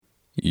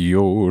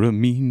You're a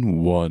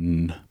mean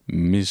one,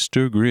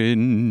 Mr.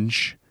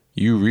 Grinch.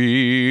 You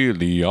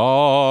really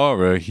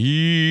are a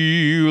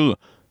heel.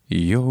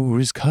 You're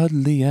as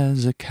cuddly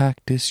as a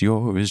cactus.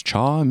 You're as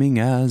charming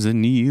as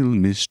an eel,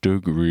 Mr.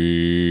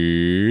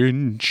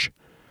 Grinch.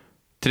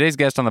 Today's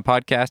guest on the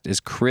podcast is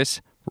Chris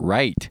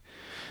Wright.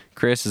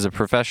 Chris is a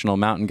professional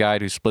mountain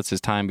guide who splits his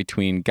time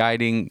between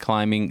guiding,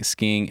 climbing,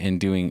 skiing, and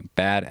doing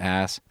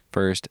badass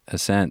first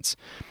ascents.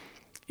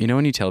 You know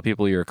when you tell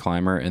people you're a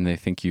climber and they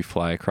think you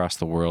fly across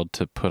the world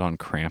to put on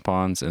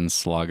crampons and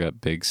slog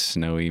up big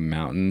snowy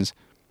mountains?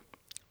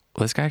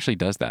 Well, this guy actually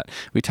does that.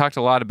 We talked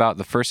a lot about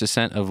the first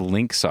ascent of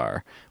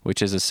Linksar,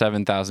 which is a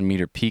 7,000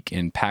 meter peak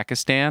in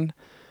Pakistan.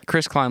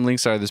 Chris climbed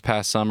Linksar this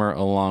past summer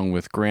along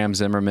with Graham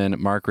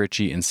Zimmerman, Mark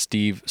Ritchie, and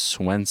Steve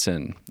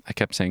Swenson. I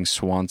kept saying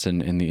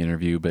Swanson in the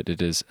interview, but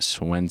it is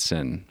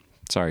Swenson.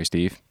 Sorry,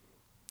 Steve.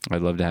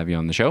 I'd love to have you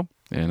on the show,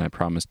 and I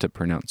promise to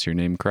pronounce your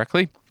name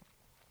correctly.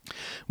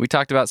 We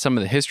talked about some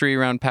of the history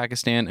around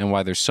Pakistan and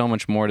why there's so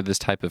much more to this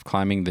type of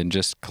climbing than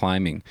just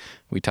climbing.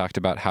 We talked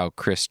about how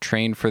Chris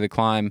trained for the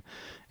climb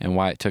and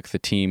why it took the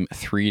team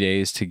 3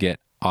 days to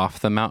get off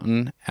the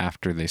mountain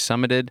after they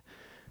summited.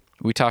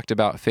 We talked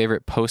about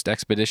favorite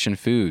post-expedition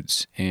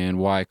foods and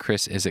why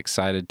Chris is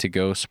excited to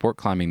go sport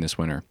climbing this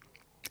winter,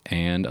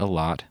 and a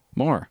lot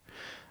more.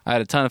 I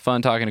had a ton of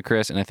fun talking to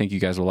Chris, and I think you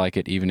guys will like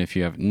it, even if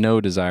you have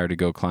no desire to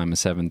go climb a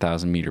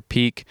 7,000 meter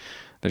peak.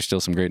 There's still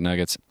some great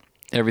nuggets.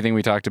 Everything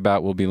we talked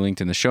about will be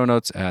linked in the show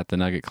notes at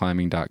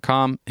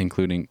thenuggetclimbing.com,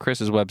 including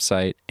Chris's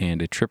website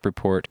and a trip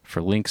report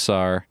for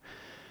Linksar.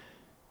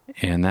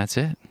 And that's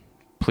it.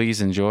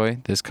 Please enjoy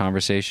this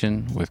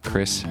conversation with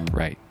Chris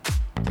Wright.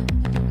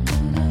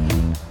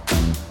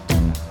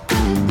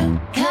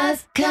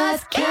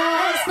 Cause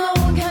no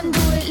one can do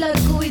it like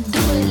we do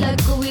it,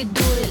 like we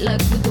do it,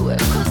 like we do it.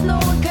 Cause no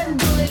one can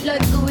do it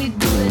like we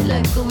do it,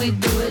 like we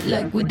do it,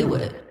 like we do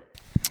it.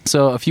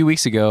 So a few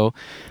weeks ago,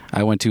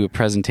 I went to a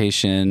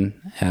presentation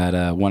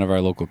at one of our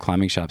local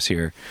climbing shops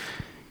here.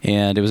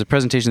 And it was a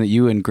presentation that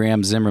you and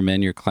Graham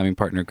Zimmerman, your climbing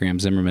partner Graham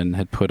Zimmerman,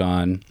 had put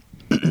on.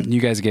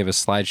 You guys gave a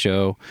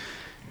slideshow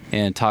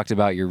and talked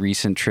about your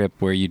recent trip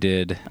where you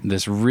did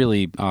this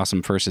really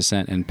awesome first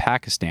ascent in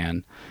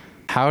Pakistan.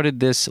 How did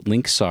this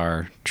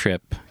Linksar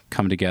trip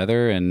come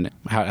together, and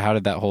how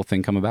did that whole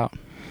thing come about?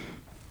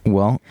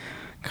 Well,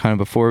 kind of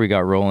before we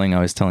got rolling,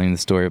 I was telling the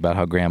story about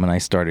how Graham and I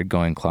started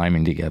going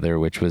climbing together,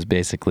 which was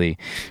basically,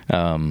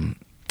 so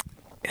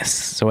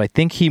I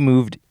think he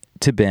moved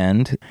to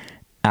Bend,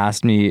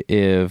 asked me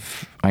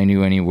if I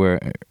knew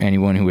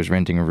anyone who was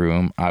renting a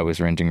room. I was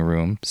renting a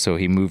room. So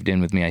he moved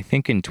in with me, I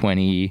think in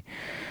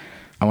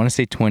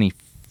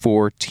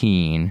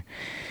 2014,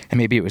 and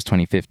maybe it was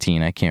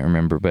 2015, I can't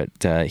remember, but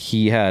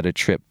he had a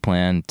trip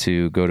planned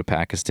to go to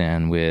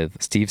Pakistan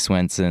with Steve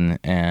Swenson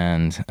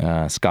and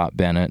Scott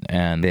Bennett,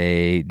 and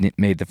they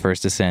made the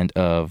first ascent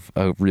of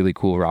a really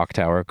cool rock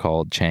tower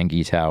called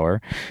Changi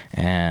Tower,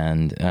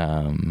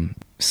 and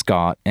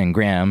Scott and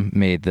Graham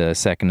made the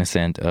second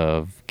ascent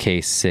of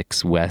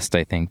K6 West,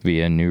 I think,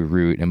 via new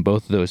route, and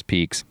both of those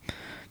peaks, I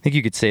think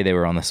you could say they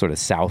were on the sort of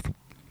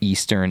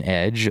southeastern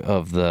edge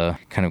of the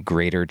kind of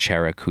greater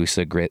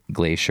Charakusa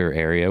Glacier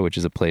area, which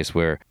is a place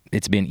where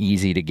it's been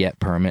easy to get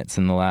permits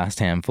in the last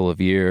handful of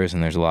years,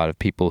 and there's a lot of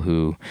people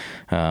who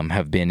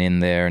have been in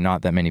there.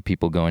 Not that many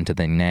people go into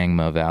the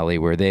Nangma Valley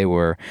where they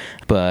were,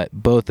 but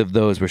both of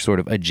those were sort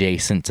of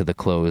adjacent to the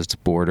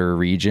closed border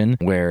region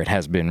where it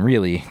has been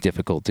really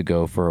difficult to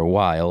go for a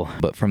while.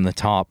 But from the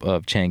top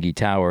of Changi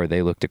Tower,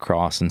 they looked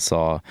across and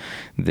saw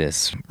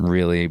this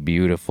really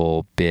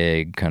beautiful,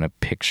 big, kind of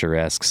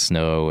picturesque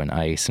snow and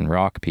ice and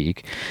rock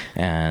peak.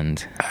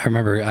 And I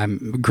remember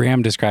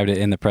Graham described it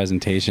in the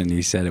presentation.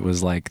 He said it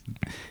was like,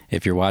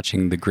 if you're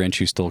watching The Grinch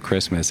Who Stole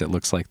Christmas, it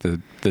looks like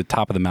the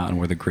top of the mountain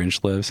where the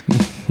Grinch lives.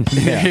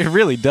 Yeah. It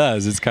really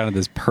does. It's kind of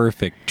this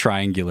perfect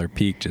triangular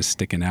peak just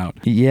sticking out.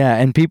 Yeah,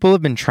 and people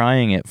have been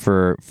trying it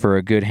for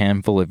a good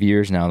handful of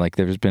years now. Like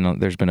there's been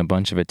a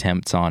bunch of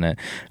attempts on it,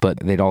 but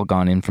they'd all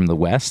gone in from the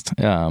west,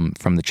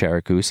 from the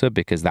Charakusa,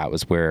 because that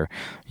was where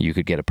you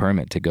could get a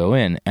permit to go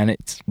in. And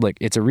it's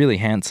a really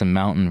handsome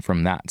mountain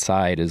from that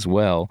side as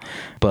well.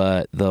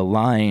 But the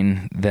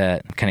line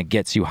that kind of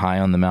gets you high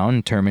on the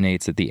mountain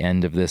terminates at the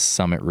end of this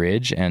summit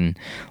ridge and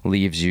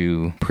leaves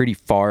you pretty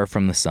far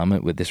from the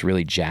summit with this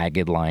really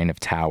jagged line of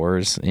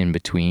towers in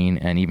between.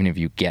 And even if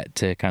you get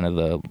to kind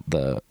of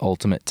the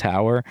ultimate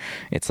tower,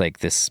 it's like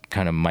this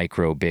kind of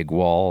micro big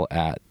wall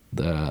at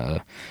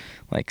the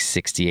like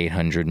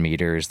 6,800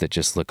 meters that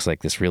just looks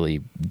like this really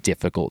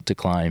difficult to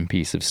climb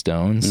piece of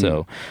stone.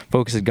 So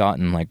folks had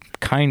gotten like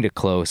kind of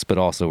close, but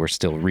also were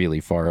still really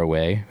far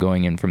away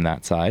going in from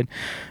that side.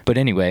 But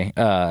anyway,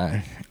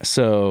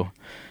 so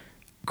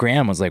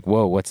Graham was like,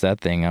 whoa, what's that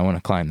thing? I want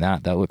to climb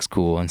that. That looks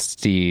cool. And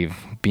Steve,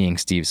 being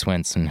Steve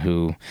Swenson,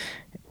 who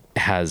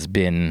has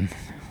been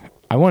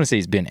I want to say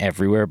he's been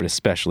everywhere, but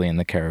especially in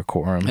the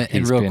Karakoram. And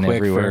He's real been quick,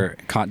 everywhere.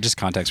 for just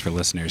context for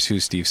listeners,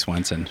 who's Steve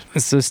Swenson?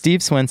 So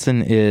Steve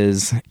Swenson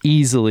is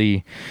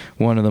easily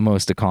one of the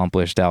most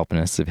accomplished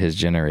alpinists of his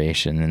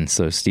generation. And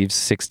so Steve's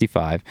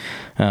 65.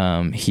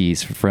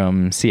 He's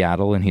from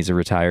Seattle, and he's a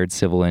retired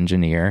civil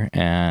engineer.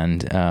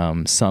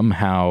 And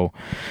somehow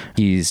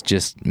he's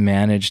just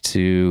managed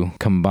to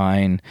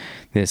combine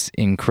this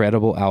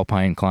incredible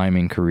alpine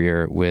climbing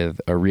career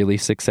with a really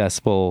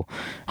successful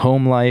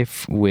home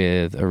life,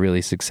 with a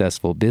really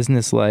successful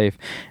business life,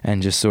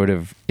 and just sort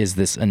of is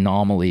this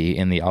anomaly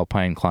in the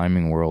alpine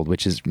climbing world,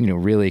 which is,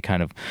 really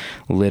kind of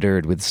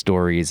littered with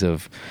stories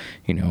of,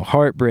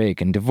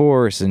 heartbreak and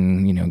divorce,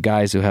 and,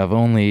 guys who have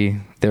only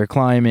their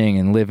climbing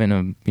and live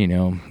in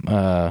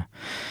a,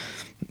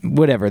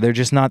 whatever. They're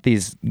just not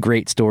these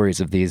great stories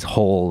of these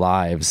whole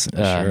lives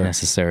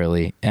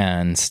necessarily.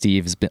 And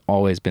Steve's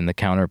always been the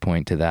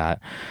counterpoint to that,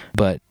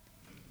 but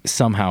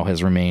somehow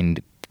has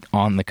remained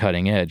on the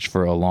cutting edge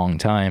for a long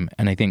time.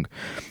 And I think,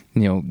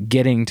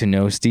 getting to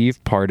know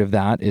Steve, part of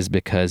that is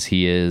because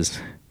he is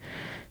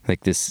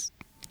like this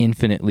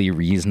infinitely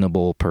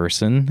reasonable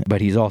person,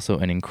 but he's also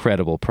an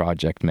incredible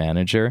project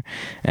manager.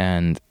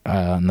 And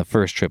on the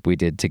first trip we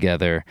did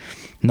together,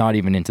 not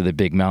even into the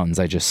big mountains,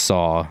 I just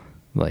saw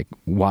like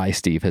why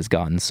Steve has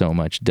gotten so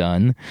much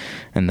done.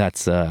 And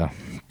that's a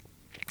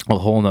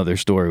whole nother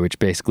story, which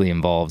basically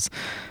involves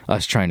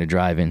us trying to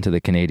drive into the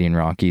Canadian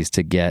Rockies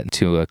to get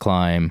to a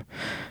climb,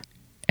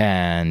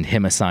 and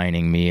him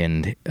assigning me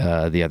and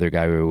the other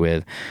guy we were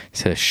with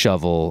to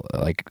shovel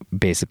like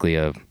basically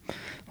a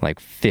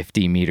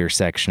 50-meter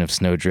section of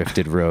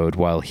snow-drifted road,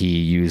 while he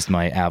used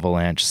my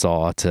avalanche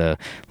saw to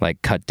like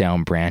cut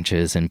down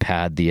branches and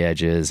pad the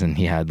edges. And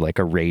he had like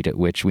a rate at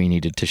which we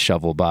needed to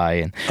shovel by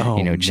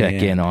and check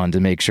in on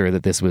to make sure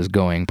that this was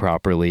going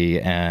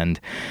properly. And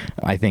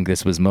I think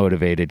this was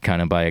motivated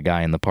kind of by a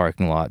guy in the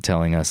parking lot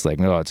telling us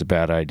like, "Oh, it's a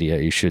bad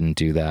idea. You shouldn't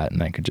do that."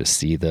 And I could just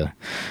see the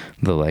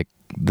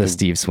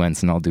Steve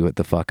Swenson, I'll do what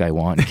the fuck I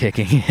want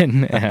kicking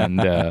in. And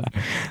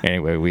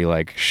anyway, we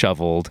like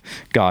shoveled,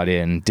 got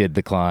in, did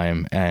the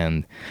climb,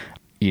 and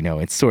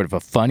it's sort of a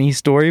funny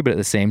story, but at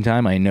the same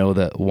time, I know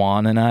that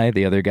Juan and I,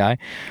 the other guy,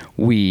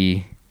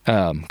 we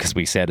because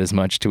we said as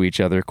much to each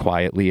other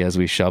quietly as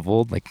we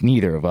shoveled, like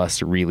neither of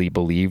us really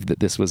believed that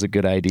this was a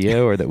good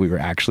idea or that we were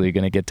actually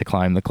going to get to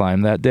climb the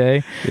climb that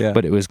day. Yeah.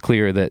 But it was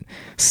clear that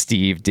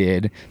Steve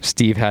did.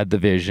 Steve had the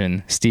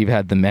vision. Steve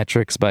had the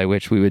metrics by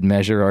which we would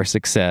measure our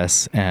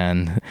success,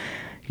 and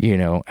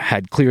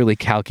had clearly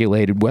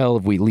calculated, well,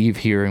 if we leave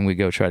here and we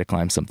go try to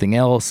climb something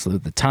else,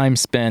 the time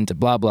spent,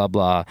 blah, blah,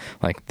 blah,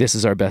 like this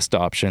is our best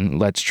option.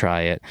 Let's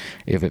try it.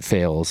 If it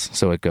fails,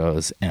 so it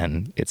goes,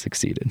 and it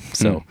succeeded.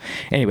 So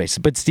anyways,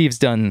 but Steve's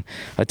done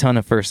a ton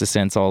of first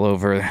ascents all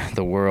over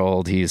the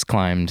world. He's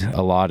climbed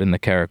a lot in the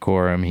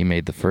Karakoram. He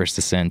made the first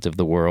ascent of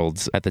the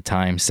world's, at the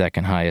time,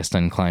 second highest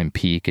unclimbed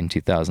peak in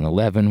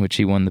 2011, which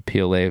he won the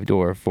PLA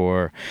d'Or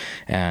for.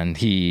 And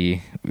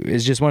he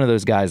is just one of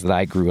those guys that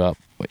I grew up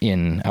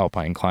in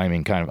alpine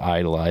climbing kind of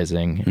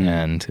idolizing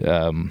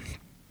and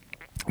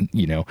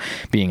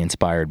being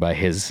inspired by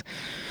his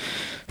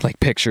like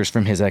pictures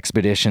from his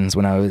expeditions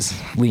when I was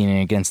leaning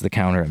against the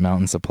counter at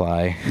Mountain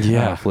Supply,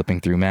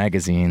 flipping through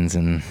magazines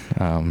and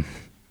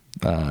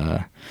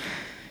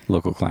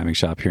local climbing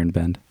shop here in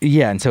Bend.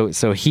 Yeah, and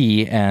so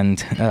he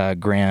and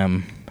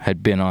Graham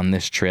had been on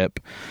this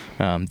trip.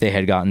 They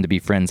had gotten to be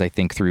friends, I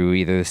think, through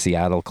either the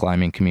Seattle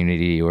climbing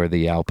community or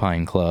the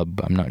Alpine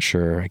Club. I'm not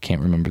sure. I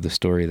can't remember the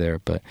story there.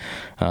 But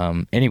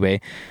anyway,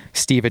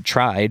 Steve had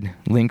tried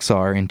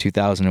Linksar in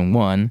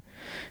 2001,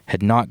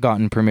 had not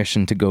gotten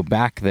permission to go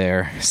back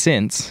there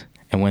since.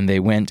 And when they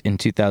went in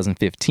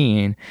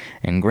 2015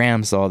 and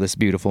Graham saw this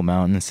beautiful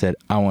mountain and said,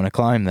 "I want to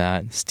climb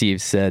that,"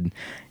 Steve said,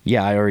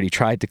 "Yeah, I already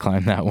tried to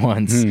climb that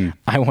once.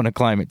 I want to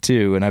climb it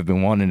too. And I've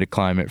been wanting to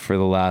climb it for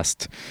the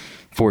last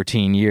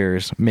 14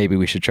 years. Maybe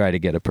we should try to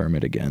get a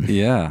permit again."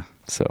 Yeah.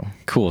 So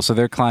cool. So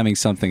they're climbing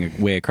something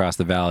way across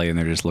the valley and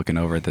they're just looking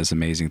over at this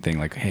amazing thing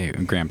like, hey,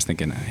 and Graham's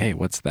thinking, hey,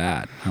 what's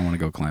that? I want to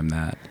go climb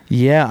that.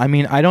 Yeah. I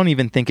mean, I don't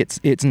even think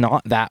it's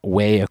not that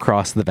way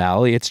across the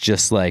valley. It's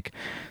just like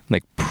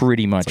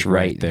pretty much like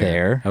right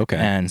there. Okay.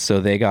 And so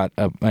they got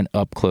an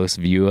up close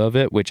view of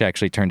it, which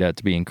actually turned out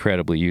to be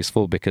incredibly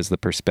useful because the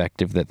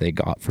perspective that they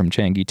got from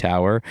Changi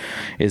Tower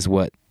is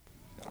what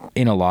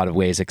in a lot of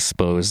ways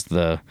exposed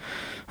the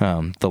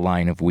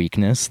line of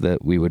weakness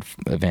that we would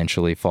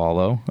eventually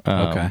follow.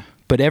 Okay.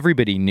 But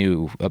everybody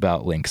knew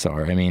about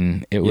Linksar. I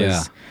mean, it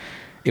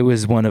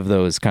was one of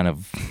those kind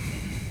of,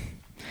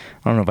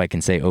 I don't know if I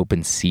can say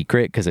open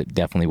secret because it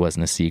definitely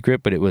wasn't a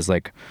secret, but it was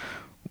like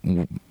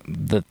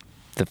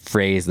the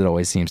phrase that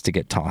always seems to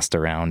get tossed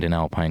around in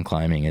alpine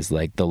climbing is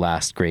like the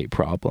last great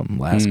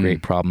problem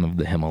of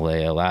the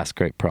Himalaya, last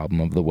great problem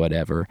of the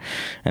whatever.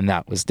 And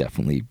that was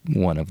definitely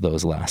one of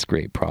those last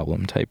great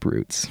problem type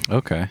routes.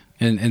 Okay.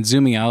 And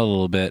zooming out a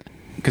little bit,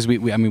 because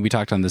we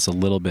talked on this a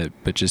little bit,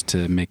 but just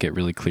to make it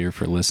really clear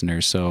for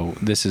listeners. So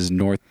this is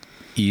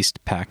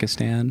northeast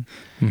Pakistan,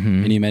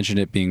 and you mentioned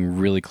it being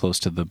really close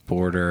to the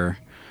border.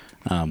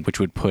 which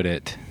would put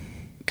it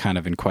kind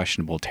of in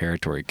questionable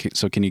territory.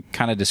 So can you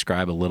kind of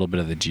describe a little bit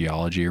of the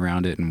geology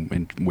around it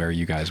and where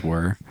you guys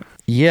were?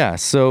 Yeah,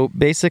 so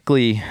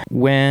basically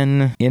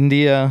when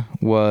India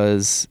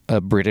was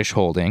a British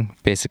holding,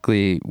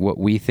 basically what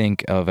we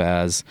think of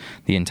as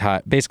the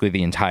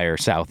entire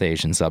South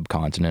Asian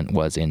subcontinent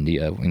was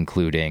India,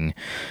 including,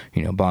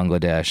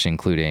 Bangladesh,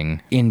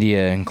 including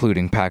India,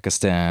 including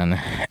Pakistan.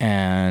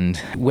 And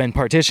when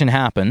partition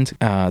happened,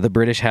 the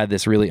British had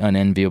this really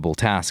unenviable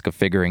task of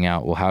figuring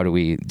out, well, how do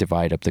we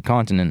divide up the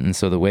continent? And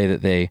so the way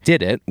that they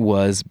did it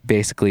was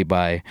basically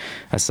by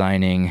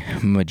assigning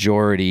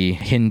majority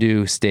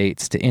Hindu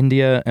states to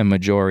India and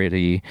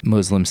majority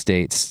Muslim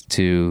states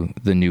to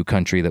the new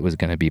country that was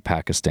going to be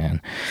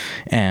Pakistan.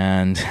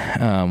 And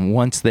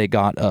once they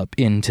got up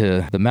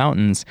into the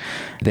mountains,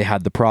 they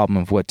had the problem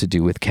of what to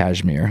do with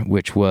Kashmir,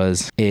 which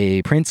was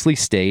a princely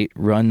state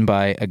run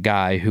by a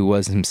guy who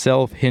was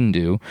himself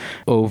Hindu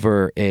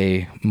over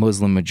a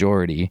Muslim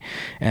majority.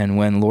 And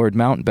when Lord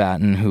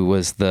Mountbatten, who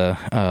was the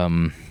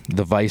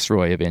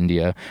viceroy of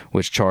India,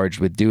 was charged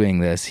with doing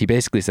this, he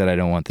basically said, I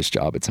don't want this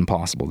job. It's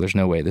impossible. There's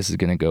no way this is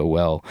going to go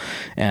well.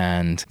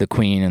 And the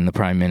Queen and the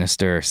Prime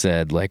Minister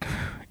said,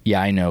 yeah,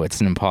 I know it's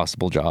an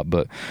impossible job,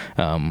 but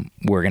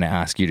we're going to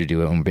ask you to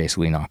do it, and we're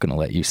basically not going to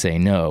let you say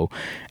no.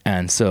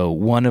 And so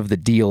one of the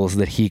deals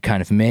that he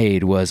kind of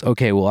made was,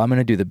 okay, well, I'm going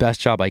to do the best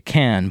job I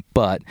can,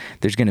 but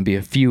there's going to be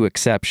a few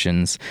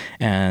exceptions.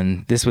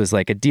 And this was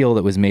like a deal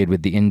that was made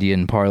with the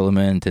Indian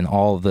Parliament and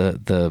all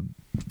the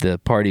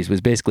parties,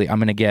 was basically, I'm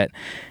going to get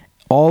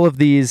all of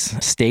these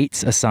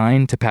states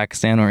assigned to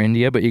Pakistan or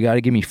India, but you got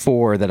to give me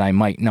 4 that I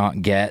might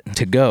not get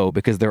to go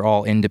because they're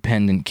all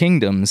independent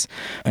kingdoms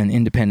and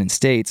independent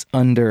states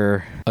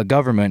under a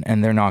government,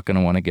 and they're not going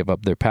to want to give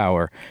up their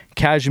power.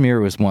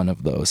 Kashmir was one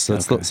of those. So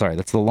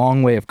that's the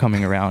long way of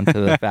coming around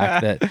to the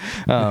fact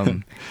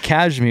that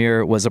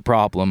Kashmir was a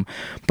problem,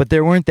 but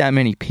there weren't that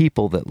many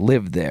people that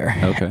lived there.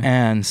 Okay.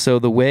 And so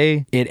the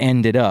way it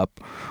ended up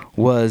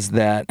was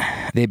that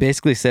they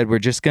basically said, we're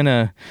just going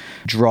to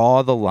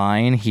draw the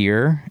line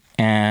here,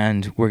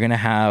 and we're going to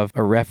have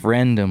a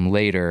referendum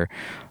later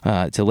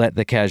to let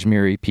the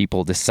Kashmiri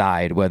people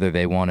decide whether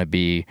they want to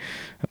be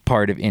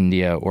part of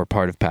India or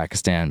part of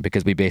Pakistan,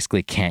 because we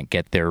basically can't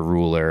get their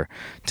ruler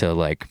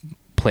to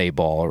play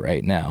ball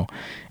right now.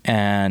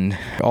 And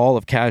all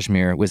of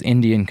Kashmir was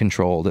Indian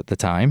controlled at the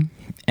time,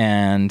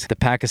 and the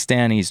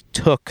Pakistanis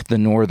took the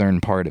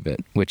northern part of it,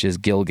 which is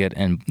Gilgit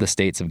and the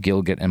states of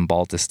Gilgit and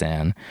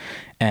Baltistan,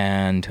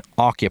 and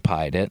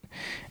occupied it.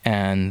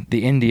 And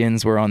the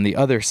Indians were on the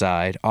other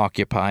side,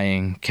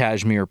 occupying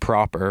Kashmir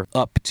proper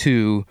up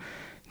to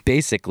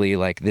basically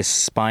this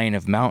spine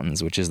of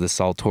mountains, which is the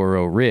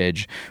Saltoro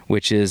Ridge,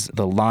 which is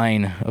the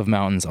line of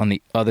mountains on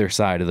the other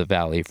side of the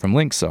valley from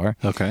Linxar.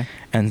 Okay.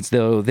 And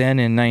so then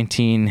in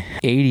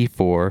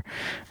 1984,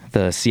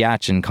 the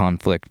Siachen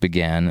conflict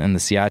began, and the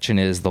Siachen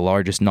is the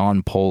largest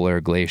non-polar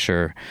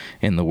glacier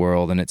in the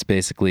world, and it's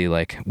basically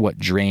what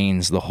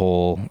drains the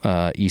whole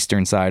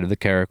eastern side of the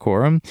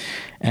Karakoram.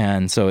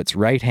 And so its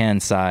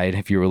right-hand side,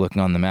 if you were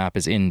looking on the map,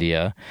 is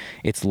India.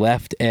 Its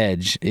left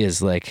edge is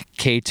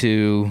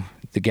K2,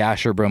 the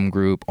Gasherbrum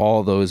group,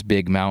 all those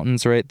big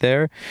mountains right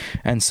there.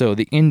 And so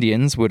the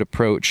Indians would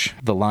approach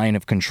the line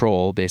of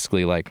control,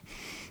 basically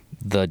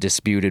the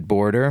disputed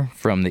border,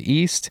 from the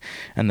east,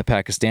 and the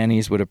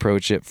Pakistanis would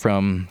approach it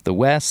from the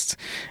west,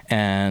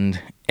 and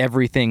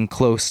everything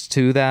close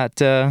to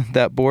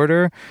that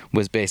border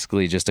was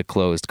basically just a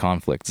closed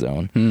conflict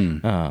zone.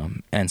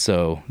 And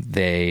so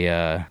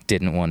they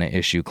didn't want to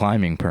issue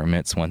climbing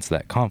permits once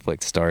that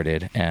conflict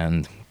started,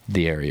 and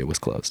the area was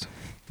closed.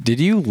 Did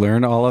you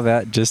learn all of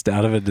that just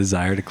out of a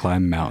desire to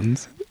climb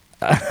mountains?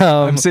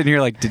 I'm sitting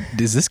here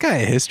is this guy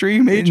a history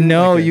major?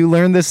 No, you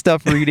learn this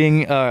stuff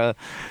reading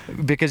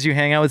because you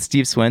hang out with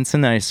Steve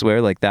Swenson, and I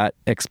swear that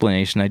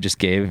explanation I just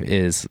gave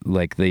is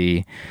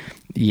you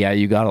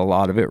got a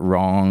lot of it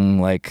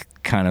wrong,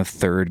 kind of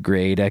third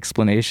grade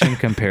explanation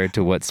compared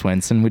to what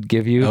Swenson would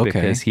give you,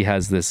 because he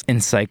has this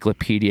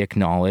encyclopedic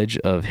knowledge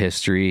of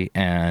history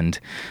and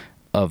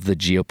of the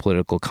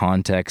geopolitical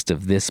context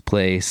of this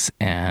place,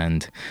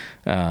 and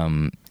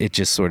it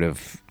just sort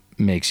of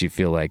makes you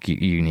feel like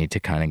you need to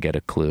kind of get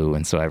a clue.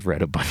 And so I've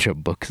read a bunch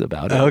of books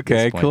about it. Okay,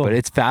 at this point. cool. But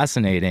it's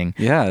fascinating.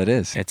 Yeah, it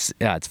is.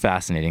 It's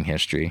fascinating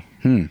history.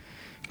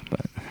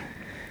 But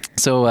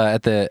So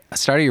at the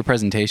start of your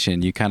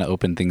presentation, you kind of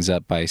opened things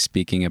up by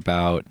speaking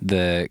about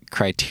the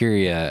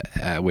criteria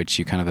at which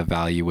you kind of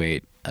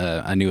evaluate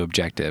a new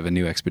objective, a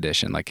new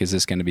expedition. Is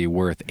this going to be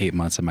worth 8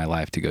 months of my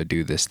life to go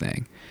do this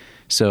thing?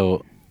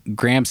 So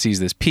Graham sees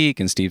this peak,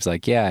 and Steve's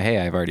like, yeah, hey,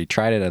 I've already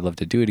tried it. I'd love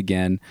to do it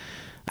again.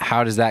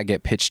 How does that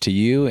get pitched to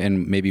you?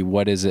 And maybe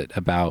what is it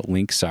about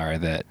Linxar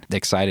that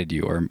excited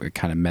you or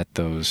kind of met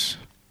those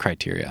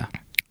criteria?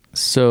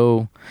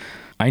 So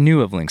I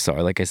knew of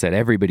Linxar. Like I said,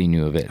 everybody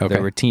knew of it. Okay.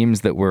 There were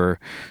teams that were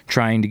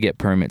trying to get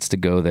permits to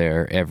go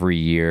there every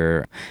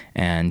year,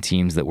 and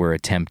teams that were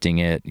attempting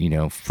it,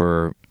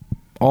 for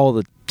all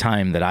the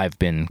time that I've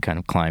been kind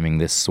of climbing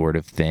this sort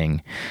of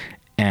thing.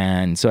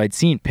 And so I'd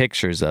seen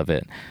pictures of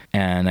it,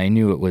 and I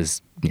knew it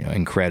was,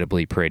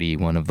 incredibly pretty.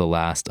 One of the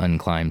last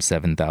unclimbed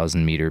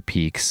 7,000 meter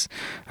peaks,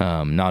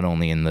 not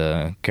only in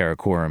the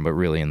Karakoram, but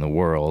really in the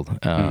world.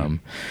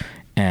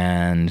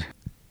 And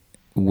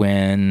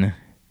when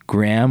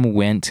Graham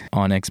went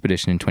on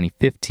expedition in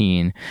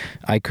 2015,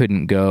 I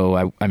couldn't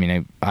go.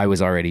 I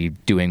was already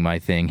doing my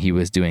thing. He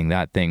was doing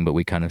that thing, but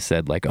we kind of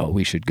said like, oh,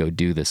 we should go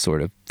do this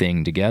sort of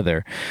thing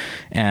together.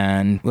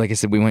 And like I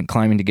said, we went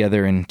climbing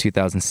together in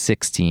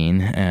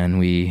 2016, and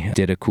we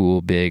did a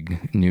cool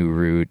big new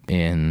route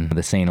in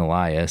the St.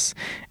 Elias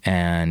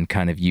and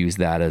kind of used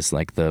that as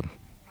like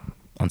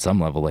on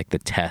some level, like the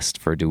test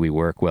for do we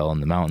work well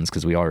in the mountains,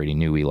 because we already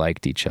knew we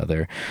liked each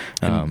other.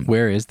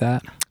 Where is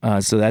that?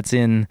 So that's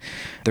in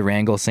the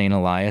Wrangell St.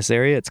 Elias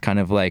area. It's kind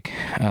of like,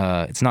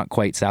 it's not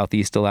quite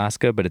southeast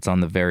Alaska, but it's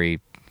on the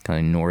very kind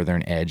of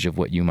northern edge of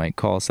what you might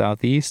call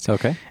southeast.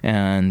 Okay.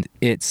 And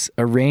it's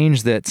a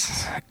range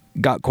that's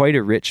got quite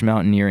a rich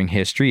mountaineering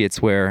history.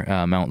 It's where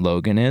Mount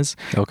Logan is.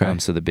 Okay.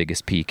 So the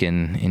biggest peak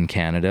in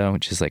Canada,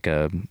 which is like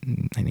I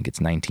think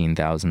it's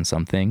 19,000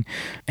 something.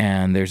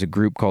 And there's a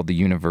group called the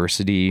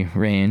University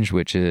Range,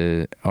 which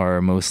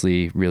are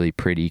mostly really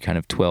pretty kind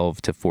of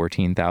 12 to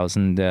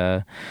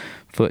 14,000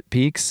 foot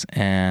peaks.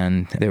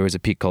 And there was a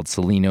peak called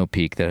Salino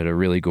Peak that had a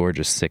really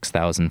gorgeous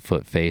 6,000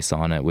 foot face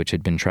on it, which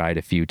had been tried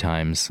a few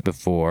times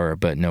before,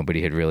 but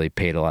nobody had really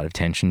paid a lot of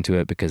attention to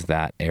it because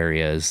that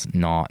area is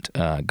not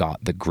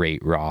got the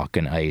great rock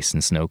and ice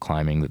and snow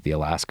climbing that the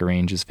Alaska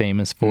Range is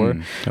famous for.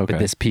 Okay. But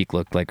this peak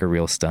looked like a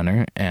real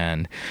stunner.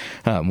 And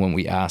when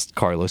we asked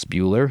Carlos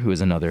Bueller, who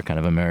is another kind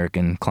of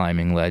American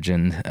climbing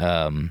legend,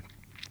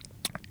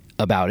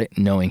 about it,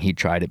 knowing he'd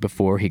tried it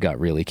before, he got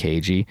really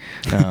cagey,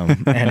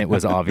 and it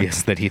was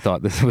obvious that he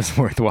thought this was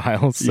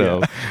worthwhile.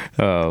 So,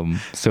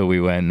 so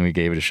we went and we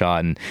gave it a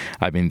shot. And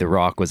I mean, the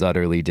rock was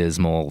utterly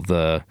dismal.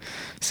 The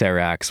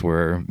seracs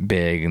were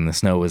big, and the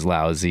snow was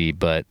lousy.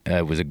 But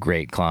it was a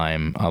great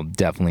climb. I'll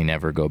definitely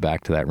never go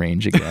back to that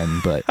range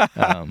again. But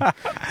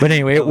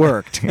anyway, it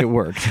worked. It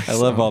worked. I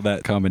love all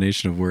that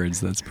combination of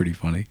words. That's pretty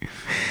funny.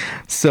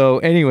 So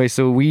anyway,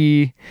 so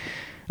we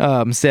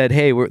said,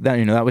 hey,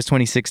 that was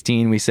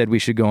 2016. We said we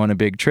should go on a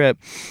big trip.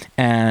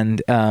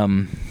 And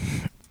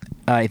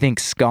I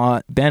think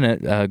Scott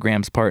Bennett,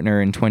 Graham's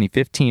partner in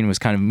 2015, was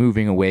kind of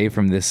moving away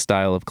from this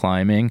style of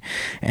climbing.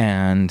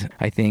 And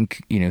I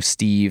think,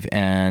 Steve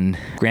and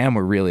Graham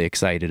were really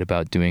excited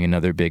about doing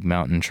another big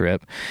mountain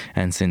trip.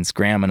 And since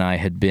Graham and I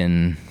had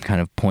been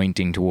kind of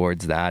pointing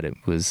towards that, it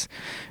was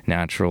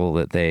natural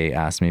that they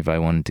asked me if I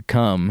wanted to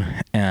come.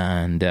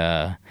 And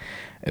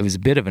it was a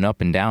bit of an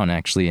up and down,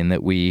 actually, in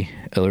that we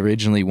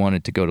originally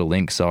wanted to go to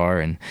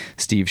Linksar, and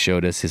Steve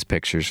showed us his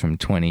pictures from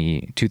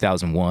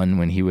 2001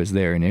 when he was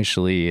there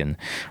initially, and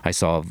I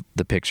saw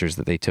the pictures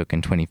that they took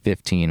in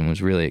 2015 and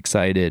was really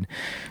excited.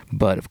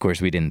 But, of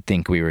course, we didn't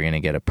think we were going to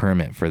get a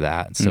permit for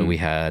that, so we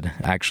had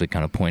actually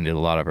kind of pointed a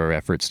lot of our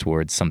efforts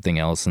towards something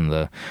else in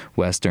the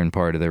western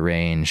part of the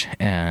range,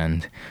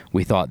 and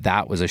we thought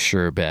that was a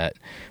sure bet,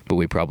 but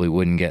we probably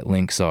wouldn't get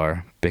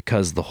Linksar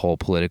because the whole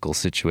political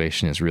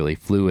situation is really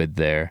fluid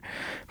there.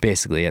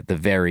 Basically, at the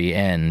very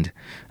end,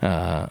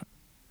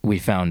 we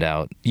found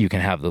out you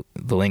can have the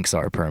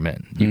Linksar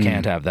permit. You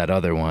can't have that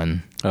other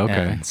one. Okay.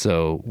 And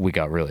so we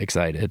got really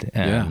excited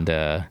and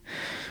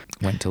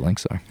went to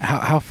Linksar.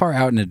 How far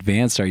out in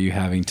advance are you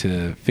having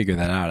to figure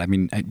that out? I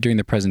mean, during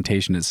the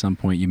presentation at some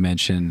point you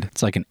mentioned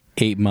it's like an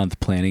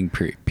 8-month planning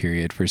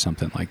period for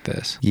something like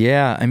this.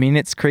 Yeah, I mean,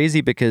 it's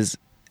crazy because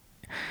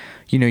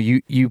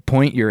you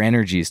point your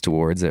energies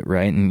towards it,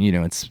 right? And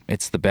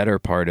it's the better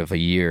part of a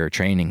year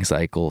training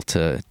cycle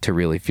to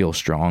really feel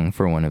strong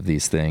for one of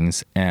these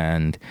things.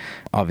 And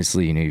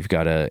obviously, you've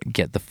got to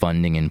get the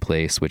funding in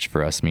place, which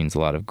for us means a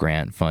lot of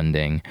grant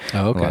funding,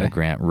 a lot of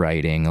grant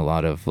writing, a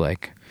lot of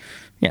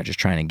just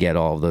trying to get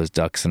all of those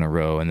ducks in a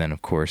row. And then,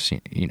 of course,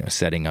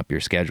 setting up your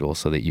schedule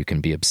so that you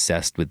can be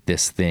obsessed with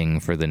this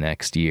thing for the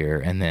next year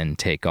and then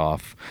take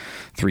off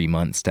 3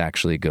 months to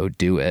actually go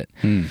do it.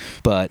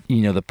 But,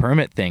 the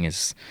permit thing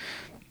is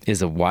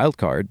a wild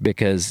card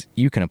because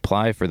you can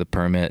apply for the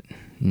permit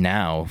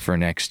now for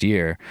next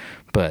year,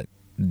 but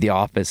the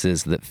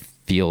offices that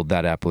field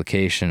that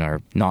application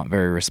are not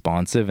very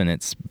responsive, and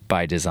it's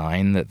by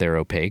design that they're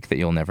opaque, that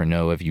you'll never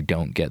know if you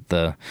don't get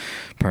the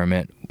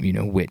permit,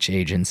 which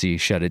agency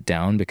shut it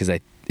down. Because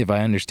if I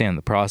understand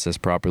the process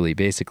properly,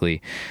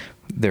 basically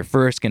they're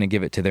first going to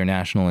give it to their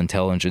National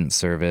Intelligence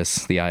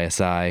Service, the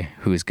ISI,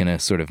 who is going to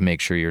sort of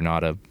make sure you're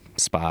not a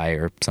spy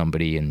or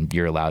somebody and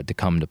you're allowed to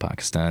come to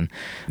Pakistan.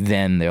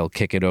 Then they'll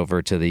kick it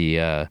over to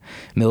the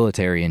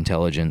military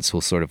intelligence,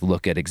 who'll sort of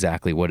look at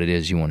exactly what it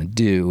is you want to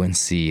do and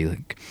see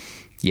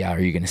yeah, are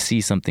you going to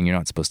see something you're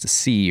not supposed to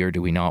see, or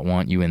do we not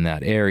want you in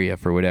that area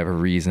for whatever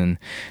reason?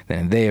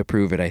 Then they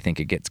approve it. I think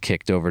it gets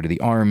kicked over to the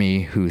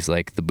Army, who's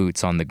like the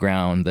boots on the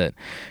ground that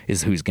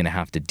is who's going to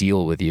have to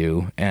deal with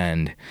you.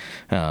 And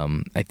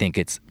I think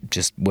it's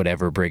just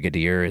whatever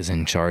brigadier is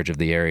in charge of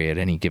the area at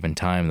any given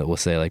time that will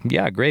say like,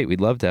 yeah, great,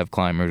 we'd love to have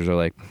climbers, or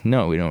like,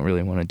 no, we don't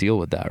really want to deal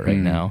with that right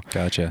now.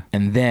 Gotcha.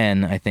 And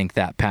then I think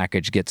that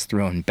package gets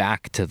thrown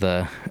back to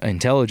the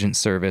intelligence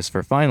service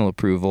for final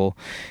approval.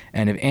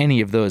 And if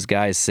any of those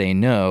guys say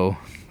no,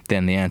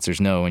 then the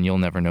answer's no, and you'll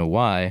never know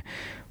why.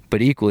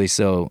 But equally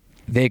so,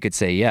 they could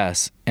say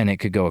yes, and it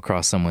could go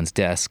across someone's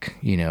desk,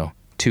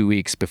 2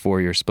 weeks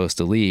before you're supposed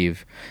to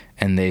leave,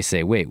 and they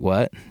say, wait,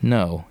 what?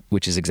 No,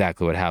 which is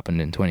exactly what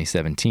happened in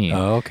 2017.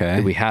 Oh,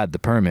 okay. We had the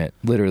permit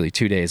literally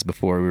 2 days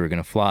before we were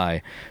going to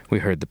fly. We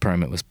heard the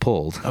permit was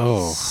pulled.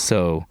 Oh.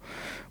 So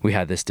we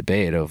had this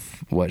debate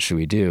of what should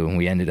we do, and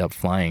we ended up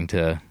flying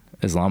to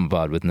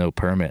Islamabad with no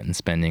permit and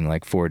spending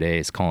like 4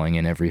 days calling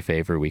in every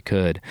favor we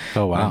could.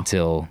 Oh, wow.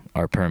 Until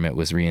our permit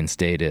was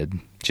reinstated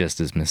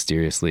just as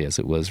mysteriously as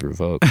it was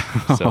revoked.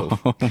 So,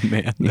 oh,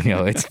 man.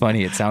 It's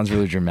funny. It sounds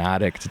really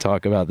dramatic to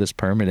talk about this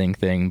permitting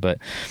thing, but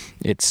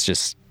it's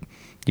just,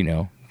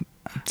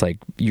 it's like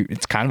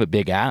it's kind of a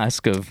big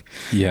ask of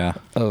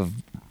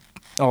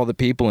all the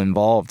people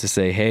involved to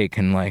say, hey,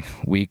 can like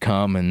we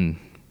come and,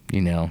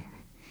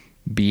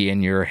 be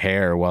in your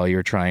hair while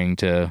you're trying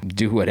to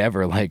do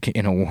whatever, like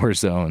in a war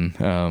zone.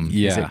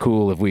 Is it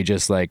cool if we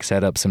just like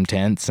set up some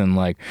tents and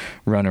like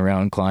run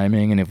around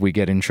climbing? And if we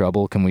get in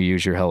trouble, can we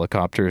use your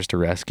helicopters to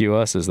rescue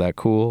us? Is that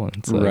cool? And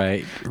it's like,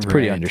 right. It's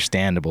pretty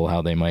understandable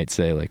how they might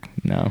say like,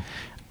 no.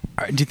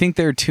 Do you think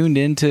they're tuned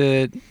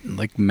into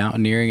like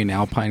mountaineering and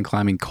alpine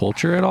climbing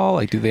culture at all?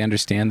 Like, do they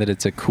understand that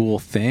it's a cool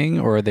thing,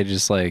 or are they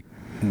just like,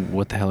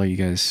 what the hell are you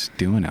guys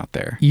doing out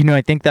there?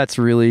 I think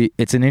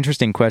it's an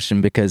interesting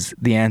question, because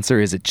the answer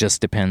is it just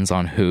depends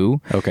on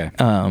who. Okay.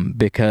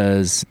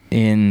 Because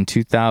in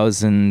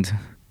 2000,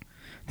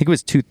 I think it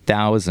was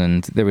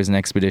 2000, there was an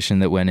expedition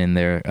that went in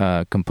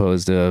there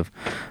composed of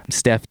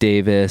Steph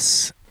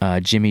Davis,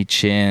 Jimmy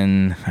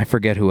Chin, I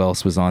forget who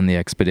else was on the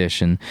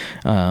expedition,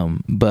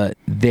 but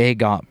they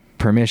got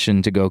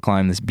permission to go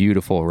climb this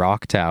beautiful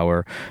rock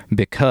tower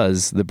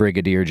because the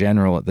brigadier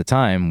general at the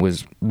time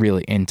was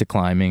really into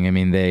climbing. I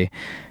mean,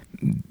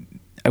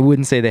 I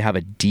wouldn't say they have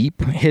a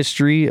deep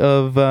history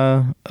of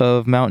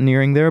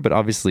mountaineering there, but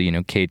obviously,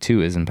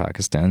 K2 is in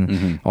Pakistan.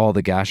 Mm-hmm. All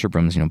the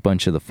Gasherbrums, a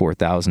bunch of the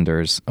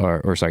 4,000ers,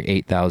 or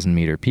 8,000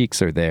 meter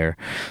peaks are there.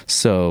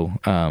 So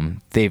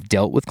they've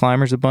dealt with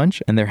climbers a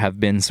bunch, and there have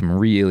been some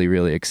really,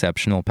 really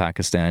exceptional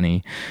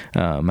Pakistani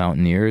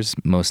mountaineers,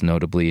 most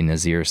notably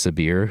Nazir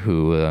Sabir,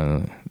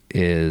 who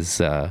is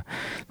the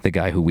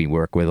guy who we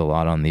work with a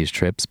lot on these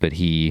trips, but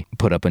he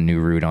put up a new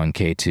route on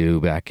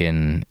K2 back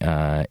in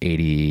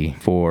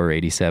 84,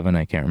 87,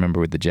 I can't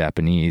remember, with the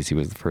Japanese. He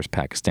was the first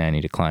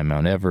Pakistani to climb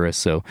Mount Everest.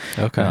 So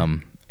okay.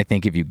 I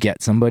think if you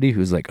get somebody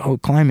who's like, oh,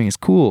 climbing is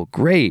cool,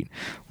 great,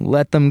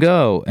 let them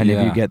go. And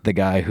if you get the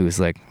guy who's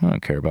like, I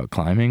don't care about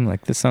climbing,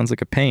 like this sounds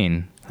like a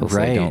pain, he'll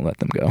say, don't let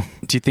them go.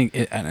 Do you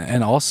think,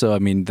 and also, I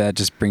mean, that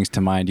just brings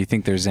to mind, do you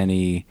think there's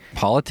any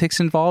politics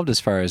involved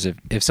as far as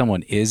if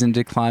someone is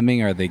into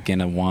climbing, are they going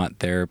to want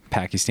their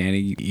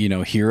Pakistani,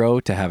 hero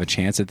to have a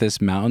chance at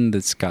this mountain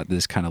that's got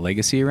this kind of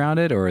legacy around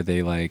it? Or are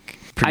they like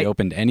pretty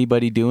open to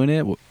anybody doing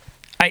it?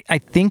 I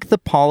think the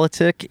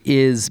politic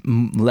is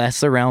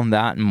less around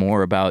that and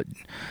more about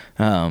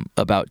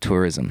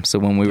tourism. So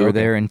when we were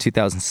there in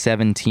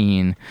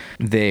 2017,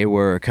 they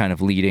were kind of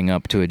leading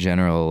up to a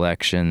general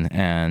election,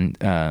 and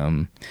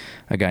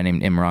a guy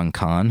named Imran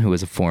Khan, who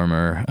was a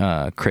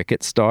former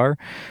cricket star,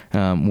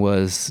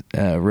 was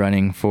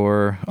running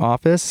for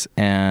office,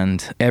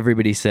 and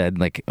everybody said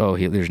like, oh,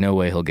 there's no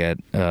way he'll get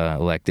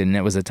elected. And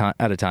it was at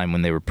a time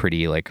when they were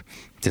pretty like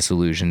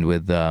disillusioned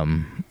with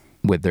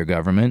their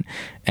government,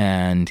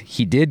 and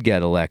he did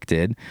get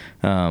elected.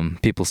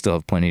 People still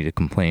have plenty to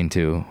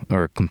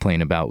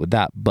complain about with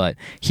that, but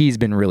he's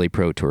been really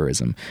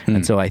pro-tourism.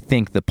 And so I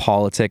think the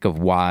politic of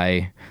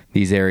why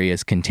these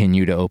areas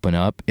continue to open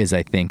up is,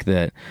 I think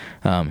that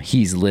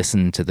he's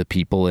listened to the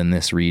people in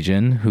this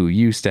region who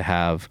used to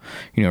have,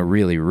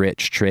 really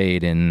rich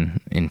trade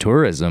in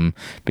tourism,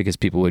 because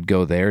people would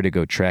go there to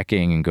go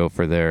trekking and go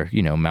for their,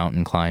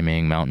 mountain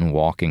climbing, mountain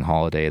walking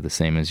holiday, the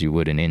same as you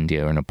would in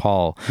India or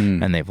Nepal.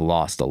 And they've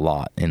lost a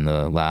lot in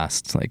the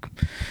last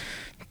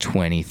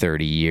 20,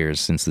 30 years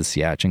since the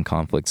Siachen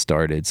conflict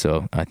started.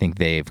 So I think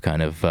they've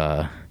kind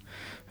of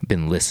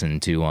been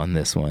listened to on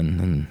this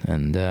one,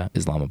 and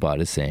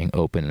Islamabad is saying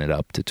open it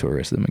up to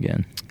tourism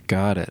again.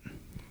 Got it.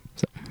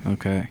 So.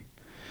 Okay.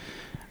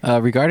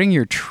 Regarding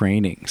your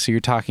training, so you're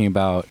talking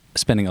about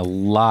spending a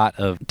lot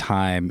of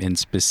time in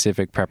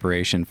specific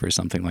preparation for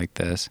something like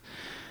this.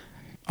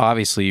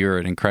 Obviously, you're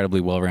an incredibly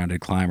well-rounded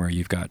climber.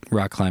 You've got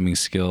rock climbing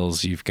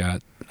skills, you've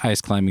got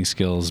ice climbing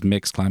skills,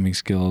 mixed climbing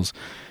skills.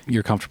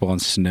 You're comfortable in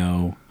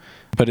snow.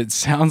 But it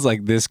sounds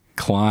like this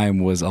climb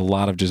was a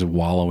lot of just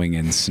wallowing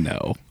in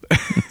snow.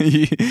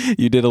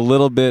 you did a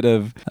little bit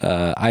of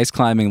ice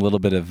climbing, a little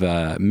bit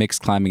of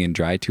mixed climbing and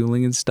dry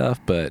tooling and stuff,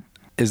 but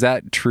is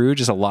that true?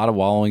 Just a lot of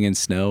wallowing in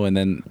snow, and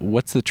then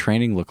what's the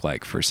training look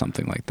like for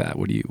something like that?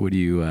 What are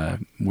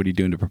you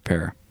doing to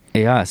prepare?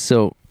 Yeah,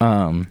 so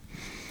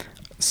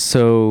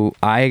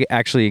I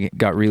actually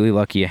got really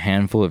lucky a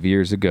handful of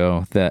years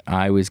ago that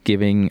I was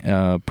giving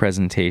a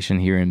presentation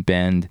here in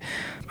Bend.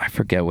 I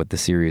forget what the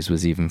series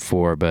was even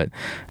for, but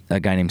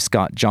a guy named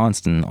Scott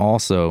Johnston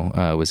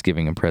also was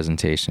giving a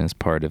presentation as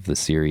part of the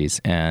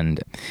series.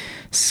 And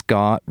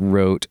Scott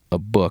wrote a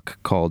book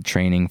called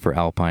Training for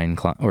Alpine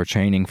or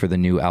Training for the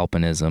New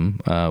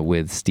Alpinism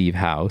with Steve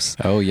House.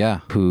 Oh, yeah.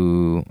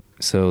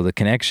 So the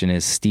connection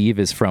is Steve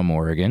is from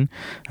Oregon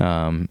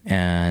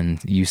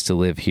and used to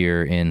live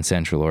here in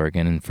Central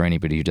Oregon. And for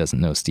anybody who doesn't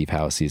know Steve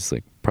House, he's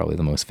like probably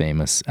the most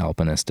famous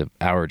alpinist of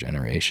our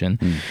generation.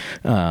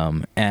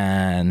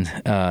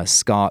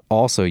 Scott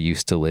also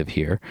used to live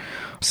here.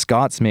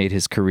 Scott's made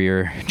his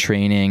career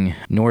training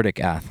Nordic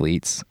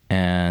athletes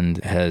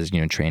and has,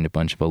 trained a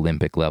bunch of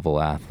Olympic level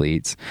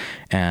athletes.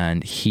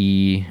 And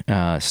he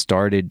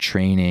started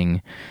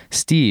training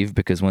Steve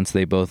because once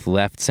they both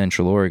left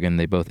Central Oregon,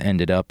 they both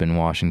ended up in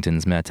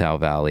Washington's Methow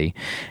Valley.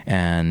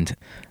 And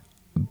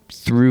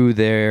through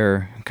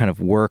their kind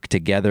of work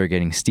together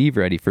getting Steve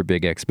ready for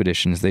big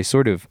expeditions, they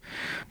sort of,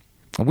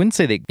 I wouldn't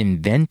say they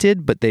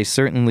invented, but they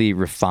certainly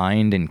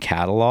refined and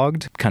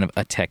cataloged kind of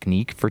a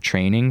technique for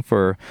training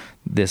for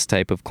this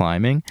type of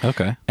climbing.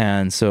 Okay.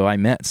 And so I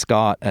met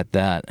Scott at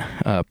that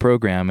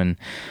program and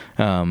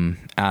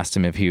asked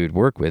him if he would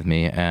work with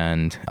me.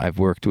 And I've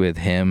worked with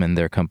him and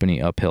their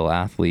company Uphill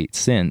Athlete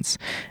since.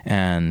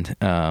 And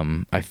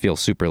I feel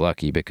super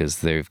lucky because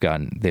they've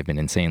been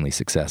insanely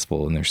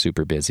successful and they're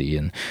super busy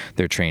and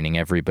they're training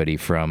everybody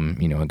from,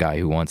 a guy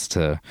who wants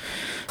to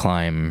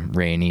climb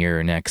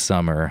Rainier next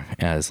summer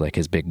as like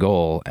his big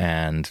goal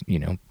and,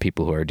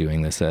 people who are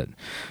doing this at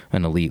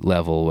an elite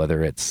level,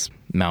 whether it's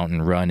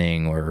mountain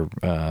running or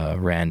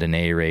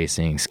randonnée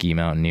racing, ski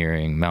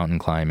mountaineering, mountain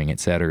climbing,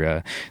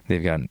 etc.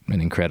 They've got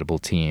an incredible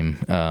team.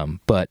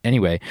 But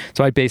anyway,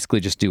 so I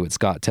basically just do what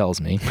Scott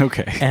tells me.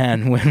 Okay.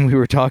 And when we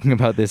were talking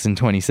about this in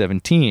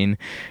 2017,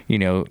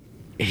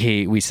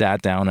 we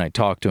sat down and I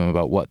talked to him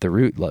about what the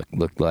route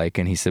looked like.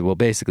 And he said, well,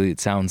 basically it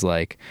sounds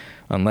like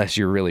unless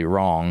you're really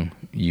wrong,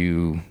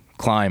 you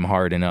climb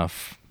hard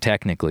enough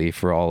technically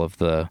for all of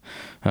the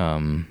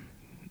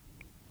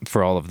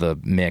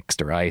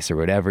mixed or ice or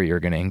whatever you're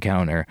going to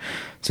encounter.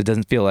 So it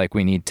doesn't feel like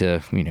we need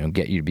to,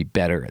 get you to be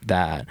better at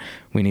that.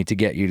 We need to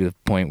get you to the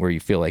point where you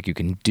feel like you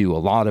can do a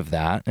lot of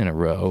that in a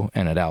row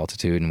and at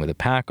altitude and with a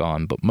pack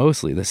on, but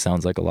mostly this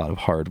sounds like a lot of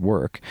hard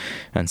work.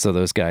 And so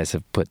those guys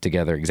have put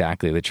together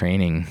exactly the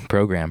training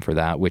program for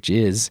that, which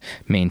is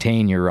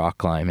maintain your rock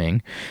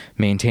climbing,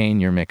 maintain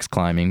your mixed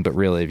climbing, but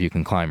really if you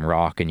can climb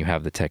rock and you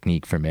have the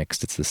technique for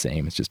mixed, it's the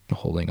same. It's just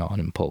holding on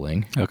and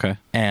pulling. Okay.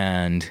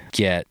 And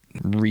get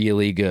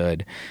really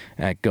good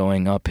at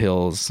going up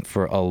hills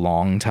for a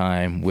long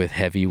time with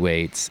heavy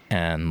weights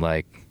and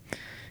like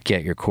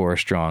get your core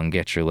strong,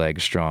 get your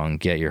legs strong,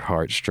 get your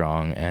heart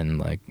strong, and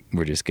like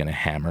we're just gonna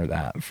hammer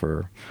that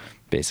for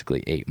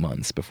basically 8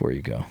 months before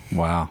you go.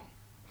 Wow.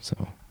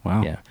 So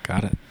wow. Yeah.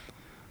 Got it.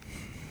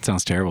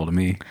 Sounds terrible to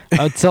me.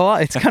 It's a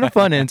lot. It's kind of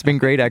fun, and it's been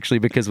great actually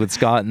because with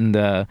Scott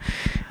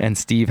and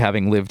Steve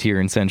having lived here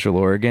in Central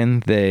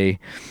Oregon,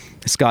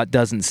 Scott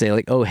doesn't say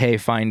like, oh, hey,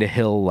 find a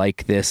hill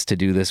like this to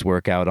do this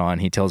workout on.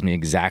 He tells me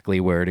exactly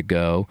where to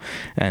go.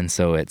 And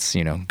so it's,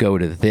 go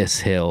to this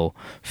hill,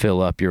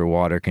 fill up your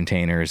water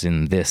containers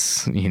in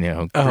this,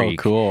 creek. Oh,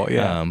 cool.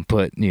 Yeah.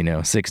 Put,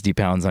 60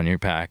 pounds on your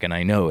pack. And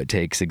I know it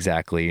takes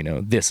exactly,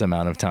 this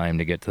amount of time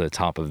to get to the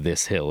top of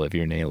this hill if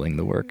you're nailing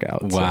the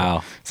workout.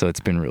 Wow. So it's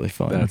been really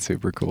fun. That's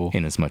super cool.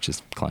 In as much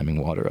as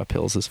climbing water up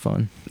hills is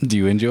fun. Do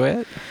you enjoy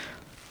it?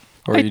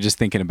 Or are you just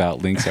thinking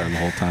about Lynx Arm the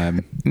whole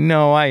time?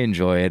 No, I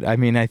enjoy it. I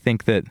mean, I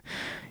think that,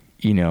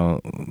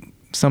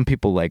 some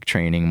people like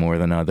training more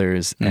than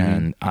others,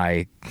 and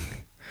I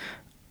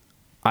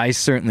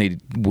certainly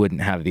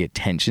wouldn't have the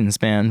attention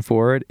span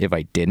for it if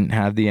I didn't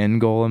have the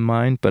end goal in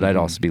mind, but I'd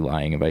also be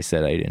lying if I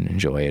said I didn't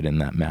enjoy it in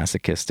that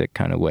masochistic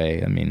kind of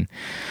way. I mean,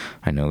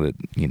 I know that,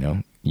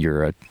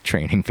 you're a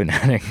training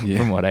fanatic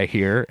from what I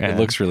hear. It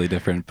looks really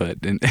different, but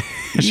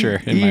sure,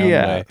 in my own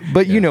way.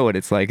 But you know what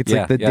it's like. It's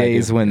like the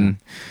days when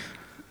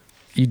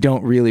you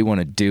don't really want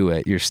to do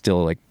it. You're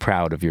still like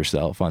proud of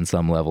yourself on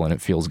some level, and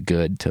it feels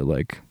good to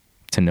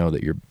know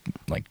that you're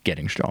like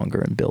getting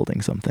stronger and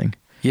building something.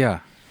 Yeah.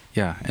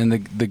 Yeah. And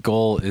the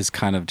goal is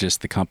kind of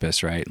just the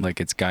compass, right? Like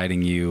it's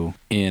guiding you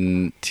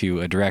into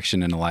a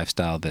direction and a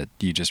lifestyle that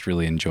you just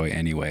really enjoy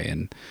anyway.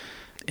 And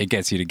it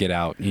gets you to get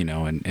out,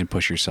 and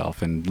push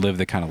yourself and live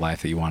the kind of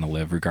life that you want to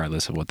live,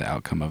 regardless of what the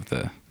outcome of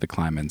the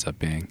climb ends up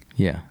being.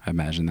 Yeah. I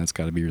imagine that's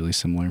got to be really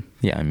similar.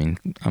 Yeah. I mean,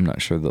 I'm not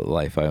sure the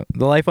life I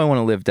want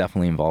to live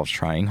definitely involves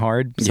trying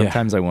hard.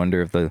 Sometimes I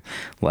wonder if the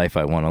life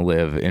I want to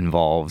live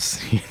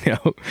involves,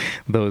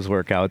 those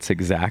workouts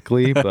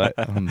exactly. But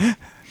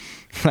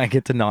I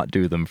get to not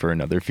do them for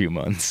another few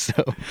months.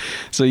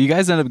 So you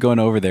guys end up going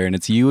over there, and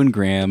it's you and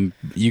Graham.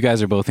 You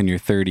guys are both in your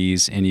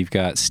 30s, and you've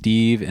got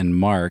Steve and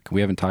Mark.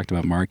 We haven't talked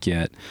about Mark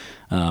yet.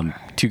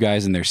 Two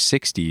guys in their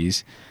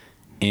 60s.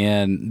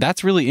 And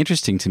that's really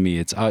interesting to me.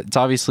 It's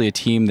obviously a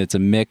team that's a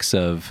mix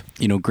of,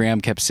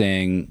 Graham kept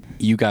saying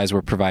you guys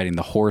were providing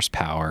the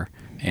horsepower,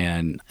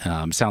 and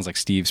sounds like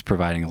Steve's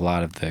providing a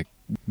lot of the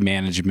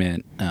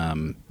management,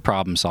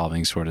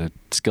 problem-solving sort of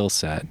skill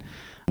set.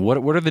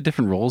 What are the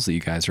different roles that you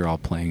guys are all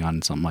playing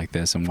on something like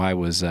this, and why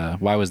was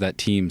that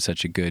team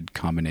such a good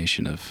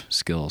combination of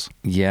skills?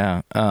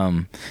 Yeah,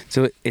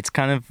 so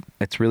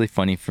it's really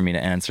funny for me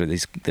to answer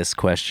this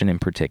question in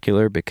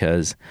particular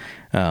because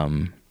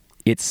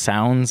it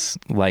sounds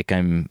like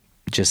I'm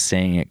just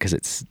saying it because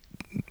it's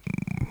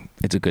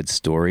a good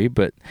story,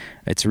 but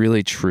it's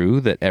really true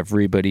that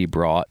everybody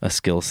brought a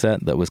skill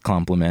set that was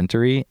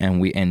complementary, and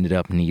we ended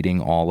up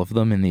needing all of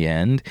them in the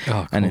end. Oh,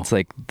 cool. And it's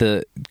like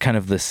the kind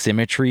of the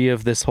symmetry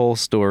of this whole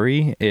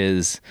story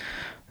is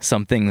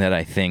something that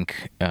I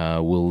think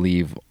will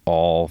leave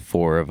all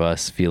four of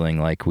us feeling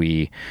like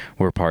we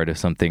were part of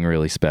something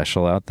really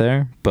special out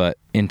there. But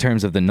in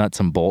terms of the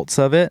nuts and bolts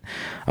of it,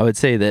 I would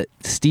say that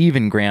Steve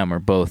and Graham are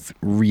both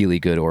really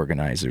good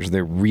organizers.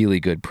 They're really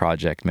good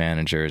project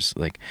managers.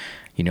 Like,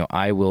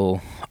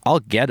 I'll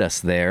get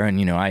us there.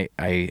 And, I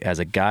as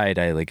a guide,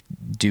 I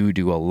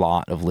do a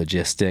lot of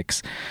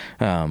logistics,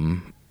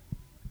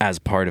 as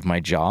part of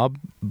my job,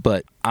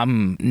 but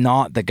I'm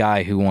not the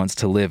guy who wants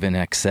to live in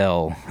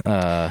Excel.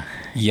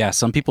 Yeah,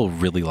 some people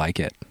really like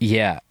it.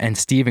 Yeah, and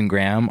Steve and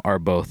Graham are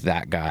both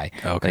that guy.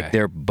 Okay.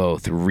 They're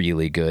both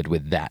really good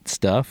with that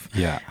stuff.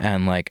 Yeah.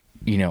 And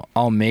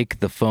I'll make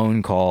the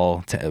phone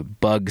call to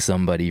bug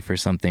somebody for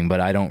something,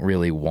 but I don't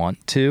really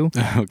want to.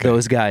 Okay.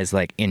 Those guys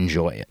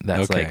enjoy it.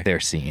 That's their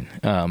scene.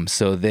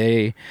 So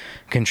they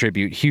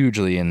contribute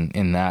hugely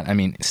in that. I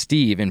mean,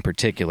 Steve in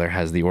particular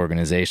has the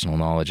organizational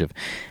knowledge of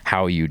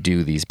how you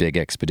do these big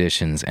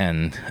expeditions.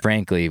 And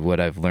frankly, what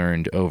I've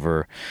learned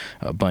over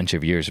a bunch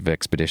of years of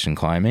expedition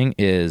climbing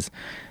is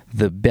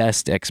the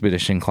best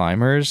expedition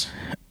climbers,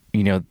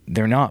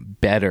 they're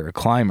not better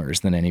climbers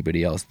than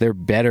anybody else. They're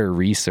better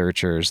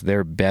researchers.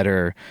 They're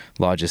better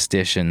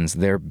logisticians.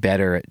 They're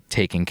better at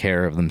taking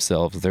care of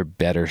themselves. They're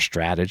better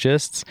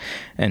strategists.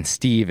 And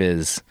Steve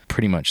is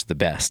pretty much the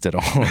best at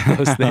all of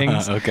those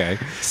things. Okay.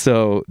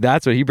 So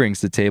that's what he brings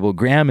to the table.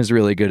 Graham is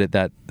really good at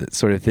that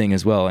sort of thing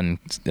as well. And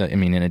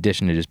in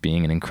addition to just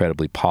being an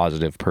incredibly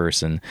positive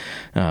person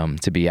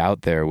to be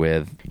out there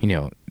with,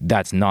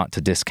 that's not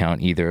to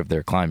discount either of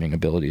their climbing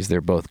abilities.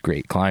 They're both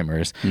great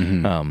climbers.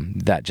 Mm-hmm.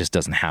 That just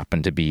doesn't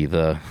happen to be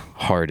the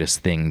hardest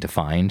thing to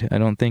find, I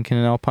don't think, in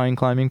an alpine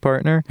climbing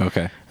partner.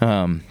 Okay.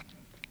 And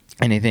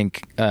I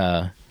think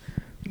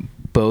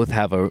both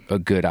have a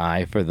good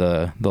eye for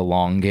the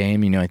long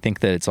game. I think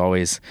that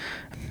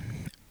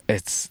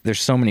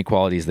there's so many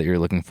qualities that you're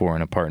looking for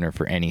in a partner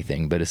for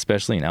anything, but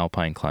especially in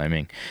alpine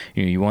climbing,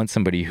 you want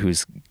somebody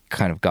who's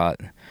kind of got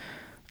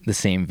the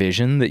same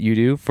vision that you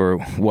do for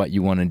what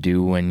you want to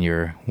do when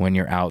you're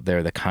out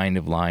there, the kind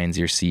of lines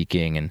you're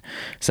seeking, and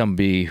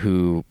somebody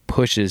who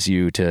pushes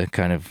you to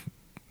kind of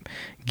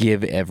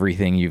give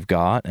everything you've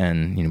got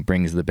and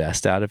brings the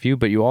best out of you.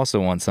 But you also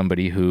want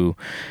somebody who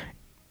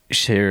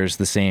shares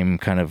the same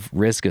kind of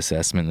risk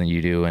assessment that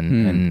you do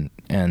and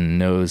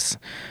knows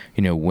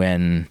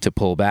when to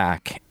pull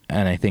back.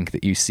 And I think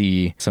that you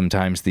see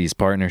sometimes these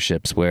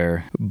partnerships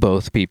where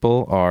both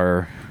people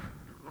are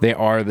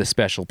the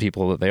special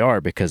people that they are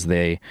because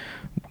they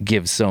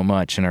give so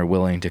much and are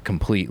willing to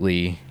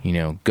completely,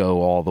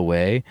 go all the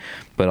way.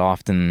 But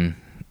often,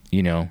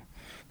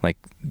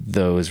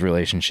 those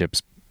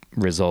relationships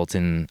result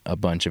in a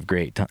bunch of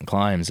great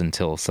climbs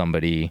until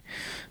somebody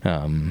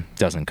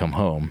doesn't come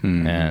home.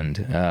 Mm-hmm. And,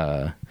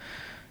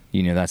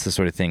 that's the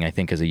sort of thing I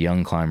think as a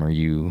young climber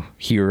you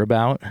hear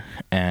about.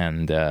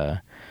 And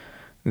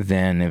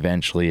then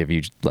eventually if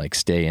you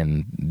stay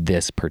in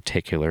this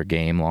particular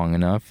game long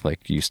enough,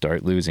 you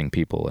start losing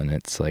people, and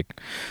it's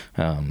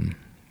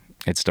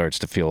it starts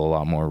to feel a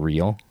lot more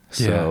real.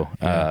 So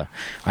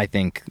I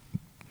think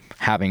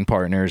having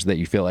partners that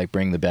you feel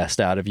bring the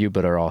best out of you,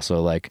 but are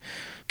also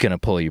gonna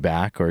pull you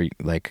back or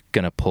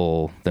gonna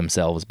pull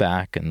themselves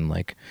back and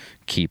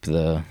keep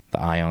the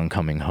eye on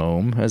coming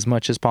home as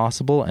much as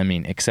possible. I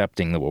mean,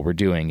 accepting that what we're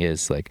doing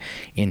is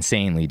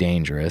insanely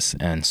dangerous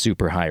and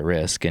super high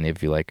risk, and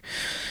if you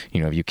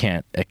if you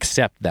can't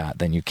accept that,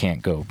 then you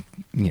can't go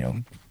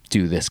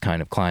do this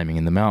kind of climbing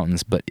in the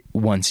mountains. But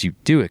once you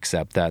do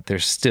accept that,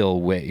 there's still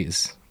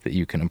ways that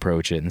you can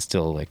approach it and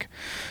still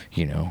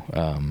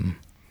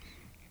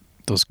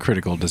those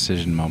critical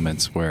decision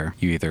moments where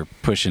you either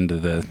push into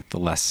the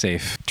less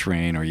safe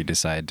terrain or you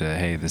decide to,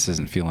 hey, this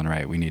isn't feeling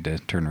right, we need to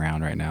turn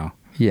around right now.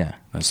 Yeah.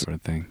 That sort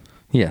of thing.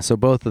 Yeah, so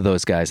both of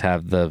those guys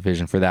have the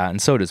vision for that,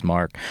 and so does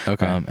Mark.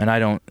 Okay. And I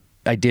don't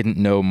I didn't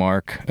know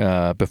Mark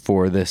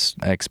before this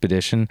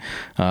expedition,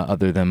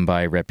 other than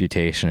by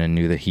reputation, and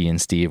knew that he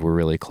and Steve were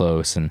really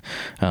close. And,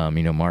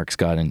 Mark's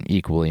got an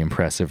equally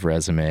impressive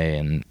resume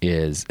and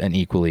is an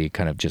equally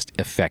kind of just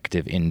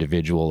effective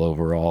individual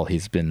overall.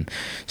 He's been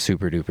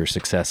super duper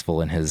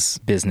successful in his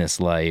business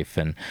life,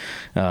 and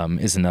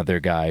is another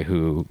guy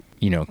who,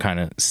 kind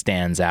of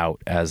stands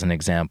out as an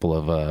example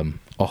of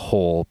a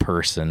whole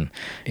person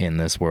in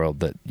this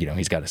world, that,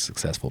 he's got a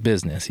successful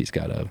business, he's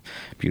got a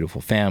beautiful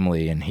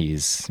family, and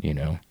he's,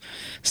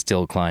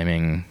 still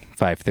climbing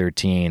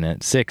 513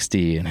 at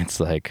 60. And it's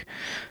like,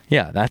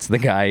 yeah, that's the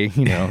guy,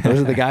 those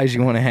are the guys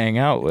you want to hang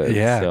out with.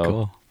 Yeah, so,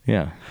 cool.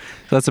 Yeah.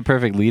 That's a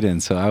perfect lead-in.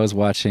 So I was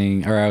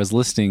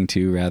listening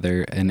to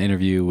an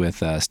interview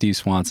with Steve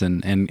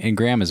Swanson and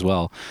Graham as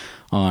well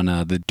on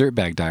the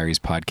Dirtbag Diaries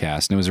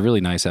podcast. And it was a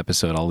really nice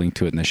episode. I'll link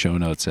to it in the show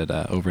notes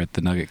over at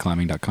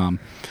thenuggetclimbing.com.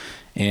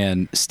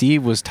 And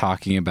Steve was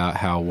talking about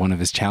how one of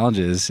his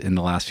challenges in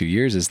the last few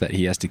years is that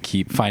he has to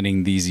keep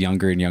finding these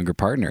younger and younger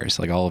partners.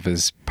 Like, all of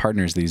his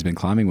partners that he's been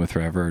climbing with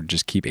forever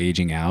just keep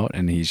aging out,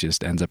 and he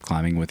just ends up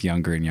climbing with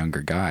younger and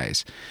younger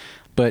guys.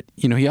 But,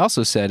 he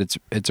also said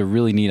it's a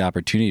really neat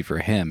opportunity for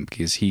him,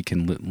 because he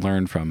can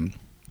learn from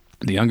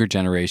the younger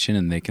generation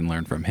and they can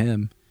learn from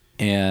him.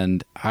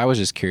 And I was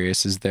just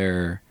curious, is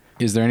there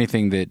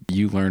anything that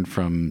you learned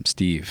from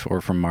Steve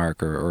or from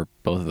Mark or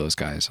both of those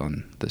guys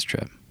on this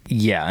trip?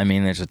 Yeah, I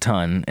mean, there's a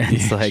ton.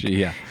 It's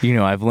Yeah.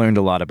 I've learned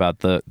a lot about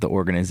the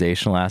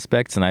organizational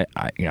aspects, and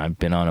I've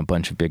been on a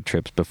bunch of big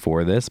trips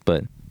before this,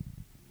 but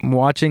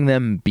watching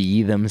them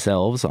be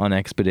themselves on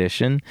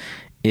expedition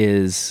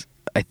is,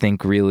 I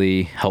think,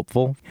 really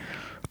helpful.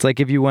 It's like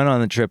if you went on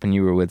the trip and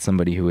you were with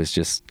somebody who was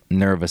just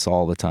nervous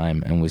all the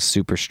time and was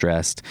super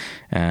stressed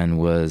and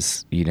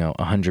was,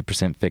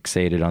 100%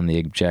 fixated on the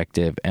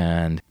objective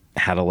and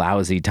had a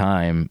lousy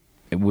time,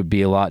 it would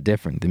be a lot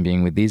different than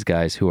being with these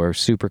guys who are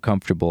super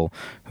comfortable,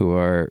 who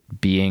are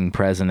being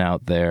present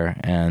out there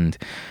and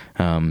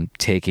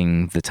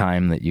taking the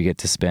time that you get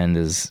to spend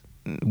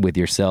with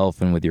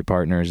yourself and with your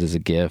partners as a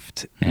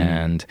gift,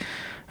 and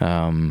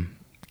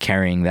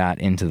carrying that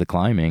into the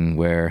climbing,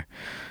 where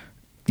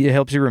it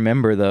helps you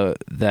remember the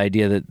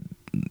idea that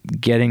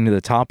getting to the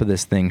top of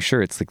this thing,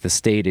 sure, it's like the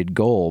stated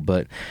goal,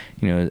 but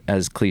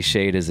as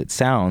cliched as it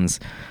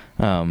sounds,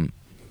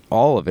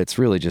 all of it's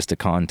really just a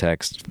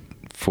context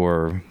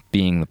for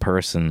being the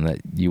person that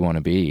you want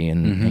to be,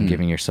 and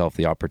giving yourself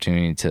the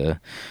opportunity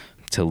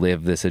to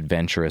live this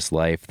adventurous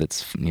life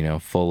that's,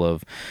 full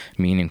of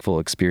meaningful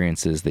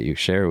experiences that you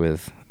share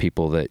with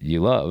people that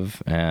you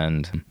love.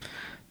 And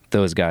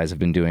those guys have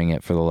been doing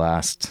it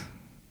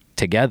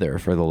together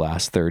for the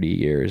last 30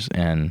 years,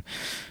 and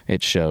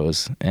it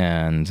shows.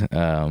 And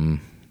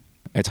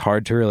it's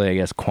hard to really, I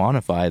guess,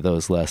 quantify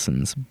those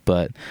lessons,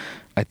 but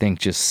I think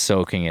just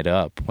soaking it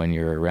up when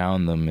you're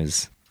around them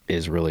is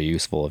really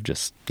useful. Of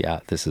just,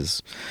 this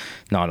is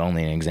not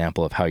only an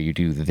example of how you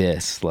do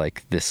this,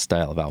 like this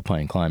style of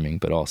alpine climbing,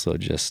 but also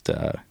just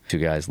two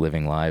guys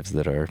living lives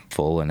that are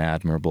full and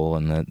admirable,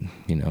 and that,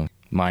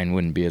 mine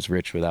wouldn't be as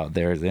rich without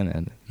theirs in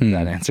it.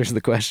 That answers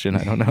the question.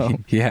 I don't know.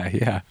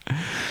 Yeah.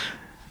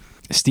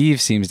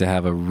 Steve seems to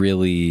have a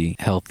really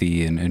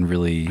healthy and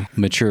really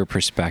mature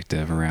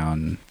perspective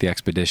around the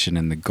expedition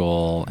and the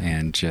goal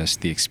and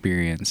just the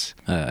experience.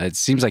 It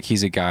seems like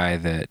he's a guy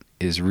that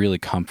is really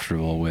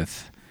comfortable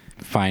with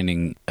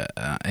finding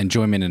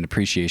enjoyment and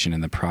appreciation in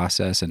the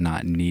process and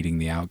not needing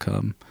the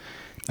outcome.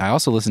 I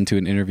also listened to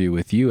an interview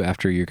with you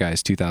after your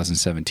guys'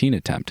 2017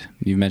 attempt.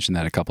 You mentioned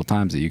that a couple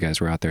times, that you guys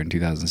were out there in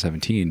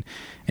 2017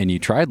 and you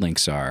tried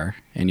Linksar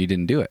and you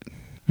didn't do it.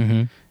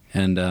 Mm-hmm.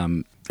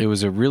 And it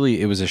was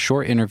a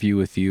short interview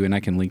with you, and I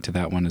can link to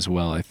that one as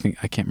well. I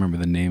can't remember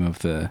the name of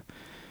the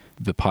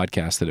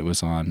podcast that it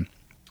was on.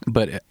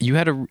 But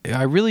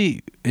I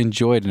really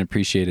enjoyed and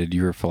appreciated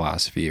your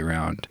philosophy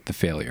around the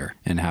failure,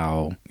 and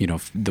how,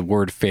 the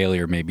word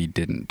failure maybe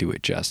didn't do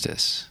it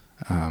justice.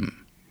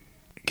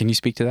 Can you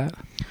speak to that?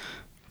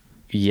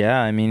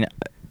 Yeah, I mean,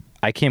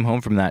 I came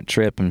home from that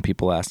trip and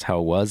people asked how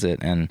was it,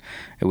 and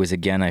it was,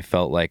 again, I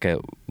felt like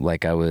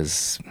I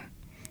was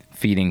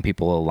feeding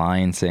people a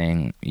line,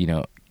 saying,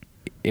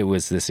 it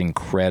was this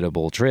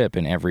incredible trip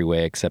in every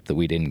way except that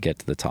we didn't get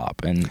to the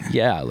top. And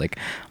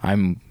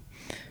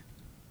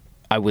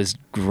I was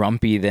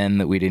grumpy then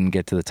that we didn't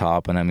get to the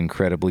top, and I'm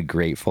incredibly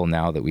grateful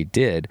now that we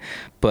did.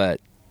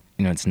 But,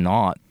 it's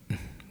not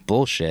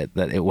bullshit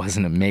that it was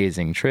an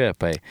amazing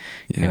trip.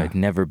 I'd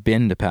never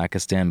been to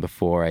Pakistan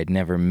before. I'd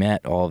never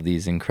met all of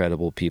these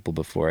incredible people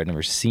before. I'd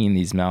never seen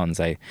these mountains.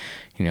 I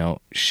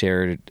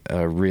shared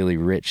a really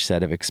rich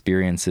set of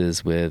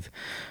experiences with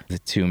the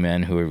two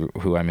men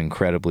who I'm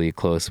incredibly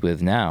close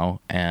with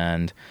now,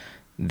 and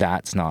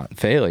that's not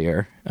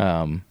failure.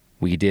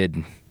 We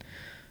did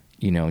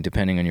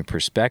depending on your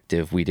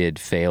perspective, we did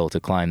fail to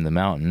climb the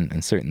mountain,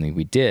 and certainly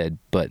we did.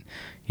 But,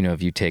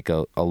 if you take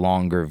a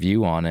longer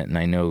view on it, and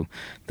I know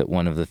that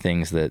one of the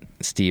things that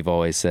Steve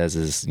always says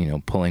is,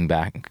 pulling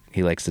back.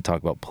 He likes to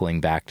talk about pulling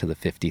back to the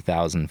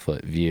 50,000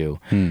 foot view,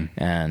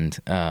 and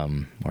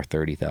or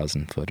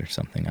 30,000 foot or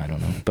something. I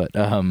don't know. But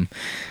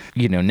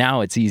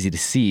now it's easy to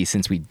see,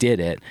 since we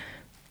did it,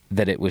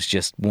 that it was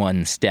just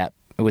one step.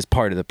 It was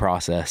part of the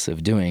process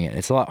of doing it.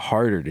 It's a lot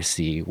harder to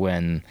see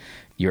when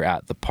you're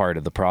at the part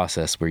of the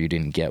process where you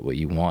didn't get what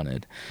you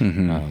wanted.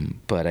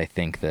 But I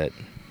think that,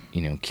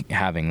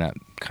 having that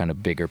kind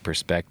of bigger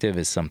perspective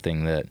is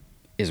something that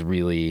has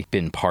really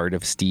been part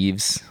of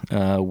Steve's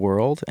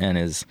world, and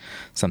is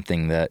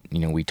something that,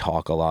 we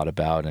talk a lot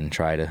about and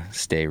try to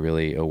stay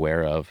really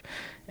aware of.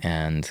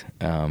 And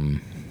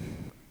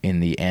in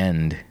the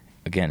end,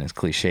 again, as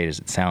cliched as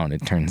it sounds,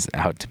 it turns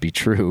out to be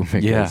true,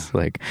 because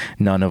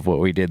none of what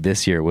we did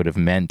this year would have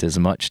meant as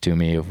much to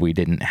me if we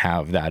didn't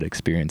have that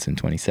experience in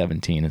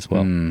 2017 as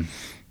well.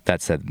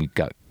 That said, we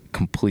got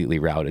completely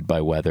routed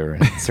by weather,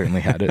 and it certainly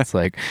had its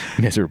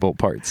miserable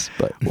parts.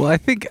 But I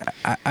think,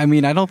 I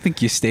don't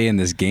think you stay in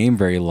this game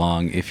very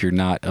long if you're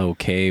not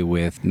okay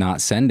with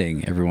not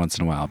sending every once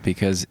in a while,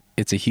 because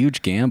it's a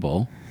huge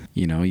gamble.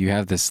 You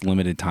have this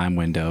limited time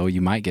window.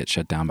 You might get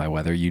shut down by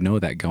weather.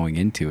 That going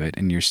into it,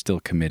 and you're still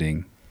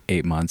committing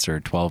 8 months or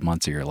 12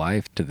 months of your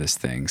life to this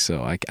thing.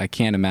 So I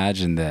can't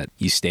imagine that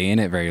you stay in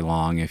it very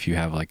long if you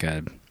have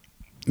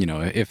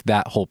if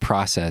that whole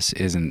process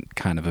isn't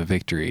kind of a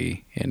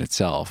victory in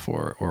itself,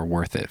 or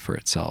worth it for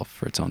itself,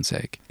 for its own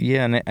sake.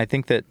 Yeah, and I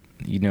think that,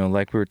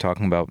 like we were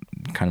talking about,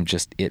 kind of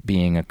just it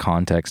being a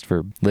context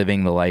for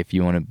living the life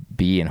you want to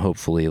be, and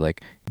hopefully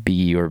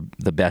be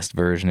the best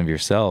version of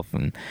yourself.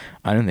 And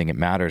I don't think it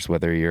matters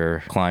whether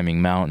you're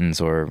climbing mountains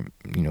or,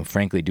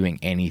 frankly, doing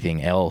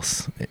anything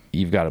else.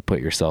 You've got to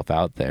put yourself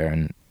out there,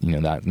 and,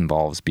 that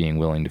involves being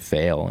willing to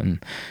fail.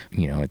 And,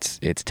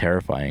 it's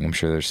terrifying. I'm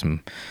sure there's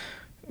some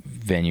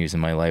venues in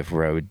my life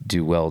where I would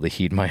do well to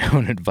heed my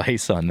own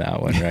advice on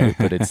that one, right?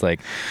 But it's it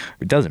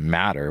doesn't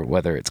matter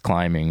whether it's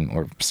climbing,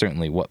 or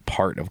certainly what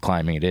part of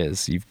climbing it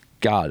is. You've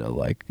got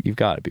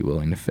to be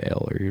willing to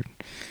fail, or you're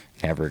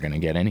never going to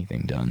get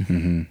anything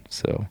done.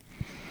 So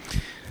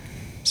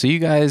you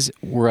guys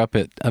were up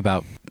at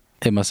about,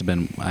 it must have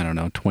been,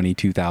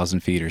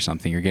 22,000 feet or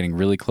something. You're getting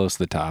really close to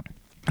the top.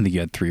 I think you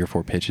had 3 or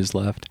 4 pitches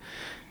left.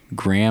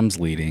 Graham's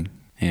leading,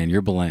 and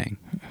you're belaying.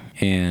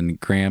 And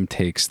Graham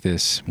takes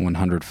this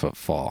 100-foot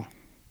fall.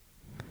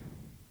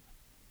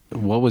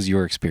 What was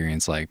your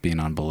experience like being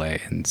on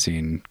belay and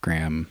seeing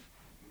Graham?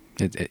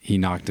 He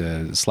knocked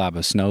a slab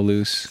of snow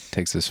loose,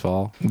 takes this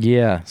fall.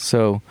 Yeah.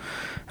 So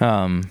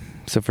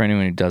for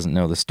anyone who doesn't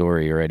know the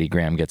story already,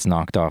 Graham gets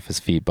knocked off his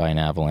feet by an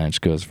avalanche,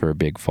 goes for a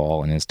big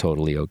fall, and is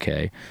totally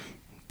okay.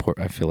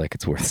 I feel like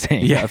it's worth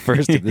saying that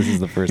first, if this is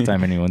the first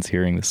time anyone's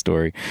hearing the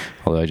story,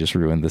 although I just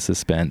ruined the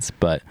suspense.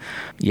 But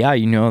yeah,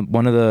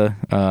 one of the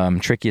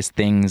trickiest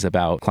things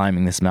about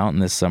climbing this mountain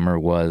this summer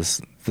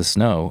was the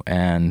snow.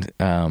 And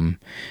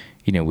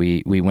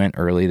we went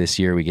early this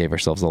year. We gave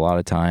ourselves a lot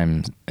of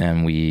time,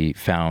 and we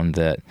found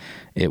that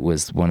it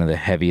was one of the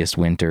heaviest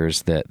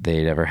winters that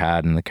they'd ever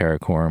had in the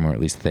Karakoram, or at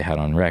least they had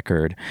on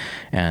record,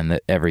 and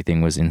that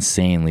everything was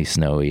insanely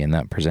snowy, and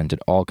that presented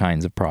all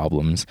kinds of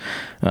problems,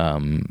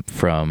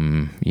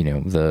 from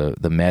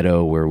the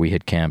meadow where we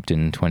had camped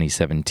in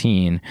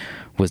 2017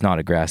 was not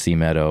a grassy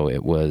meadow.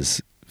 It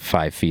was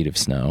 5 feet of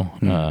snow.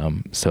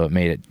 So it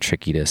made it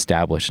tricky to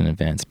establish an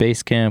advanced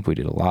base camp. We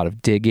did a lot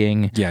of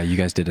digging. Yeah, you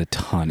guys did a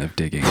ton of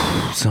digging.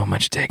 So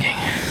much digging.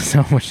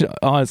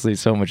 Honestly,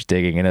 so much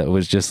digging. And it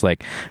was just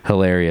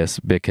hilarious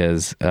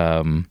because,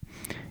 on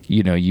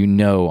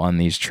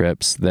these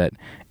trips that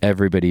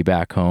everybody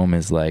back home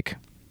is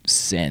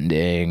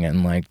sending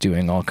and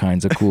doing all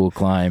kinds of cool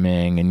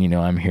climbing, and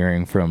I'm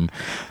hearing from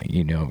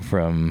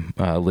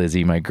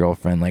Lizzie, my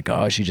girlfriend,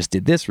 oh, she just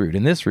did this route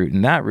and this route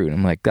and that route.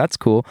 I'm like, that's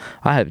cool.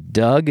 I have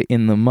dug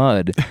in the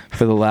mud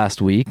for the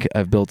last week.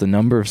 I've built a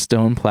number of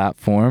stone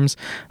platforms.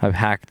 I've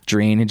hacked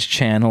drainage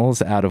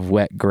channels out of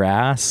wet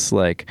grass.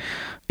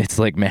 It's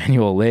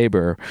manual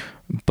labor,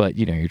 but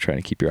you're trying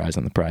to keep your eyes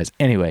on the prize.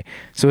 Anyway,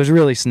 so it was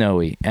really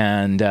snowy,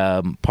 and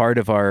part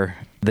of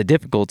the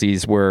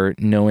difficulties were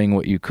knowing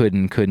what you could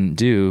and couldn't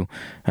do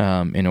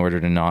in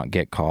order to not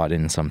get caught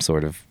in some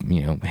sort of,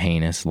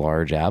 heinous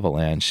large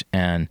avalanche.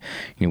 And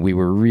we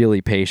were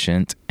really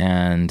patient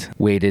and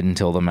waited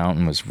until the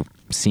mountain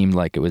seemed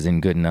like it was in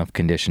good enough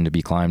condition to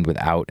be climbed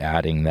without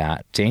adding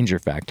that danger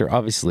factor.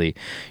 Obviously,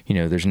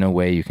 there's no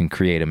way you can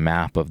create a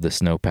map of the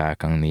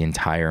snowpack on the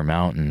entire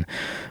mountain.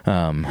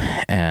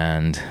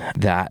 And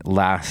that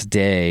last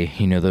day,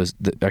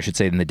 I should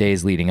say in the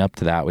days leading up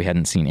to that, we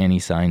hadn't seen any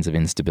signs of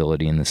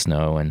instability in the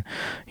snow. And,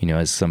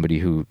 as somebody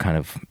who kind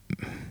of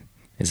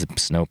is a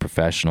snow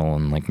professional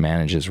and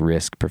manages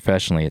risk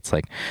professionally, it's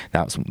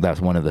that's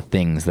one of the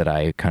things that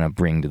I kind of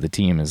bring to the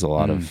team is a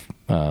lot of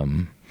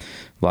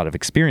a lot of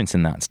experience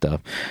in that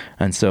stuff.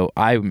 And so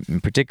I,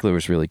 in particular,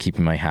 was really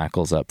keeping my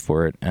hackles up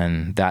for it.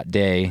 And that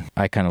day,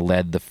 I kind of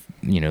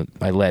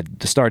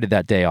started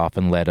that day off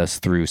and led us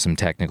through some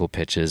technical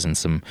pitches and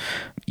some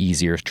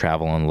easier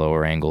travel on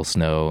lower angle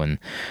snow. And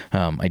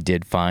I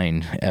did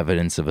find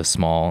evidence of a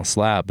small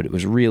slab, but it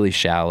was really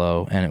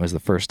shallow, and it was the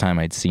first time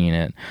I'd seen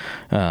it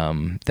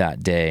that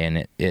day.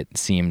 And it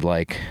seemed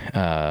like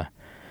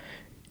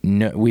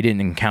no, we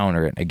didn't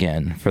encounter it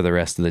again for the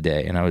rest of the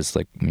day. And I was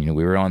like, we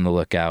were on the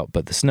lookout,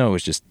 but the snow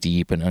was just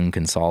deep and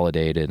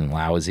unconsolidated and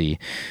lousy.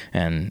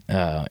 And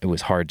it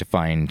was hard to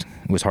find,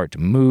 it was hard to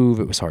move.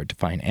 It was hard to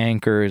find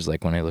anchors.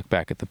 Like when I look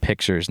back at the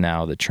pictures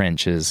now, the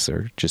trenches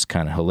are just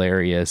kind of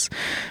hilarious.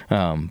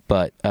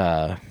 But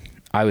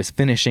I was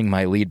finishing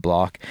my lead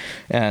block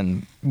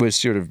and was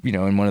sort of,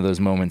 in one of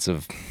those moments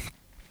of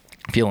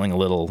feeling a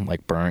little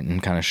like burnt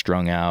and kind of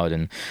strung out,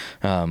 and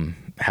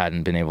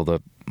hadn't been able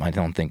to, I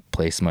don't think,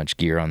 place much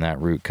gear on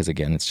that route because,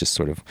 again, it's just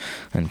sort of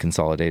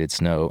unconsolidated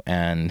snow.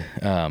 And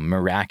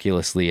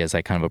miraculously, as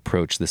I kind of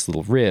approached this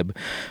little rib,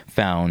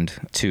 found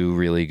 2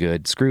 really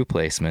good screw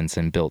placements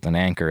and built an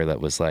anchor that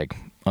was like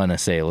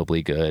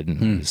unassailably good,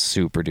 and was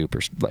super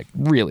duper, like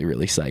really,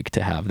 really psyched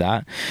to have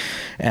that.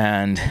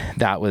 And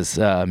that was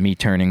me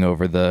turning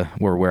over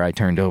where I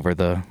turned over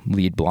the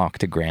lead block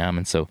to Graham.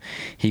 And so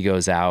he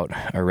goes out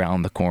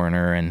around the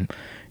corner, and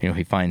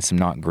he finds some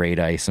not great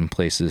ice and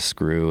places a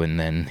screw, and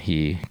then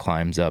he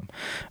climbs up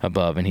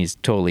above, and he's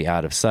totally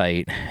out of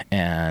sight.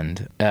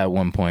 And at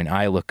one point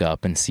I look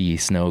up and see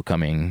snow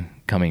coming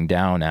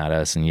down at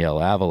us and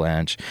yell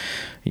avalanche,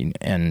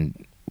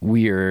 and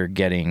we're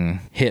getting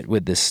hit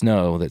with this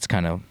snow that's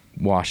kind of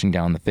washing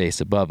down the face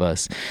above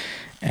us.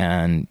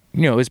 And,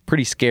 it was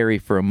pretty scary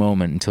for a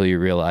moment until you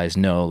realize,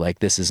 no, like,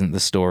 this isn't the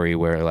story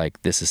where,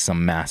 like, this is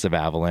some massive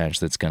avalanche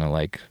that's going to,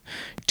 like,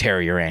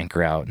 tear your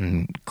anchor out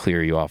and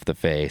clear you off the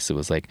face. It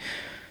was like,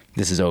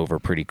 this is over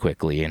pretty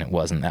quickly, and it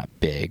wasn't that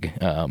big.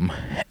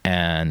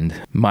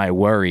 And my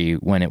worry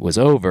when it was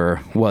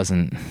over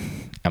wasn't,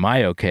 am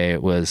I okay?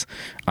 It was,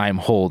 I'm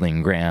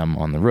holding Graham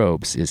on the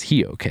ropes. Is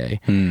he okay?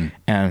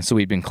 And so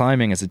we'd been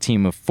climbing as a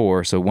team of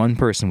 4. So one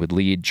person would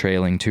lead,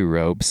 trailing 2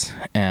 ropes,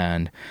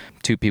 and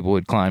 2 people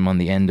would climb on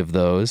the end of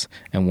those,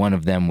 and one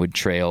of them would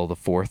trail the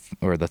 4th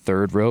or the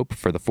 3rd rope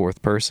for the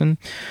 4th person.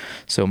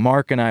 So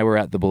Mark and I were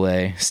at the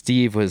belay.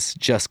 Steve was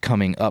just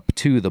coming up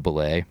to the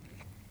belay.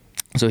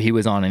 So he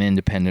was on an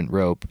independent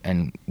rope,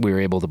 and we were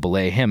able to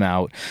belay him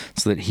out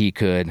so that he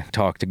could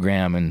talk to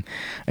Graham. And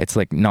it's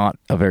like not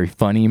a very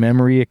funny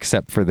memory,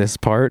 except for this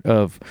part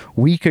of,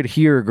 we could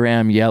hear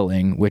Graham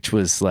yelling, which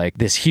was like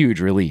this huge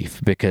relief,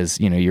 because,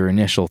 your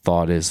initial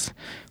thought is,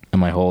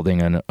 am I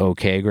holding an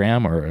okay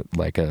Graham or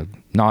like a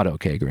not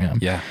okay Graham?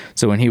 Yeah.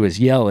 So when he was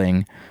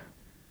yelling,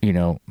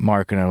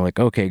 Mark and I were like,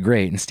 okay,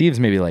 great. And Steve's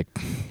maybe like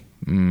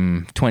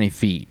 20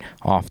 feet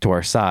off to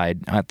our side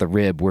at the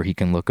rib where he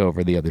can look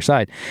over the other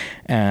side.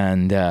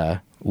 And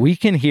we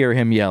can hear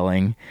him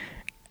yelling,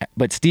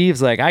 but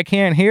Steve's like, I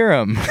can't hear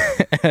him.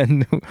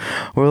 And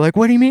we're like,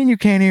 what do you mean you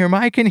can't hear him?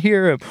 I can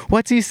hear him.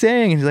 What's he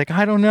saying? And he's like,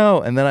 I don't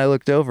know. And then I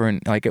looked over, and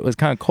like, it was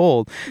kind of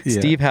cold. Yeah.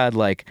 Steve had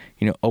like,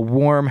 a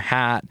warm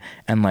hat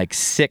and like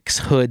 6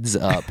 hoods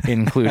up,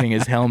 including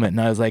his helmet.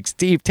 And I was like,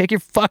 Steve, take your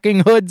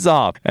fucking hoods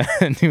off.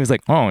 And he was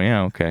like, oh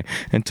yeah, okay.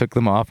 And took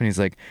them off, and he's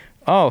like,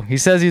 oh, he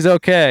says he's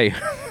okay.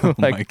 Like, oh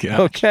my gosh.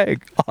 Okay,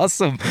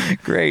 awesome,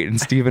 great.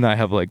 And Steve and I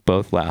have like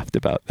both laughed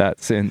about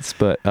that since.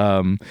 But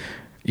then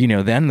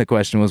the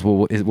question was,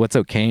 well, what's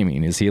okay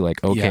mean? Is he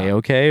like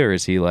okay, or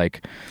is he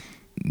like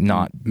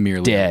not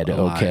merely dead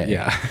alive? Okay?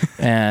 Yeah.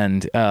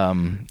 And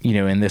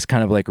in this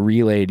kind of like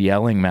relayed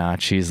yelling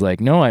match, he's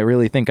like, no, I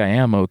really think I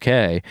am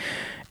okay.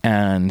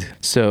 And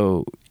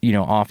so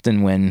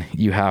often when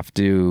you have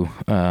to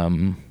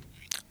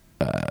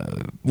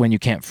when you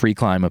can't free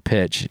climb a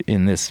pitch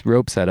in this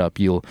rope setup,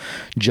 you'll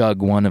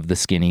jug one of the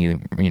skinny,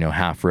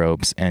 half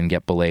ropes and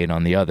get belayed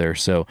on the other.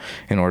 So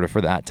in order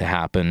for that to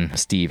happen,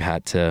 Steve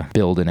had to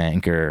build an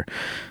anchor,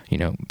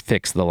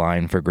 fix the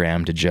line for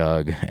Graham to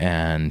jug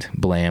and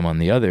belay him on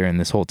the other. And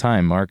this whole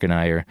time, Mark and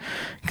I are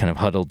kind of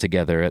huddled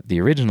together at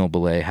the original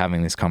belay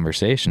having this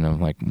conversation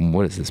of like,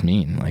 what does this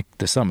mean? Like,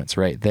 the summit's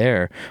right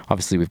there.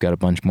 Obviously, we've got a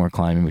bunch more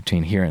climbing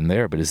between here and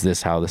there, but is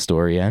this how the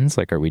story ends?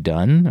 Like, are we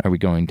done? Are we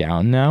going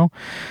down now?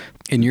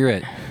 And you're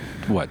at,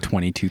 what,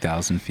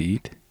 22,000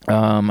 feet?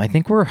 I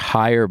think we're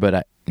higher,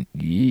 but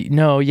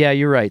no, yeah,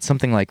 you're right.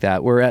 Something like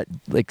that. We're at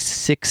like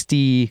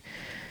 60.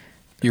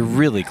 You're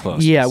really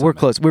close. Yeah, we're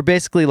close. We're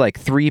basically like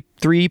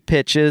three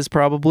pitches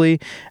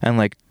probably, and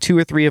like 2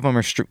 or 3 of them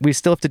are. We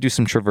still have to do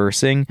some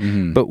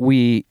traversing, but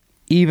we,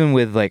 even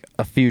with like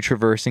a few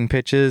traversing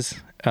pitches,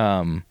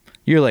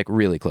 you're like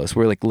really close.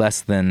 We're like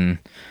less than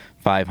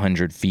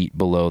 500 feet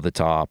below the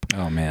top.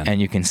 Oh man. And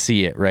you can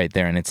see it right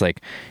there. And it's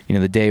like,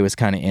 the day was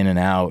kind of in and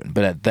out,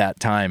 but at that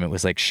time it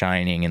was like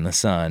shining in the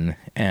sun.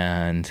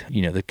 And,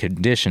 the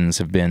conditions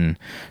have been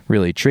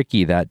really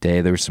tricky that day.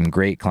 There was some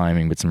great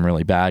climbing, but some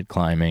really bad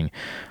climbing.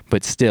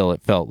 But still,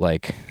 it felt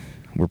like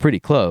we're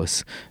pretty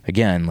close.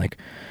 Again, like,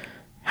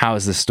 how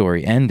is this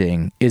story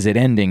ending? Is it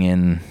ending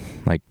in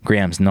Like,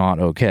 Graham's not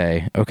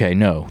okay. Okay,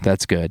 no,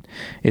 that's good.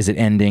 Is it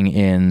ending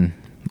in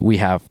we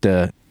have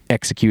to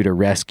execute a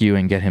rescue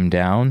and get him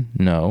down?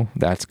 No,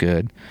 that's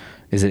good.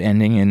 Is it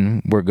ending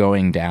in we're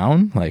going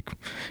down? Like,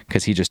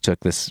 because he just took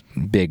this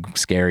big,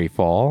 scary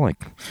fall?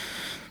 Like,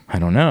 I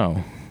don't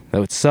know. That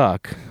would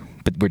suck,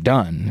 but we're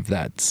done if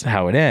that's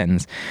how it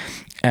ends.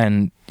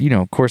 And,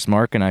 of course,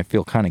 Mark and I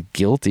feel kind of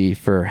guilty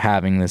for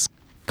having this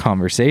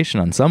conversation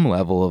on some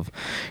level of,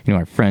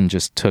 our friend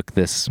just took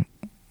this,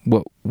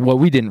 what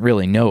we didn't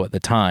really know at the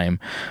time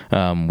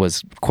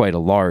was quite a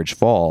large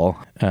fall.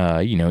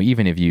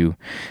 Even if you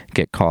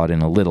get caught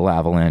in a little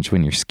avalanche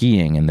when you're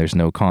skiing and there's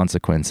no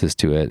consequences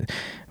to it,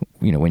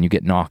 when you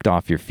get knocked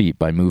off your feet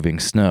by moving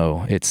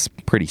snow, it's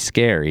pretty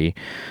scary.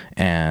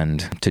 And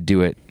to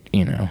do it,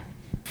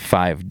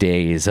 5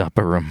 days up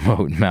a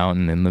remote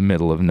mountain in the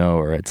middle of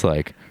nowhere, it's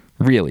like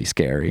really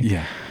scary.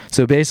 Yeah.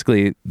 So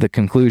basically, the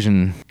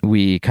conclusion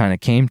we kind of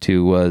came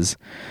to was,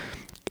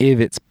 if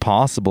it's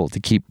possible to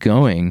keep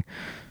going,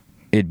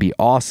 it'd be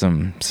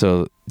awesome.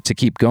 So to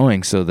keep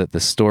going so that the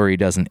story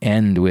doesn't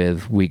end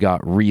with we got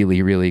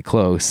really, really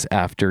close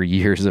after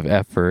years of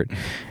effort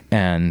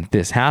and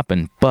this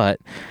happened.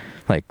 But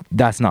like,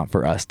 that's not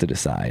for us to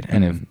decide.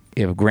 And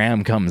if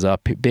Graham comes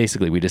up,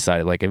 basically we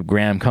decided, like, if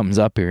Graham comes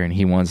up here and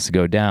he wants to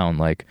go down,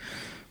 like,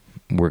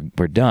 we're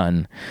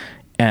done.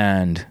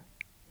 And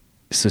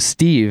so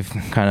Steve,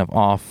 kind of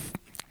off,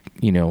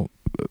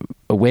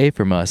 away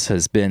from us,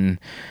 has been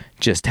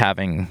just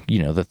having,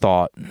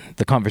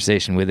 the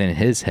conversation within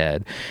his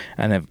head.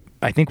 And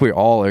I think we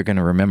all are going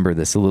to remember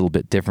this a little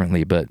bit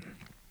differently, but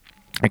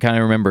I kind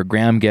of remember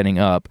Graham getting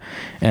up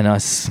and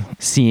us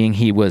seeing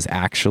he was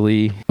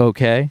actually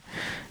okay.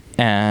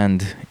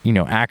 And,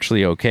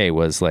 actually okay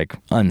was like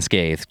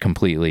unscathed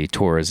completely,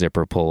 tore a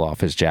zipper pull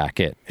off his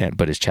jacket,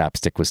 but his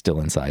chapstick was still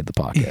inside the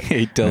pocket.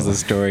 He tells a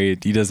story.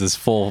 He does this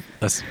full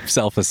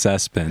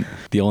self-assessment.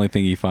 The only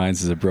thing he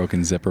finds is a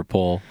broken zipper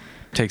pull,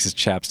 takes his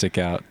chapstick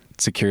out,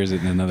 secures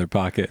it in another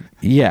pocket.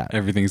 Yeah.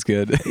 Everything's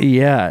good.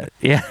 Yeah,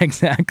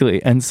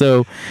 exactly. And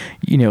so,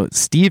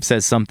 Steve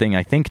says something,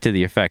 I think, to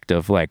the effect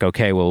of like,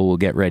 okay, well, we'll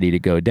get ready to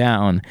go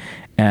down.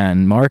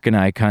 And Mark and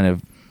I kind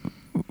of,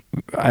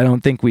 I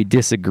don't think we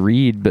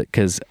disagreed, but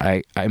because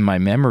I in my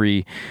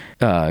memory,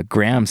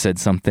 Graham said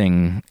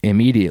something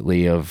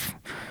immediately of,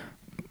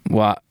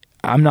 well,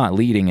 I'm not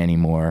leading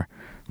anymore.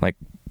 Like,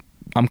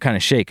 I'm kind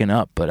of shaken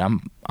up, but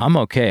I'm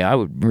okay. I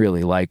would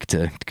really like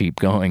to keep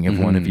going if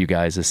one of you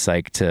guys is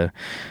psyched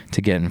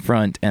to get in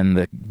front. And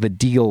the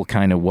deal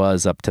kind of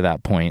was up to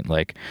that point,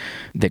 like,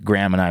 that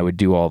Graham and I would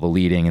do all the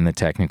leading in the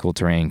technical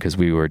terrain because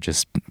we were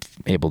just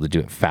able to do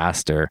it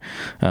faster.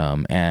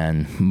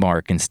 And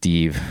Mark and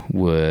Steve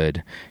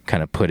would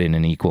kind of put in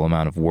an equal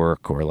amount of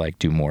work, or like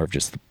do more of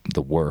just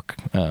the work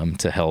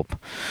to help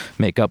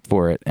make up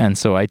for it. And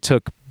so I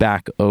took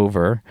back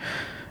over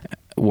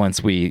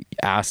once we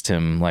asked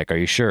him, like, are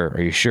you sure?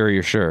 Are you sure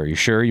you're sure? Are you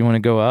sure you want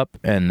to go up?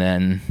 And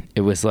then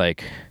it was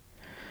like,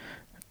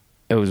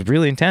 it was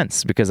really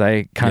intense because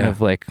I kind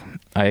of like,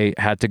 I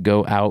had to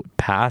go out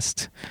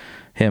past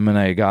him, and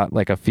I got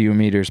like a few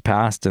meters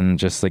past and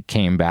just like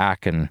came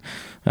back, and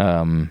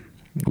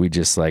we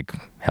just like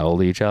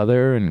held each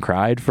other and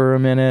cried for a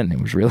minute, and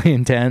it was really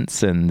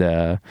intense. And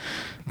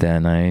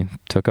then I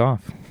took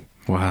off.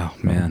 Wow,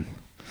 man.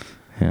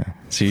 Yeah.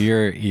 So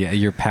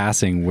you're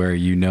passing where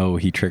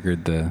he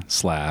triggered the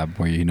slab,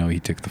 where he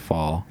took the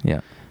fall.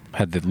 Yeah.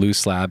 Had the loose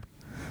slab,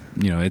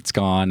 it's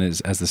gone. As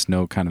the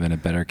snow kind of in a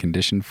better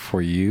condition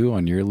for you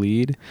on your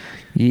lead?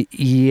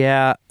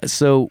 Yeah.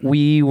 So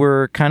we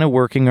were kind of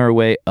working our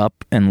way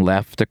up and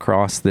left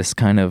across this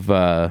kind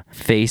of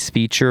face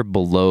feature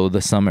below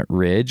the summit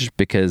ridge,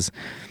 because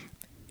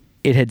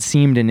it had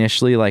seemed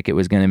initially like it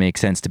was going to make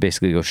sense to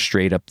basically go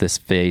straight up this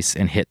face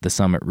and hit the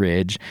summit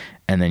ridge,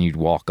 and then you'd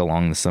walk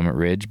along the summit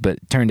ridge. But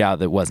it turned out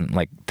that wasn't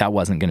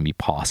going to be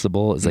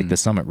possible. It's like the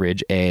summit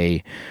ridge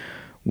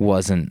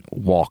wasn't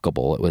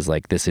walkable. It was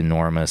like this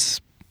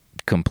enormous,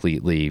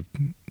 completely,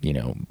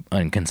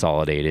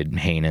 unconsolidated,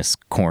 heinous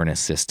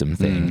cornice system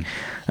thing.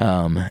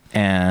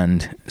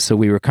 And so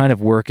we were kind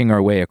of working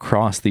our way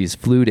across these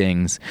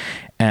flutings,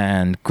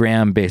 and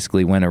Graham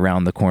basically went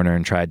around the corner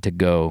and tried to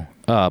go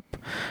up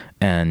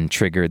and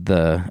triggered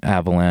the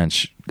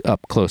avalanche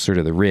up closer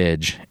to the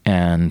ridge.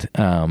 And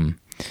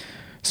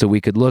so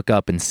we could look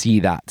up and see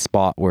that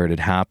spot where it had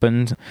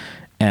happened.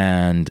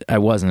 And I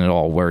wasn't at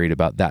all worried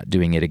about that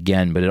doing it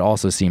again, but it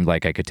also seemed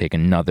like I could take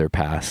another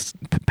path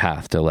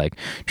to like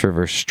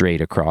traverse straight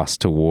across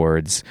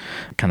towards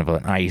kind of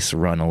an ice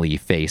runnely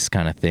face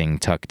kind of thing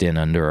tucked in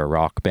under a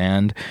rock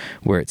band,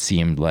 where it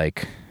seemed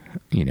like,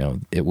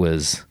 it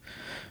was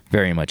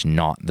very much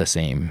not the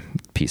same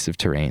piece of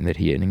terrain that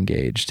he had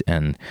engaged.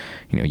 And,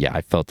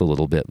 I felt a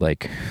little bit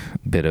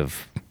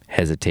of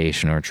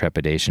hesitation or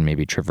trepidation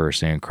maybe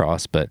traversing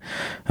across, but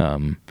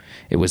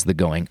it was the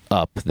going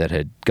up that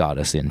had got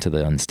us into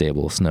the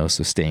unstable snow.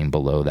 So staying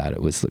below that,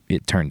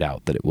 it turned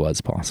out that it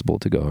was possible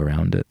to go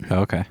around it.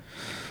 Okay.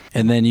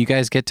 And then you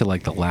guys get to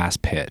like the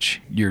last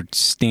pitch. You're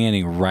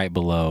standing right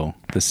below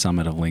the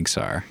summit of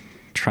Linksar.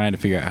 trying to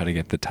figure out how to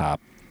get to the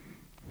top.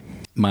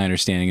 My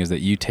understanding is that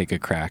you take a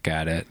crack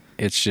at it.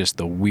 It's just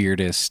the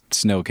weirdest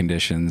snow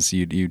conditions.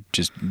 You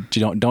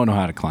don't know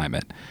how to climb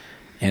it.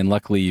 And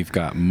luckily you've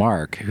got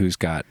Mark, who's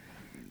got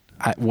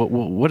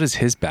what is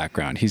his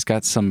background? He's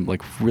got some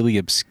like really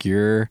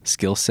obscure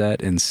skill set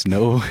in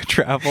snow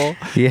travel.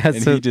 Yeah, and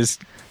he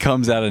just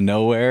comes out of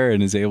nowhere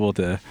and is able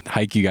to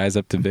hike you guys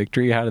up to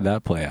victory. How did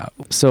that play out?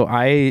 So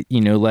I,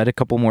 led a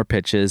couple more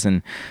pitches,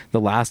 and the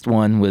last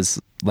one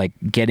was like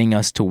getting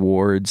us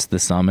towards the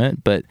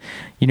summit. But,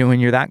 when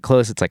you're that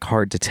close, it's like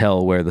hard to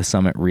tell where the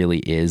summit really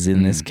is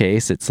in this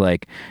case. It's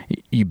like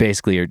you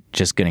basically are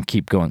just going to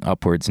keep going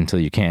upwards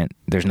until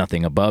there's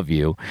nothing above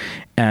you.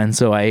 And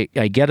so I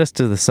get us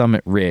to the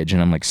summit ridge,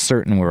 and I'm like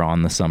certain we're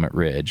on the summit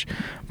ridge.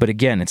 But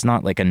again, it's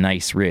not like a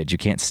nice ridge. You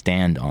can't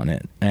stand on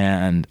it.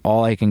 And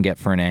all I can get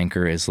for an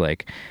anchor is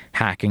like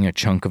hacking a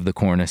chunk of the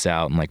cornice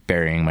out and like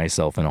burying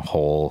myself in a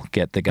hole,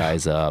 get the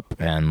guys up,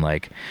 and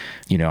like,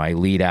 I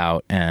lead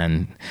out.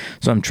 And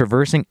so I'm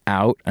traversing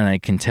out, and I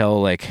can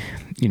tell like,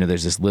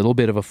 there's this little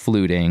bit of a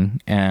fluting,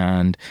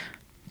 and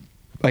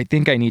I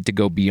think I need to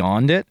go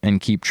beyond it and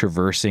keep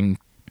traversing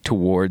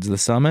towards the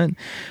summit.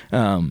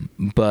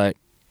 But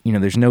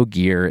there's no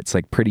gear. It's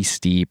like pretty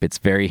steep. It's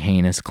very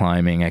heinous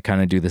climbing. I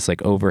kind of do this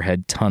like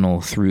overhead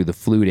tunnel through the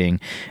fluting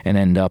and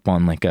end up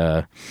on like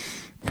a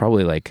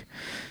probably like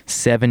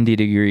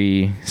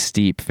 70-degree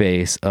steep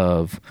face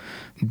of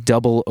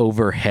double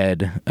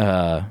overhead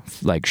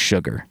like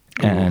sugar.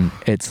 And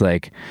it's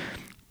like,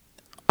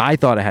 I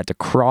thought I had to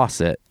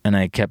cross it, and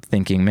I kept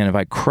thinking, man, if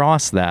I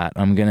cross that,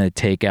 I'm going to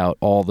take out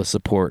all the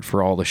support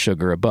for all the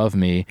sugar above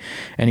me.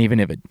 And even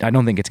if I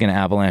don't think it's going to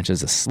avalanche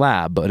as a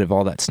slab, but if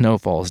all that snow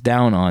falls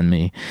down on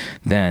me,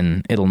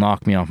 then it'll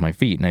knock me off my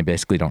feet, and I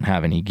basically don't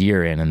have any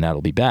gear in, and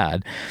that'll be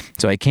bad.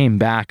 So I came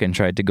back and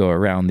tried to go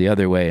around the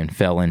other way and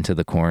fell into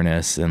the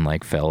cornice and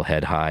like fell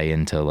head high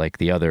into like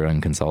the other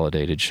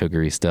unconsolidated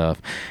sugary stuff,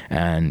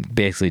 and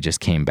basically just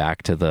came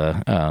back to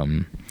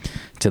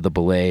the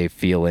belay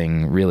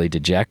feeling really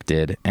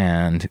dejected.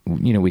 And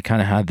we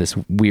kind of had this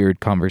weird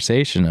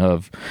conversation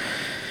of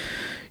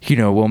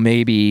well,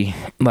 maybe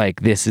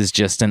like this is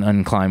just an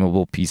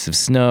unclimbable piece of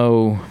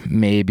snow,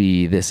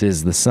 maybe this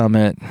is the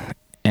summit.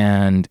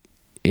 And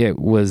it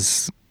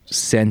was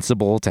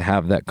sensible to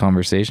have that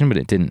conversation, but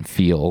it didn't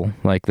feel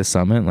like the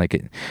summit.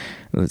 Like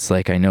it's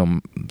like, I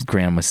know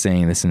Graham was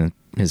saying this in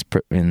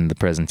the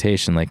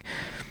presentation, like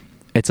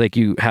it's like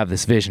you have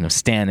this vision of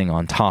standing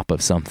on top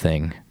of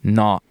something,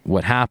 not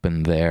what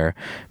happened there,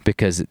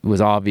 because it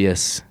was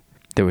obvious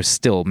there was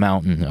still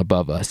mountain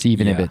above us.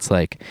 Even if it's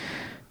like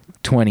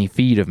 20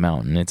 feet of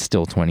mountain, it's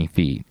still 20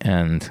 feet,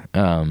 and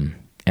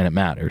it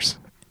matters.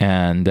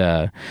 And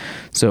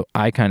so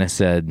I kind of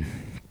said,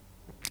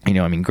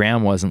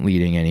 Graham wasn't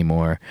leading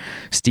anymore.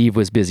 Steve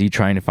was busy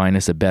trying to find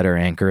us a better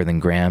anchor than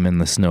Graham in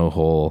the snow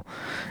hole.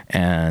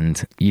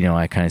 And,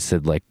 I kind of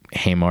said like,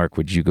 hey, Mark,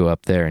 would you go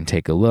up there and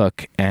take a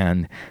look?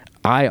 And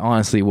I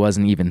honestly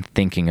wasn't even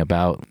thinking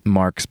about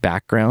Mark's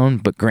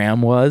background, but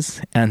Graham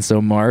was. And so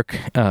Mark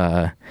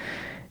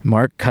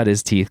cut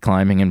his teeth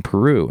climbing in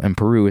Peru, and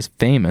Peru is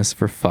famous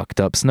for fucked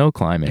up snow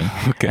climbing.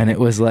 Okay. And it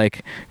was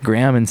like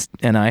Graham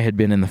and I had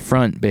been in the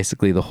front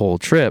basically the whole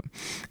trip.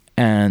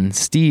 And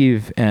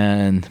Steve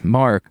and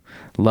Mark,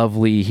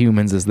 lovely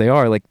humans as they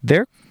are, like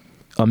they're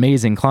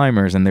amazing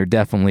climbers, and they're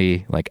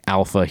definitely like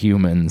alpha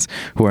humans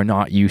who are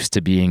not used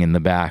to being in the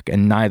back,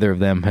 and neither of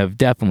them have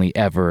definitely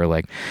ever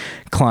like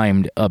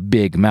climbed a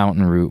big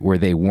mountain route where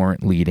they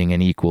weren't leading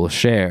an equal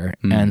share.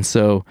 And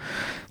so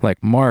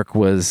like Mark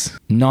was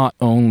not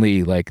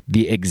only like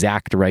the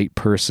exact right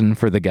person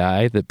for the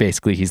guy, that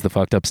basically he's the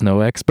fucked up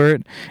snow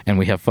expert and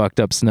we have fucked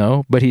up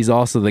snow, but he's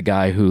also the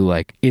guy who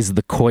like is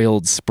the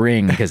coiled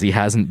spring because he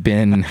hasn't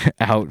been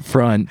out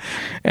front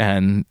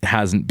and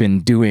hasn't been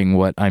doing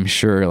what I'm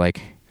sure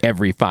like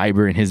every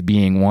fiber in his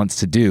being wants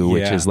to do,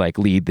 which is like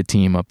lead the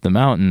team up the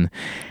mountain.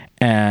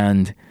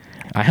 And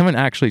I haven't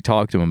actually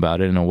talked to him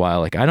about it in a while.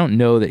 Like, I don't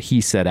know that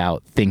he set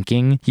out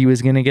thinking he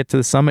was going to get to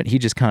the summit. He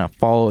just kind of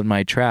followed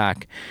my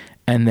track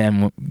and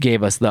then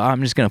gave us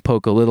I'm just going to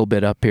poke a little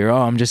bit up here.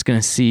 I'm just going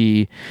to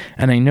see.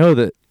 And I know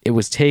that it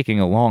was taking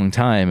a long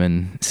time,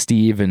 and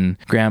Steve and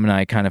Graham and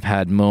I kind of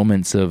had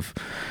moments of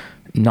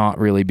not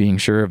really being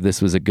sure if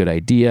this was a good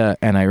idea.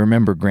 And I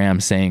remember Graham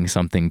saying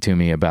something to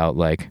me about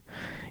like,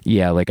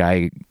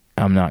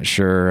 I'm not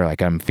sure,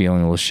 like I'm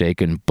feeling a little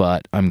shaken,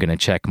 but I'm going to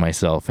check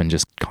myself and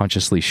just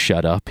consciously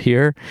shut up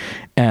here.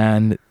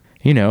 And,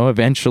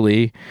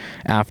 eventually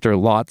after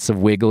lots of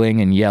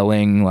wiggling and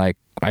yelling, like,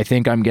 I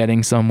think I'm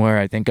getting somewhere,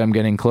 I think I'm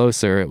getting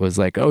closer, it was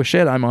like, oh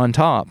shit, I'm on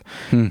top.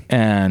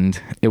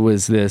 And it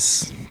was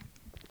this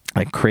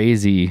like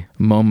crazy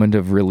moment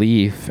of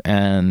relief.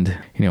 And,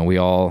 we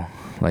all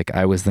Like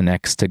I was the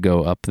next to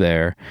go up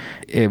there.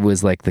 It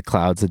was like the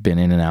clouds had been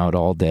in and out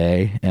all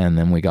day, and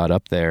then we got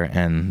up there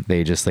and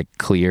they just like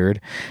cleared.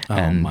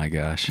 Oh my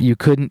gosh. You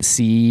couldn't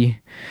see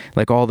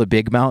like all the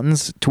big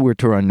mountains were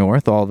to our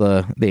north, all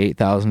the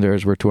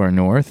 8,000ers were to our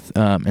north.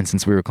 And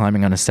since we were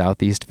climbing on a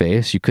southeast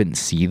face, you couldn't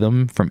see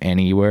them from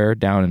anywhere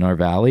down in our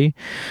valley.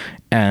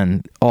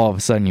 And all of a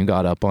sudden you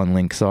got up on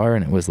Linksar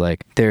and it was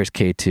like, there's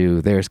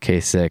K2, there's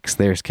K6,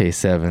 there's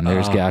K7,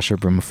 there's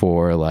Gasherbrum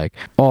 4, like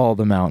all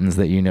the mountains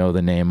that you know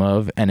the name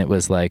of. And it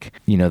was like,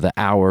 you know, the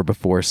hour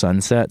before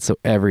sunset. So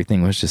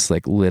everything was just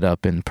like lit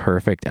up in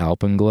perfect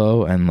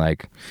alpenglow. And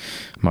like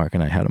Mark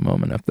and I had a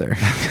moment up there.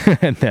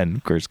 And then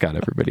of course got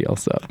everybody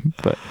else up.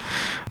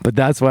 But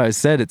that's why I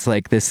said it's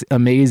like this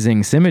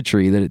amazing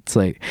symmetry that it's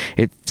like,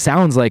 it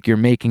sounds like you're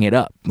making it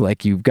up.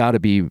 Like you've got to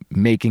be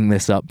making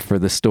this up for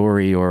the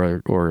story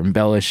or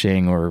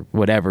embellishing or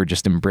whatever,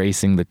 just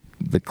embracing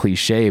the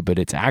cliche, but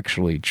it's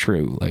actually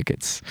true. Like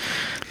it's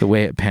the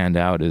way it panned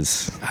out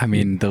is, I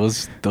mean,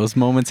 those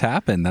moments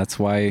happen. That's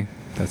why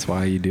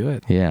you do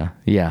it. Yeah.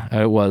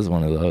 It was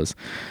one of those.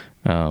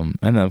 And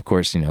then of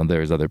course, you know,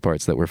 there's other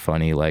parts that were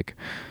funny. Like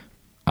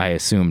I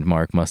assumed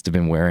Mark must have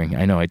been wearing,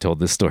 I know I told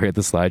this story at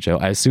the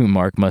slideshow, I assume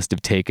Mark must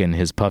have taken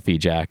his puffy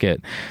jacket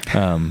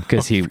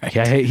because he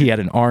had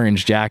an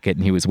orange jacket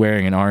and he was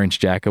wearing an orange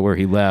jacket when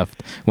he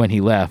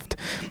left,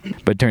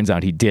 but turns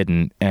out he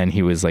didn't, and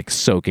he was like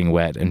soaking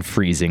wet and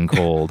freezing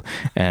cold,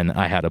 and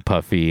I had a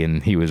puffy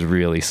and he was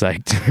really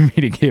psyched for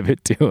me to give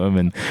it to him,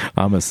 and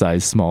I'm a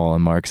size small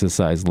and Mark's a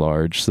size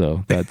large,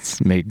 so that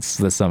makes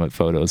the summit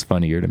photos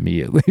funnier to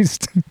me at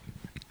least.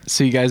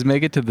 So you guys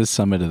make it to the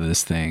summit of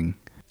this thing.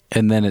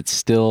 And then it's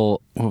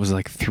still, what was it,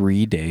 like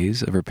 3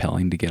 days of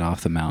rappelling to get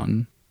off the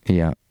mountain?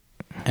 Yeah.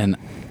 And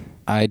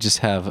I just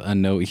have a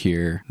note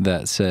here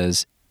that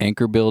says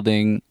anchor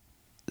building,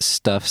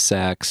 stuff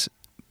sacks,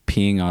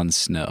 peeing on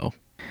snow.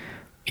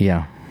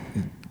 Yeah.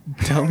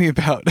 Tell me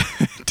about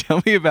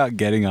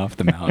getting off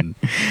the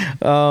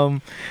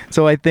mountain.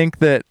 So I think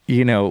that,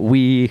 you know,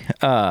 we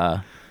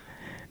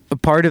a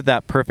part of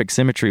that perfect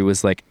symmetry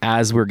was like,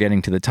 as we're getting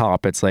to the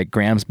top, it's like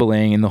Graham's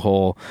belaying in the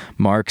hole,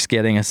 Mark's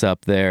getting us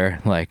up there,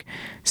 like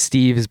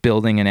Steve's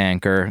building an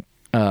anchor.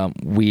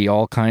 We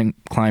all climb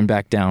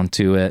back down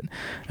to it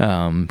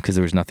because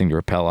there was nothing to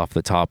rappel off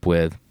the top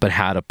with, but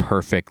had a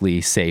perfectly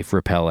safe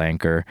rappel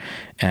anchor,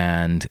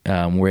 and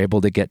we're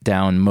able to get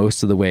down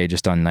most of the way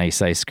just on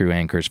nice ice screw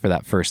anchors for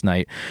that first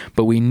night.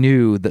 But we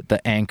knew that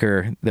the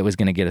anchor that was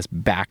going to get us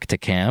back to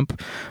camp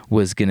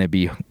was going to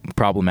be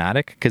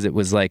problematic because it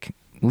was like,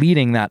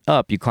 leading that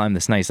up, you climb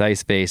this nice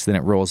ice face, then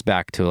it rolls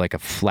back to like a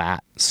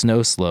flat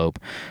snow slope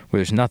where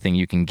there's nothing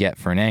you can get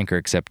for an anchor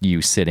except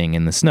you sitting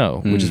in the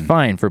snow, which is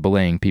fine for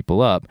belaying people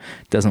up.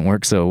 Doesn't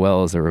work so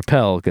well as a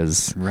rappel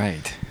because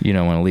you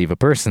don't want to leave a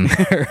person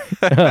there.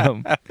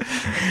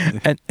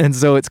 And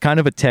so it's kind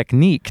of a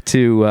technique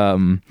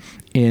to,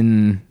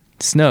 in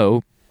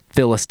snow,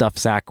 fill a stuff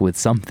sack with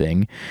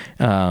something,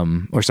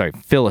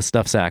 fill a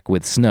stuff sack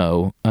with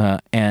snow,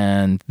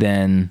 and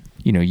then,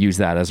 you know, use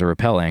that as a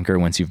rappel anchor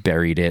once you've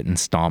buried it and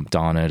stomped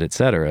on it,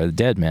 etc. The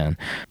dead man.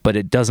 But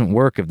it doesn't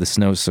work if the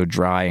snow's so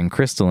dry and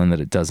crystalline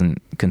that it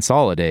doesn't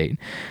consolidate.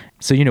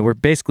 So, you know, we're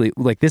basically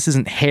like, this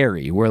isn't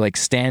hairy. We're like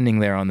standing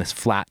there on this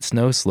flat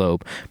snow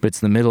slope, but it's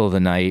the middle of the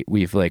night.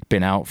 We've like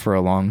been out for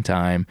a long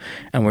time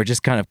and we're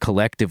just kind of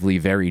collectively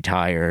very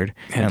tired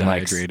and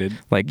dehydrated.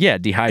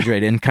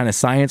 Dehydrated and kind of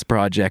science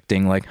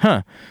projecting like,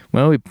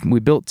 well, we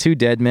built 2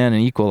 dead men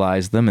and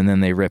equalized them and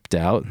then they ripped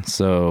out.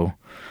 So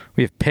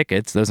we have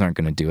pickets. Those aren't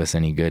going to do us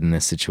any good in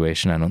this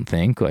situation, I don't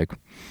think. Like,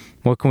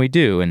 what can we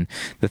do? And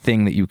the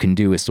thing that you can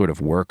do is sort of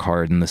work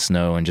hard in the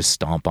snow and just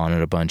stomp on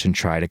it a bunch and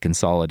try to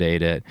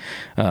consolidate it.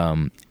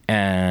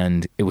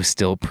 And it was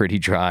still pretty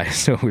dry.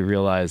 So we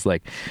realized,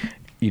 like,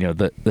 you know,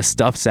 the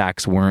stuff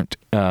sacks weren't,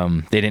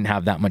 they didn't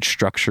have that much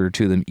structure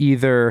to them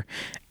either.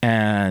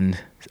 And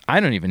I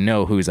don't even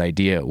know whose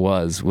idea it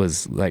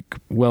was like,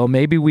 well,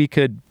 maybe we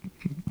could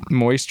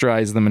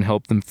moisturize them and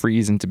help them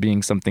freeze into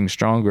being something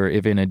stronger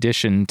if in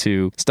addition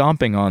to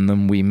stomping on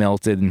them we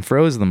melted and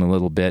froze them a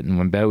little bit,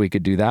 and I bet we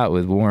could do that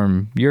with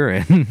warm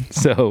urine.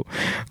 So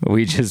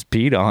we just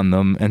peed on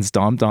them and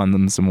stomped on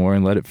them some more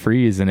and let it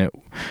freeze, and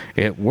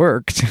it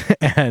worked.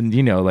 And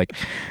you know, like,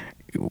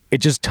 it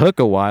just took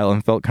a while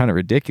and felt kind of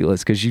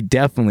ridiculous because you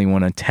definitely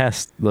want to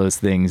test those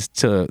things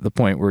to the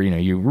point where, you know,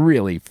 you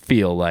really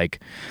feel like,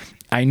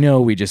 I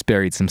know we just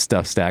buried some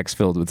stuff stacks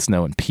filled with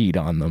snow and peed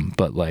on them,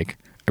 but like,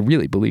 I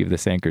really believe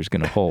this anchor is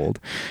going to hold.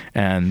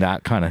 And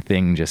that kind of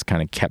thing just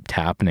kind of kept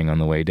happening on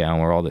the way down,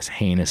 where all this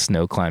heinous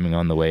snow climbing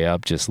on the way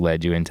up just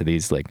led you into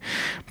these like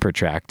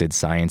protracted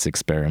science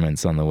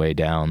experiments on the way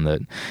down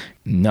that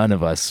none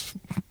of us,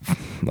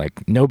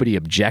 like, nobody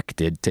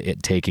objected to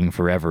it taking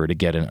forever to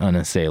get an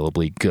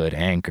unassailably good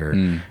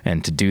anchor.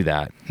 And to do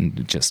that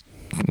just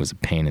was a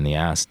pain in the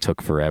ass,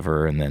 took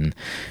forever, and then,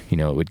 you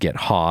know, it would get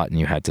hot and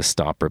you had to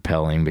stop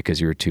rappelling because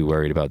you were too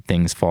worried about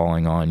things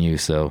falling on you.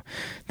 So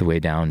the way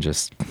down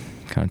just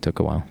kind of took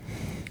a while.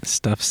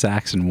 Stuffed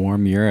sacks and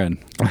warm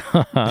urine.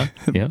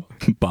 Yeah.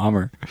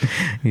 Bomber.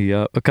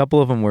 Yeah. A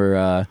couple of them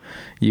were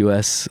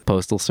U.S.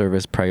 Postal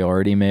Service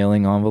priority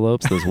mailing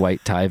envelopes, those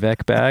white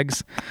Tyvek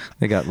bags.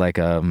 They got like,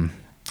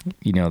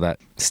 that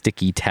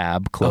sticky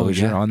tab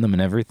closure on them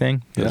and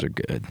everything. Those are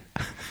good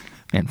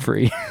and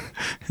free.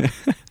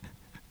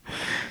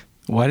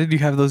 Why did you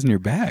have those in your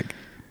bag?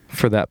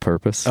 For that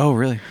purpose. Oh,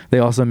 really? They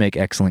also make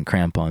excellent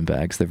crampon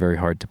bags. They're very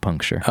hard to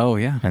puncture. Oh,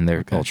 yeah. And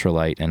they're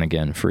ultralight and,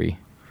 again, free.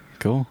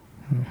 Cool.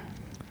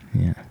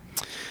 Yeah.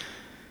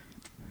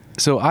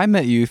 So I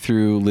met you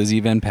through Lizzie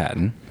Van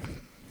Patten,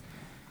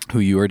 who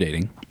you are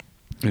dating,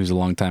 who's a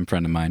longtime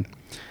friend of mine.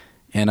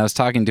 And I was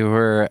talking to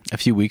her a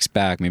few weeks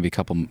back, maybe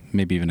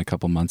even a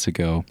couple months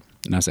ago,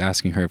 and I was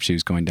asking her if she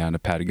was going down to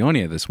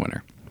Patagonia this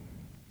winter.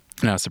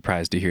 And I was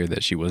surprised to hear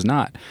that she was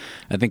not.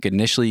 I think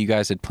initially you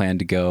guys had planned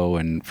to go,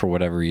 and for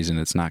whatever reason,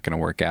 it's not going to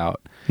work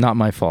out. Not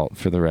my fault,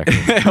 for the record.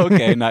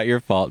 Okay, not your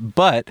fault.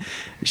 But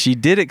she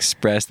did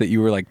express that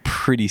you were like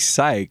pretty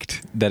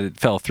psyched that it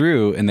fell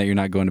through and that you're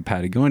not going to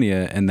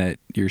Patagonia, and that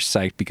you're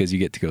psyched because you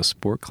get to go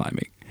sport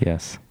climbing.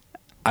 Yes.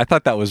 I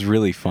thought that was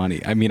really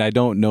funny. I mean, I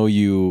don't know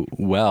you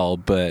well,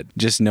 but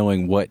just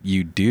knowing what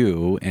you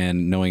do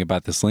and knowing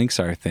about this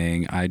Linksar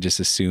thing, I just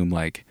assume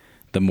like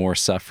the more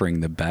suffering,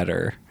 the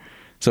better.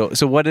 So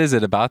what is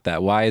it about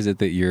that? Why is it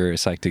that you're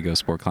psyched to go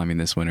sport climbing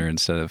this winter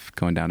instead of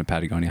going down to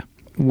Patagonia?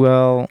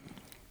 Well,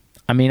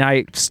 I mean,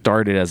 I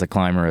started as a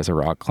climber, as a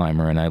rock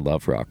climber, and I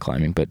love rock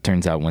climbing. But it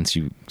turns out once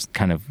you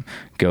kind of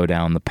go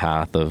down the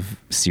path of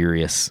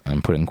serious,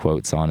 I'm putting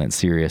quotes on it,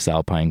 serious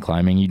alpine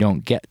climbing, you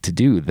don't get to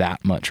do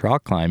that much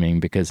rock climbing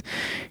because,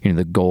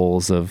 the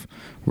goals of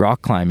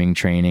rock climbing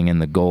training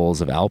and the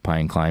goals of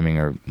alpine climbing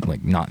are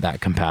like not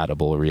that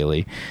compatible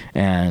really.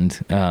 And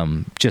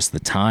just the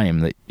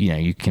time that,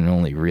 you can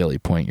only really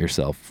point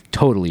yourself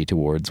totally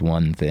towards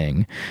one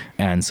thing.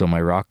 And so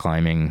my rock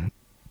climbing,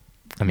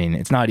 I mean,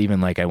 it's not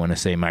even like I want to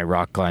say my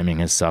rock climbing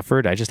has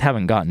suffered. I just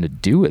haven't gotten to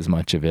do as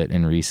much of it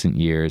in recent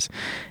years.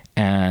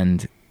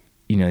 And,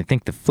 I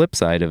think the flip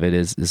side of it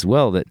is as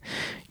well that,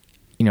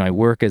 I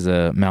work as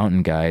a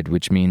mountain guide,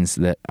 which means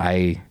that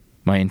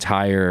my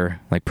entire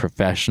like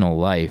professional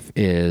life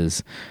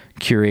is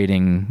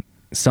curating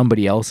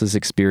somebody else's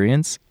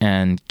experience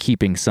and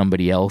keeping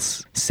somebody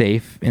else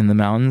safe in the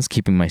mountains,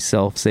 keeping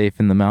myself safe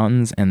in the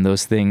mountains. And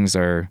those things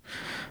are,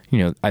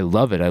 I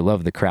love it. I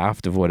love the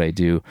craft of what I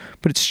do,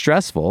 but it's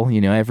stressful.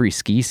 Every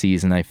ski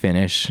season I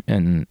finish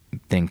and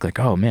think like,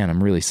 oh man,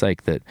 I'm really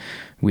psyched that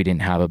we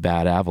didn't have a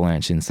bad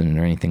avalanche incident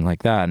or anything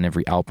like that. And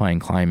every alpine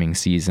climbing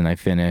season I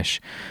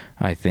finish,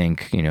 I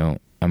think,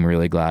 I'm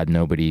really glad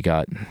nobody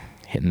got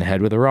hit in the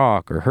head with a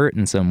rock or hurt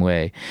in some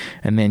way.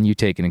 And then you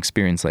take an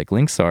experience like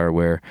Linksar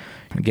where,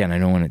 again, I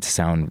don't want it to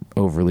sound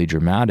overly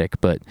dramatic,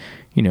 but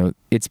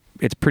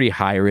it's pretty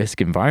high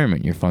risk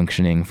environment you're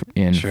functioning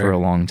in for a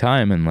long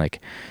time. And like,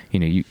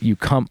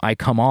 I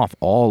come off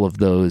all of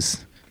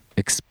those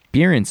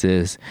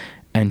experiences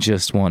and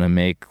just want to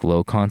make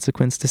low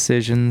consequence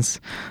decisions.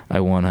 I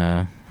want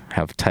to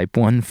have type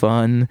 1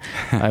 fun.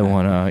 I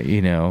want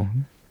to,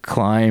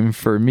 climb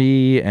for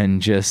me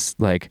and just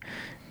like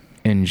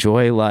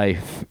enjoy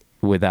life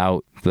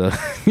without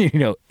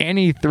the,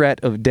 any threat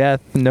of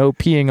death, no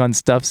peeing on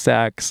stuff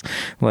sacks,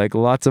 like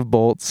lots of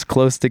bolts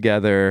close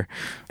together.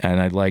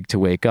 And I'd like to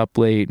wake up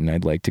late and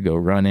I'd like to go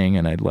running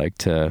and I'd like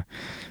to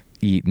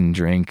eat and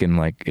drink and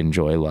like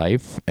enjoy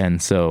life.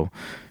 And so,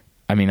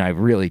 I mean, I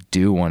really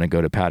do want to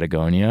go to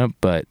Patagonia,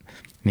 but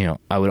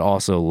I would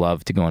also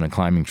love to go on a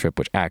climbing trip,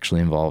 which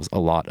actually involves a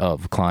lot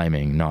of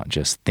climbing, not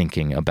just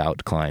thinking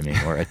about climbing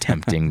or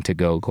attempting to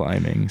go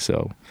climbing.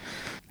 So,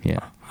 yeah.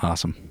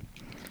 Awesome.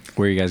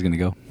 Where are you guys going to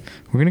go?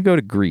 We're going to go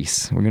to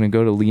Greece. We're going to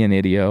go to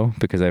Leonidio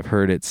because I've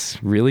heard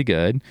it's really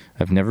good.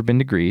 I've never been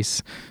to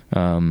Greece.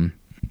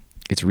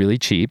 It's really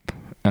cheap.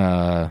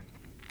 And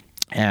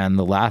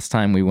the last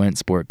time we went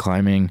sport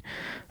climbing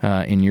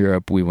in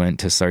Europe, we went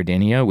to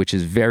Sardinia, which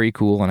is very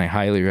cool, and I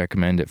highly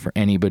recommend it for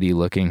anybody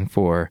looking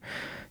for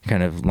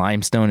kind of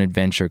limestone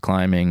adventure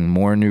climbing,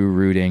 more new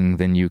routing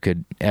than you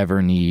could ever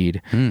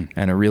need, and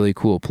a really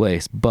cool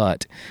place,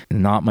 but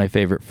not my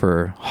favorite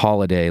for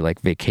holiday,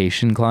 like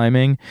vacation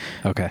climbing.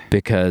 Okay.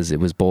 Because it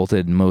was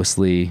bolted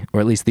mostly, or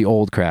at least the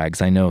old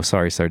crags. I know,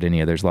 sorry,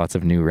 Sardinia, there's lots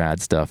of new rad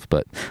stuff,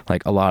 but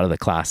like a lot of the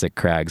classic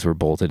crags were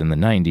bolted in the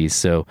 90s.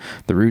 So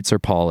the roots are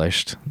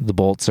polished, the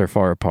bolts are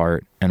far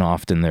apart, and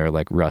often they're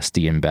like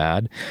rusty and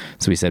bad.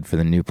 So we said for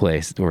the new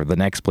place, or the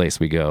next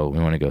place we go, we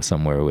want to go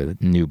somewhere with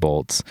new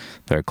bolts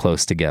that are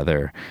close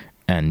together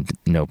and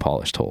no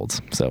polished holds.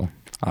 So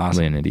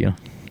awesome. Leonidio.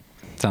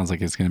 Sounds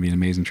like it's going to be an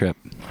amazing trip.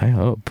 I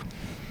hope.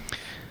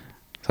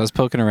 So I was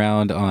poking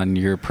around on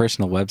your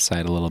personal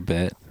website a little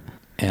bit,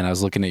 and I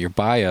was looking at your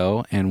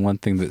bio, and one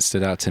thing that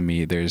stood out to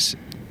me, this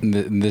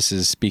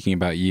is speaking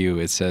about you,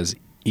 it says,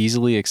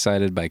 easily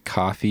excited by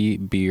coffee,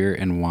 beer,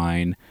 and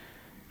wine,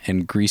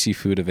 and greasy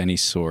food of any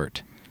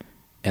sort.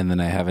 And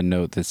then I have a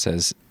note that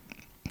says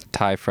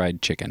Thai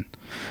fried chicken.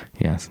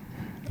 Yes.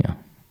 Yeah.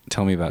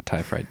 Tell me about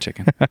Thai fried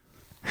chicken.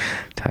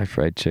 Thai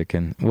fried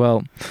chicken.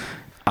 Well,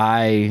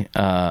 I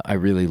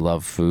really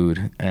love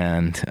food,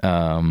 and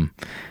not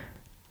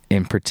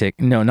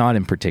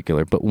in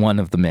particular, but one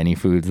of the many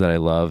foods that I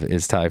love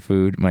is Thai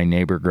food. My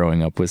neighbor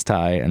growing up was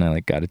Thai, and I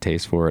got a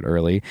taste for it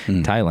early.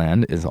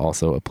 Thailand is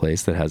also a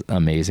place that has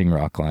amazing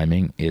rock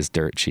climbing, is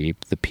dirt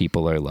cheap, the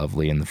people are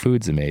lovely, and the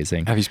food's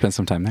amazing. Have you spent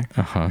some time there?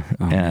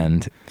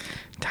 And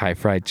Thai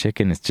fried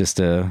chicken is just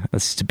a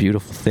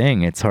beautiful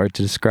thing. It's hard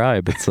to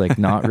describe. It's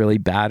not really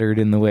battered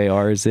in the way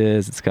ours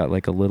is. It's got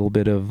a little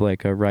bit of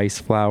a rice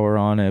flour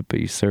on it, but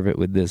you serve it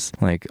with this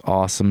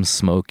awesome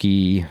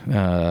smoky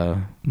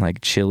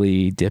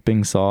chili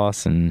dipping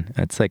sauce, and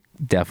it's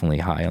definitely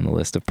high on the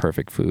list of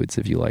perfect foods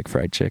if you like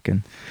fried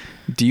chicken.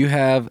 Do you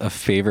have a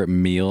favorite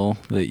meal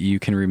that you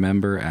can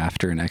remember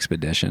after an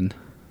expedition?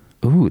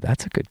 Ooh,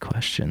 that's a good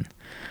question.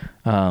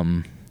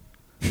 I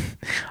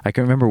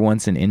can remember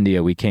once in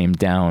India, we came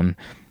down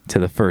to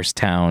the first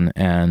town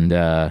and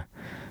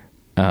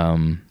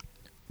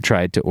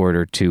tried to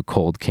order 2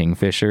 cold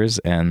kingfishers,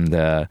 and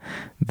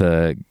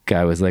the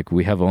guy was like,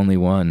 "We have only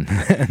one."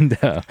 And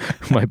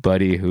my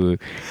buddy, who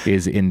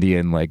is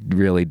Indian,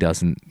 really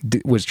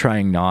was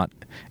trying not,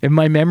 in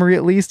my memory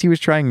at least, he was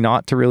trying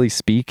not to really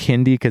speak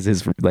Hindi because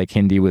his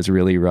Hindi was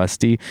really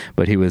rusty,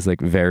 but he was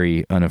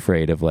very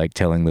unafraid of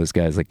telling those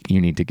guys you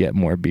need to get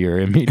more beer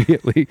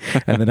immediately.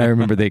 And then I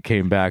remember they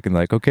came back and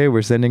okay,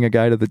 we're sending a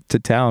guy to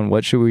town.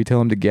 What should we tell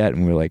him to get?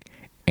 And we're like,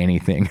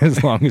 anything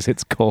as long as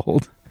it's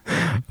cold.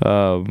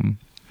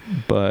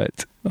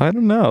 But I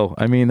don't know.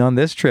 I mean, on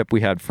this trip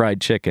we had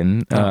fried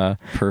chicken,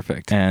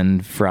 perfect,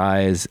 and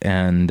fries,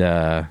 and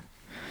I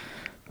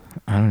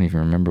don't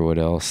even remember what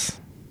else.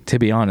 To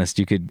be honest,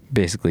 you could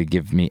basically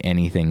give me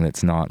anything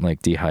that's not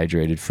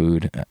dehydrated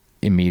food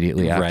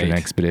immediately after an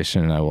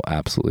expedition, and I will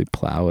absolutely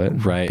plow it.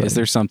 Right. But, is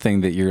there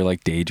something that you're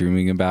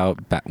daydreaming about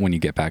when you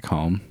get back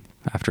home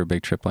after a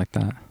big trip like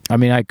that? I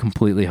mean, I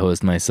completely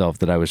hosed myself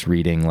that I was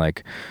reading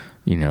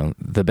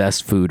the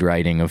best food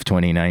writing of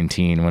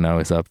 2019 when I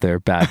was up there.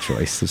 Bad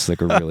choice. It's a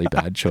really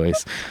bad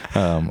choice.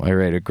 I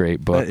read a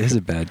great book. That is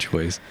a bad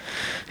choice.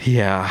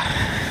 Yeah.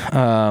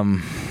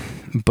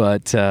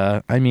 But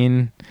I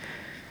mean,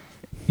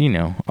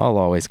 I'll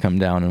always come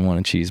down and want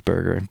a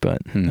cheeseburger,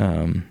 but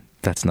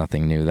that's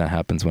nothing new. That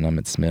happens when I'm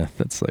at Smith.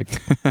 That's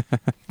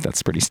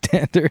that's pretty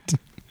standard.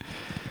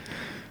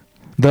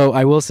 Though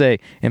I will say,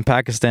 in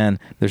Pakistan,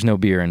 there's no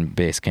beer in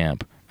base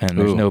camp. And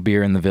there's no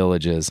beer in the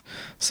villages,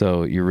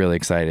 so you're really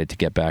excited to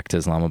get back to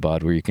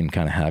Islamabad, where you can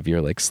kind of have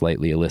your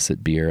slightly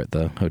illicit beer at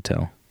the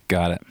hotel.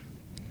 Got it.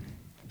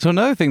 So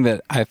another thing that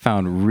I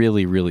found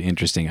really, really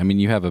interesting, I mean,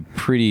 you have a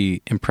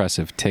pretty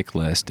impressive tick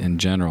list in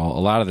general.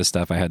 A lot of the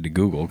stuff I had to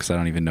Google because I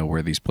don't even know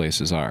where these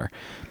places are.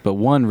 But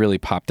one really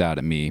popped out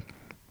at me.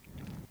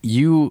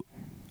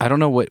 I don't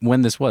know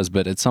when this was,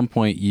 but at some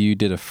point you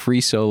did a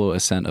free solo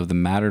ascent of the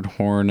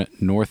Matterhorn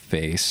North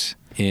Face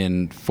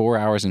in 4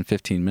 hours and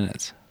 15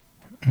 minutes.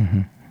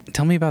 Mm-hmm.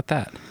 Tell me about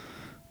that.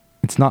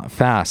 It's not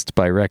fast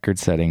by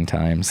record-setting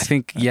times. I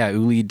think,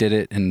 Uli did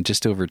it in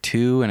just over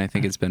 2, and I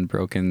think it's been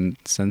broken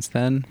since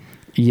then.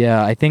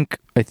 Yeah, I think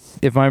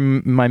if my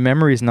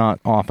memory's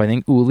not off, I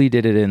think Uli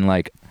did it in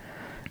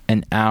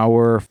an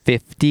hour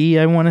 50,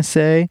 I want to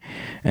say,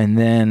 and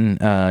then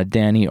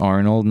Danny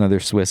Arnold, another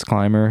Swiss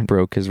climber,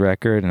 broke his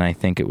record, and I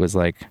think it was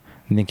I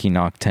think he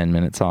knocked 10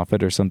 minutes off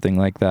it or something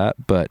like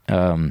that. But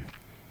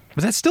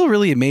that's still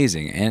really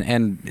amazing.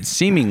 And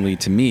seemingly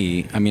to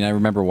me, I mean, I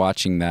remember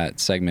watching that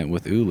segment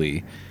with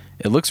Uli.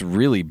 It looks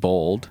really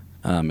bold.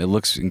 It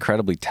looks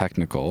incredibly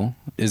technical.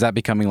 Is that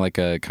becoming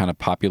a kind of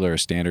popular or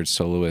standard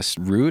soloist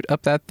route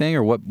up that thing?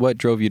 Or what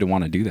drove you to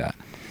want to do that?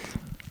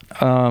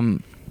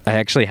 I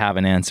actually have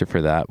an answer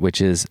for that, which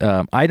is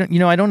I don't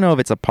know if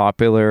it's a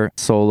popular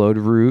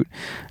soloed route.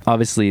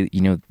 Obviously,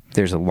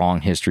 there's a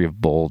long history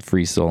of bold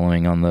free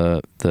soloing on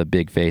the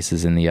big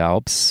faces in the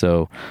Alps.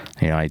 So,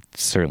 I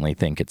certainly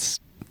think it's,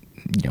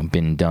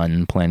 been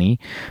done plenty.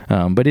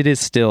 But it is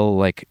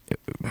still I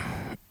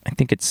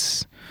think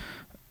it's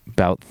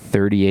about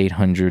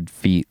 3,800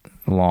 feet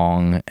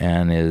long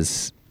and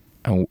is,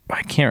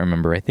 I can't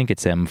remember. I think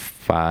it's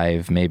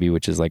M5 maybe,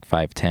 which is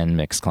 510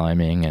 mixed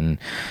climbing and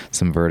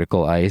some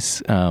vertical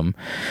ice. I'll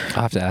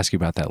have to ask you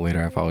about that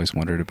later. I've always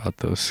wondered about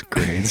those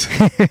grades.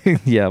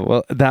 Yeah,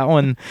 well, that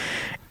one,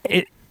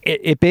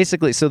 it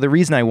basically, so the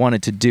reason I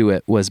wanted to do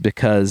it was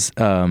because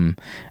when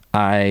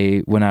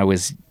I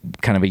was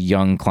kind of a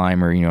young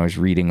climber, I was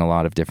reading a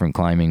lot of different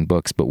climbing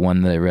books, but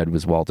one that I read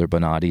was Walter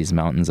Bonatti's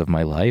Mountains of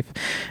My Life.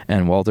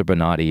 And Walter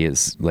Bonatti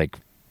is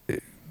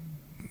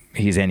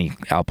he's any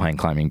alpine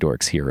climbing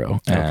dork's hero.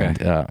 And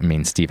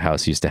Okay. Steve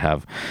House used to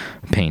have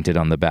painted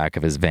on the back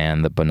of his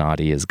van that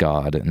Bonatti is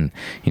God. And,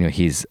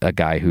 he's a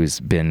guy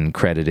who's been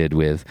credited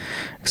with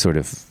sort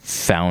of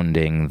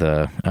founding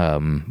the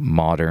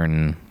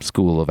modern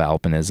school of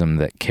alpinism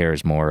that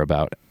cares more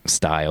about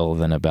style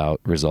than about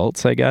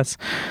results, I guess.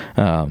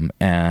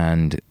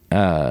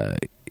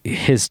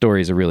 His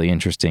story is a really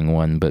interesting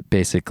one, but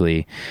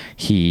basically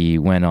he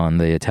went on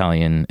the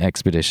Italian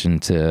expedition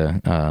to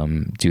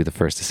do the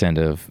first ascent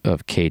of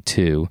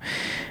K2,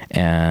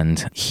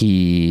 and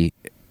he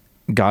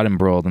got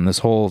embroiled in this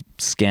whole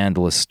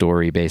scandalous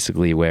story,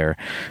 basically, where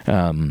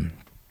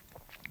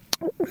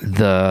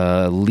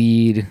the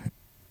lead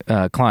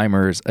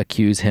climbers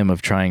accuse him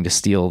of trying to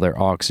steal their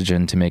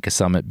oxygen to make a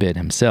summit bid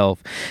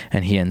himself,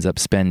 and he ends up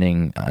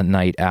spending a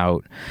night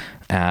out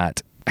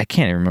at, I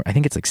can't even remember, I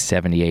think it's like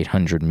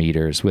 7,800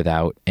 meters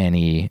without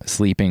any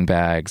sleeping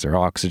bags or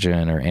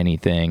oxygen or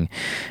anything,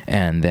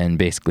 and then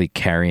basically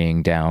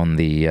carrying down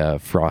the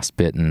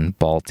frostbitten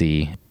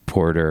Balti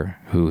porter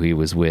who he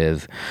was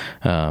with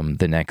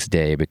the next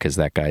day, because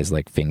that guy's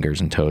like fingers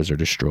and toes are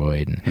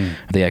destroyed. And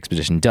the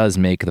expedition does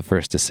make the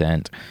first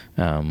ascent.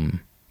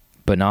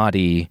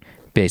 Bonatti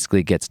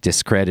basically gets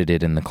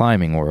discredited in the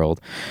climbing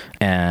world,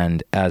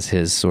 and as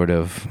his sort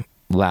of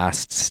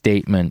last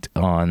statement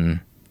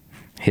on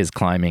his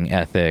climbing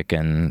ethic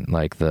and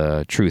like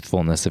the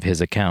truthfulness of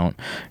his account,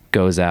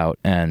 goes out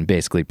and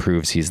basically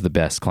proves he's the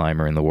best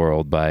climber in the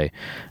world by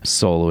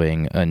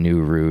soloing a new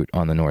route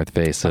on the north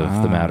face of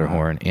the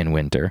Matterhorn in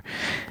winter.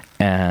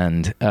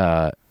 And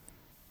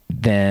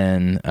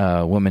then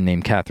a woman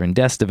named Catherine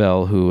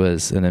Destavel, who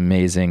was an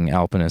amazing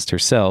alpinist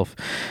herself,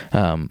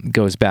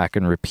 goes back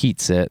and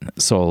repeats it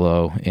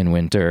solo in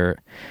winter.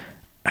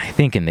 I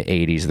think in the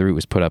 80s. The route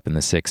was put up in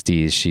the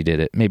 60s. She did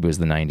it, maybe it was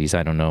the 90s,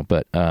 I don't know,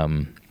 but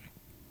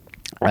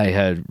I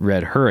had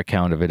read her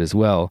account of it as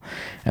well,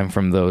 and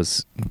from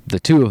those, the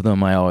two of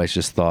them, I always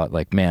just thought,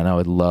 like, man, I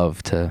would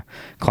love to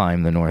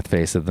climb the north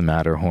face of the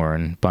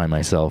Matterhorn by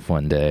myself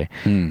one day.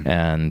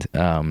 And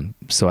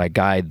so I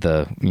guide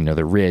the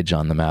ridge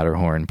on the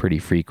Matterhorn pretty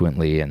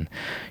frequently, and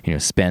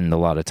spend a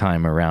lot of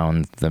time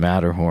around the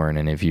Matterhorn.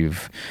 And if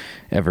you've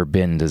ever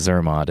been to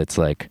Zermatt, it's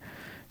like,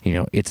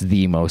 it's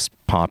the most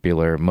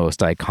popular,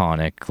 most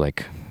iconic,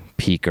 like,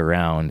 peak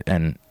around,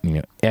 and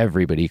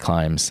everybody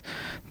climbs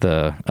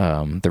the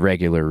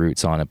regular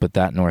routes on it, but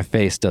that north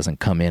face doesn't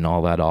come in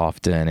all that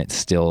often. It's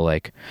still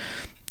like,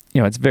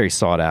 it's very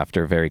sought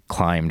after, very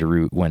climbed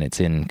route when it's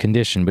in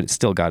condition, but it's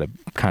still got a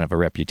kind of a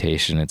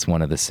reputation. It's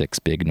one of the 6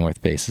 big north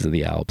faces of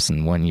the Alps,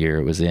 and one year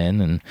it was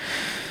in, and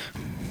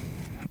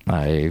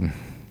I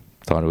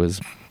thought it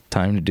was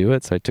time to do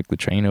it, so I took the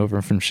train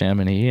over from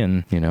Chamonix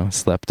and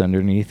slept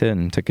underneath it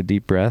and took a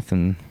deep breath,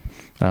 and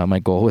my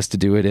goal was to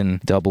do it in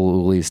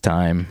double Uli's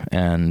time,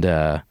 and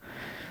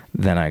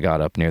then I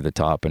got up near the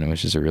top, and it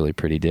was just a really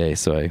pretty day,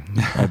 so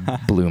I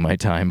blew my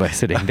time by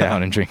sitting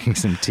down and drinking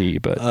some tea.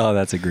 But oh,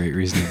 that's a great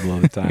reason to blow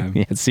the time.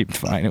 Yeah, it seemed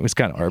fine. It was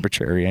kind of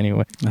arbitrary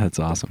anyway. That's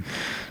awesome.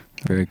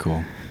 Very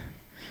cool.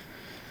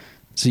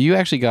 So you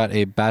actually got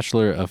a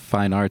Bachelor of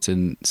Fine Arts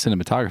in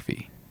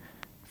Cinematography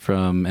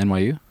from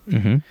NYU?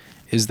 Mm-hmm.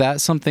 Is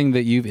that something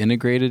that you've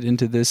integrated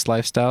into this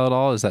lifestyle at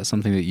all? Is that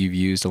something that you've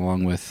used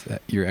along with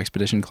your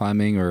expedition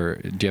climbing, or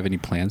do you have any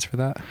plans for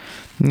that?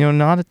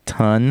 Not a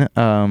ton.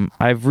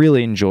 I've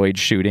really enjoyed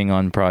shooting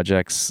on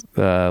projects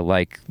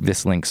like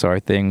this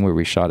Linksar thing, where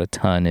we shot a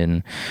ton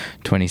in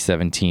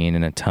 2017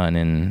 and a ton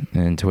in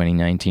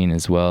 2019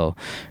 as well,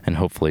 and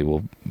hopefully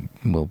we'll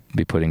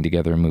be putting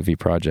together a movie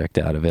project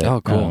out of it. Oh,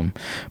 cool.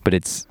 But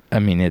it's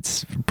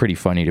pretty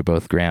funny to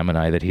both Graham and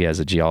I that he has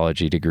a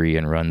geology degree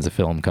and runs a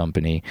film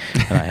company,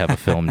 and I have a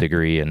film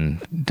degree and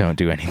don't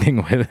do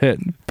anything with it.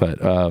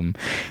 But,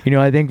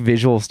 I think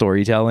visual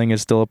storytelling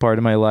is still a part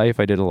of my life.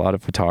 I did a lot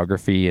of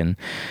photography and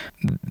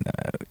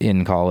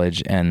in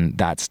college, and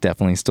that's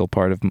definitely still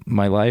part of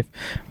my life.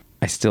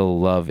 I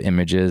still love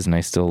images, and I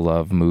still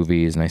love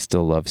movies, and I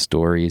still love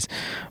stories,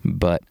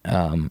 but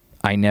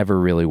I never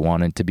really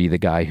wanted to be the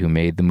guy who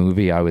made the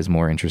movie. I was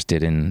more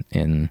interested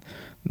in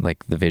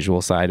like the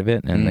visual side of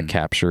it and the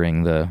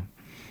capturing the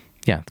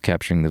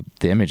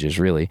images,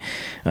 really.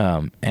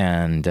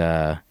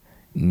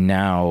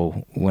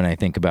 Now when I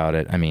think about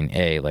it,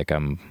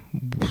 I'm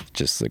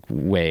just like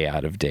way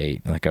out of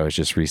date. Like, I was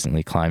just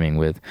recently climbing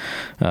with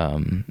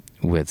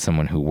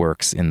someone who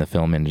works in the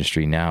film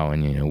industry now,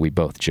 and we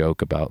both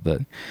joke about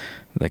the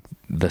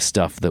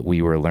stuff that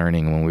we were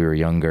learning when we were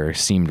younger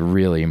seemed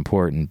really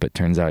important, but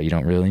turns out you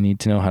don't really need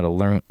to know how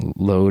to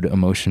load a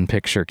motion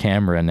picture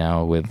camera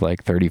now with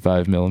like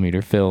 35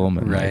 millimeter film,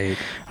 and right.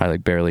 I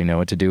barely know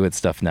what to do with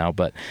stuff now.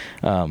 But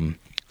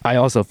I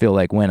also feel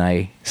like when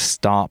I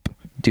stop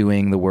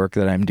doing the work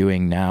that I'm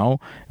doing now,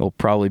 it'll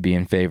probably be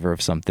in favor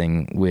of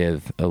something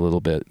with a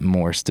little bit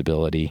more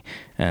stability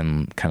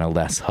and kind of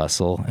less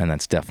hustle, and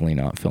that's definitely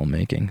not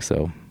filmmaking,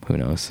 so who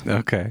knows.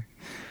 Okay.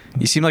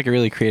 You seem like a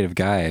really creative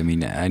guy.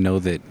 I know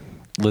that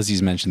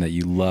Lizzie's mentioned that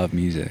you love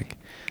music,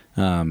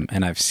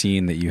 and I've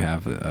seen that you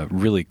have a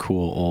really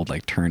cool old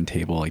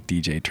turntable,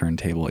 DJ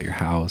turntable at your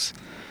house.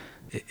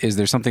 Is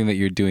there something that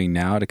you're doing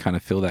now to kind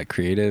of fill that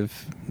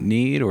creative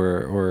need,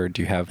 or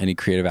do you have any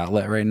creative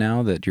outlet right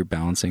now that you're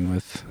balancing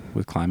with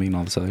climbing and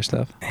all this other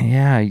stuff?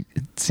 Yeah,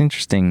 it's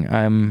interesting.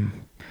 I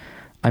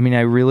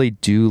really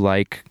do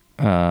like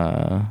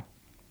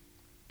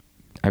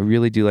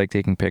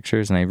taking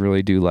pictures, and I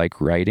really do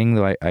like writing,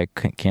 though I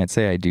can't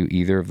say I do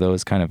either of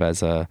those kind of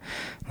as a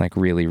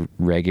really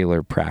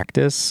regular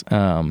practice.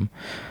 Though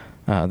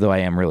I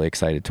am really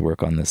excited to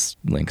work on this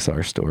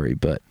Linksar story,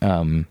 but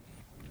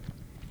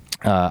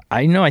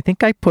I know. I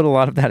think I put a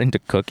lot of that into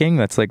cooking.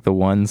 That's like the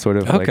one sort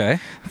of Okay.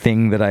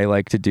 thing that I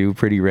like to do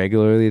pretty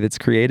regularly. That's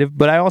creative.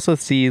 But I also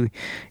see,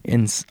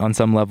 on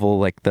some level,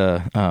 like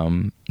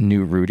the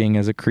new rooting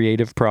as a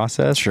creative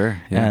process.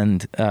 Sure. Yeah.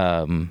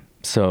 And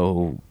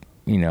so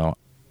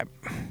I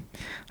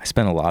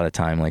spent a lot of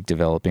time like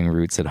developing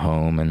roots at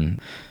home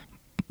and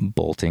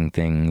bolting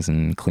things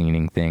and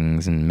cleaning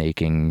things and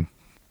making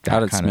that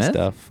Out at kind Smith?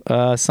 of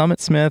stuff. Some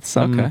at Smith,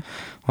 some Okay.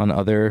 on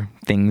other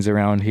things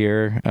around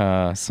here.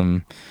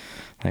 Some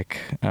like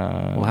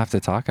We'll have to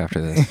talk after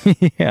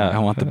this. yeah. I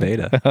want the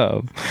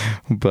beta.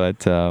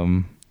 But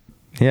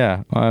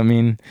yeah, I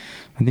mean,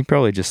 I think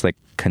probably just like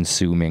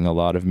consuming a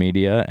lot of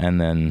media and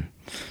then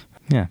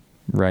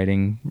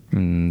writing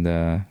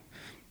and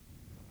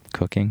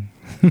cooking.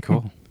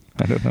 Cool.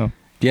 I don't know.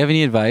 Do you have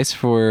any advice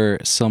for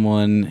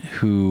someone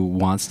who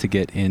wants to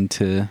get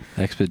into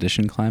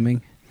expedition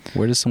climbing?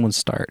 Where does someone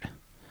start?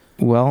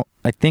 Well,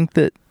 I think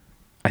that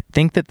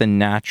the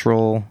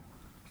natural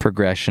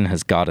progression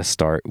has got to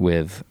start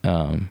with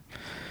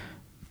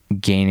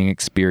gaining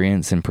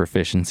experience and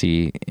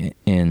proficiency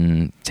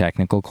in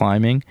technical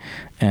climbing.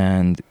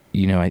 And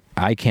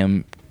I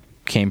came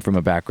from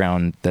a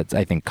background that's,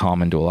 I think,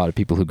 common to a lot of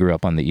people who grew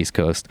up on the East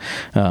Coast,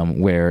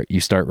 where you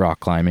start rock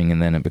climbing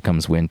and then it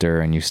becomes winter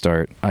and you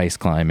start ice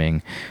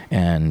climbing.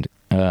 And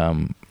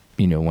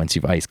once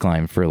you've ice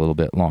climbed for a little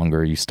bit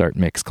longer, you start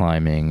mix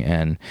climbing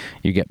and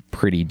you get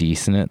pretty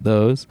decent at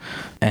those.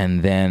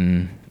 And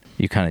then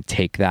you kind of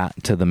take that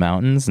to the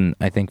mountains. And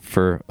I think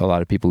for a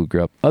lot of people who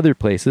grew up other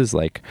places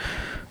like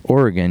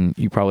Oregon,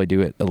 you probably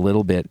do it a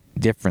little bit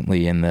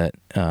differently in that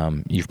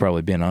you've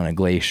probably been on a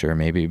glacier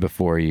maybe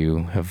before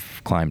you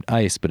have climbed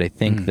ice. But I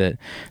think that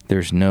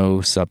there's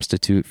no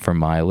substitute for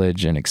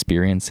mileage and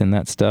experience in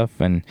that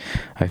stuff. And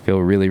I feel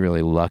really,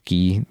 really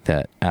lucky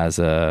that as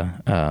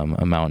a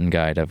mountain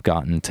guide, I've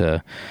gotten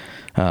to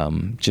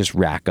just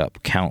rack up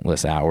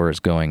countless hours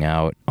going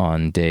out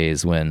on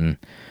days when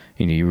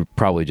you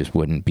probably just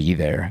wouldn't be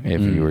there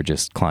if you were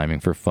just climbing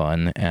for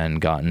fun,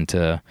 and gotten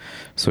to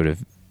sort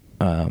of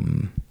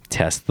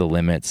test the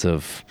limits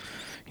of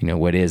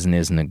what is and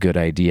isn't a good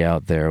idea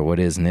out there, what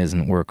is and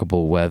isn't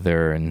workable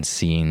weather, and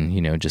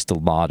seeing just a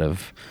lot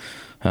of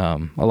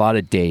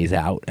days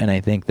out. And I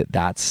think that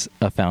that's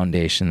a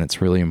foundation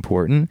that's really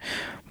important.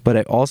 But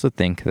I also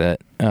think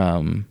that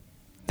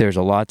there's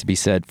a lot to be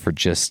said for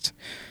just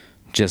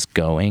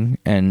going,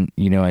 and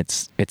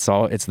it's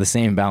the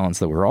same balance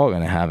that we're all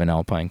going to have in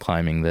alpine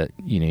climbing, that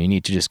you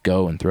need to just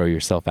go and throw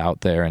yourself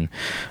out there and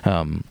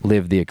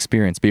live the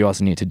experience, but you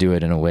also need to do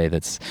it in a way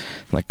that's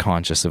like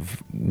conscious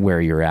of where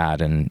you're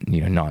at, and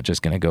not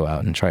just going to go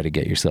out and try to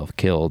get yourself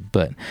killed.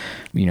 But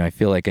I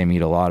feel like I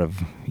meet a lot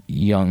of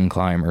young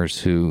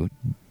climbers who,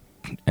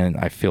 and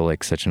I feel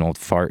like such an old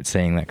fart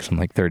saying that because I'm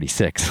like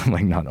 36. I'm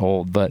like not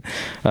old, but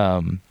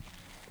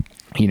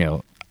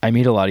I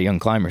meet a lot of young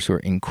climbers who are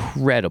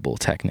incredible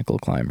technical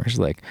climbers,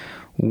 like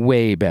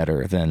way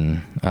better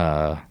than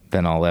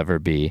I'll ever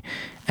be,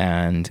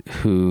 and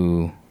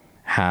who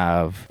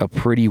have a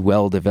pretty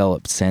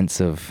well-developed sense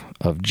of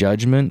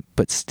judgment,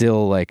 but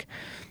still like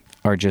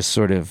are just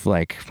sort of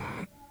like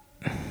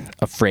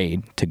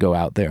afraid to go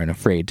out there and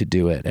afraid to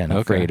do it and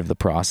afraid of the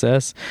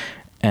process.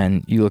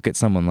 And you look at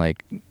someone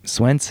like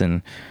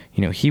Swenson,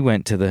 he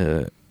went to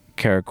the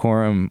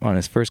Karakoram on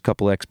his first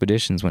couple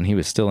expeditions when he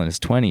was still in his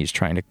 20s,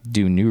 trying to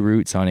do new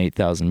routes on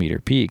 8,000 meter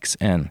peaks,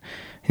 and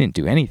he didn't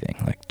do anything,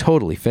 like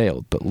totally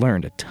failed, but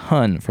learned a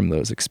ton from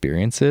those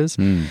experiences.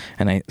 And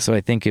I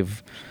think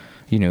if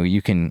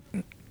you can,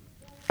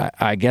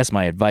 I guess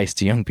my advice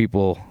to young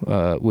people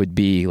would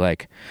be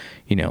like,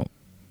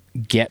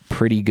 get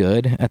pretty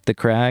good at the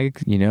crag,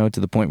 to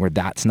the point where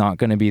that's not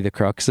going to be the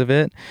crux of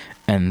it,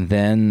 and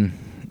then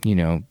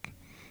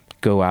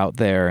go out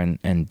there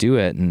and do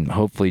it, and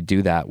hopefully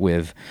do that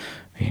with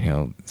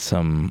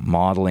some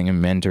modeling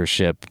and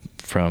mentorship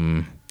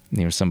from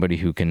somebody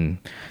who can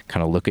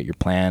kind of look at your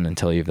plan and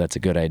tell you if that's a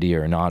good idea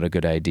or not a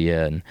good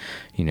idea. And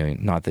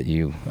not that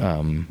you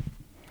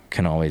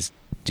can always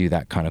do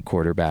that kind of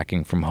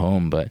quarterbacking from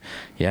home, but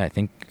yeah, I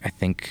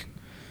think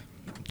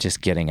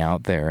just getting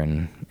out there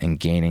and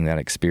gaining that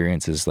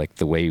experience is like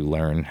the way you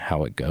learn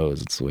how it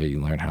goes. It's the way you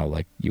learn how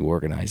like you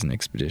organize an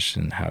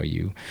expedition, how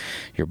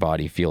your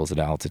body feels at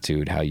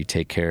altitude, how you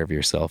take care of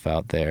yourself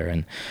out there.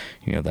 And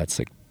that's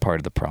like part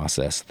of the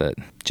process that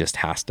just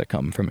has to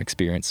come from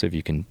experience. So if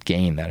you can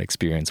gain that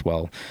experience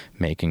while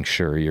making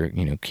sure you're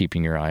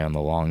keeping your eye on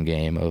the long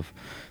game of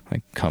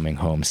like coming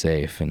home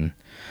safe, and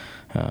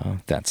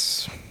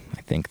that's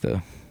I think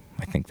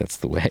that's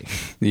the way.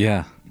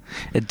 Yeah.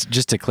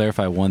 Just to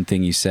clarify one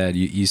thing you said,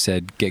 you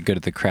said get good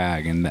at the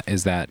crag, and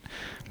is that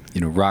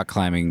rock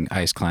climbing,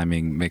 ice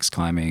climbing, mixed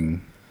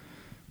climbing,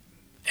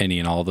 any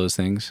and all those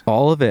things?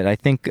 All of it. I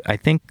think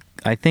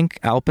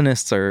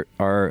alpinists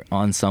are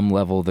on some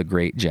level the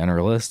great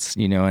generalists,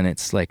 and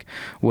it's like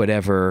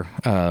whatever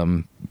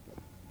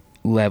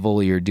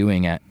level you're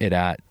doing it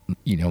at,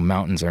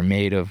 mountains are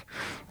made of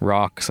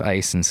rocks,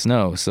 ice, and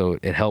snow. So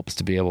it helps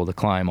to be able to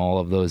climb all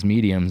of those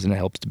mediums, and it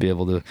helps to be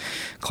able to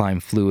climb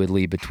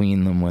fluidly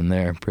between them when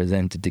they're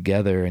presented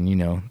together. And,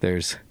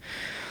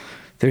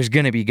 there's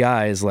going to be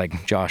guys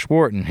like Josh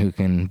Wharton who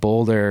can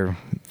boulder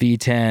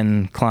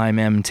V10, climb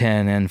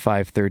M10 and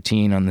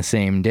 513 on the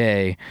same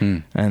day.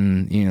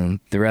 And,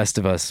 the rest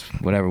of us,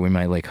 whatever, we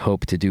might like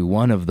hope to do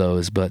one of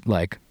those, but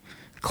like,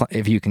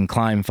 if you can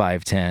climb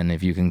 510,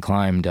 if you can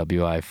climb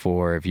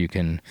WI4, if you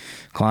can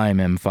climb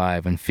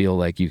M5 and feel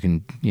like you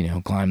can,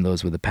 climb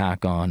those with a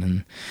pack on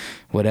and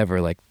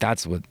whatever, like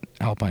that's what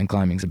alpine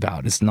climbing's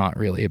about. It's not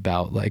really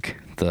about like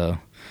the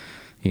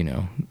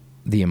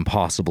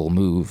impossible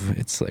move.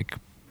 It's like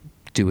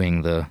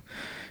doing the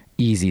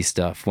easy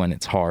stuff when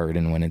it's hard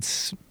and when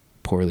it's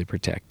poorly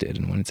protected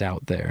and when it's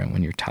out there and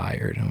when you're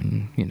tired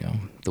and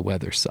when, the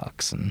weather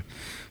sucks. And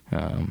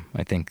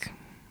I think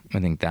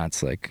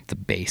that's like the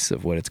base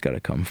of what it's got to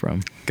come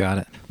from. Got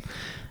it.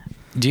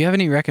 Do you have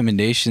any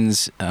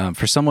recommendations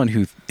for someone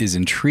who is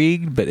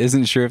intrigued but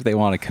isn't sure if they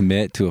want to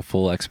commit to a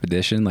full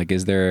expedition? Like,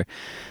 can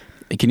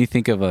you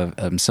think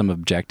of some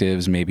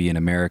objectives maybe in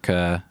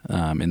America,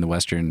 in the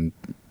Western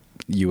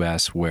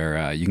U.S.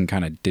 where you can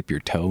kind of dip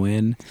your toe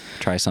in,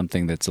 try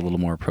something that's a little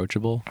more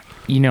approachable?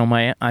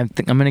 I'm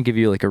going to give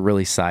you like a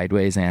really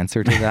sideways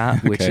answer to that,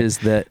 okay. Which is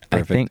that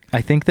I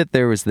think that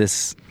there was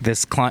this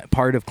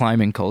part of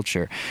climbing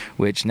culture,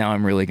 which now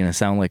I'm really going to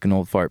sound like an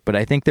old fart, but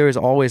I think there was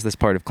always this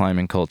part of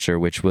climbing culture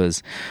which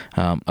was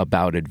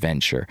about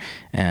adventure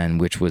and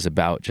which was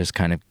about just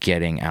kind of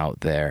getting out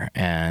there.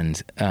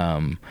 And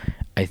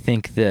I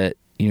think that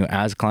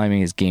as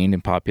climbing has gained in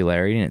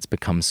popularity and it's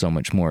become so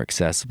much more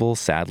accessible,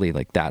 sadly,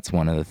 like that's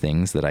one of the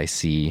things that I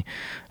see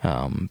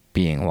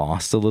being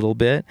lost a little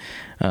bit.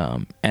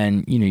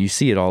 And, you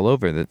see it all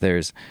over, that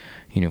there's,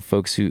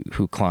 folks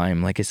who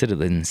climb, like I said, at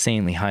an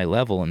insanely high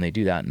level, and they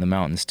do that in the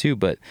mountains too,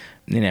 but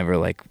they never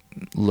like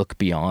look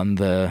beyond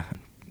the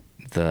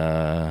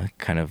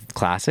kind of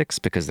classics,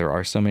 because there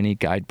are so many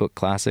guidebook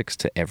classics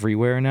to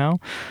everywhere now.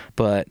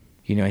 But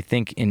I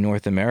think in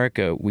North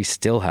America, we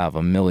still have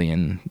a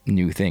million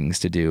new things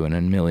to do and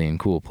a million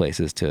cool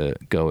places to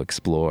go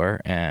explore.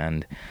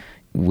 And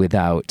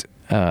without,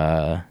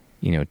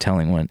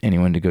 telling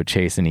anyone to go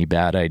chase any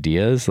bad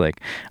ideas, like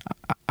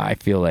I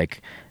feel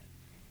like,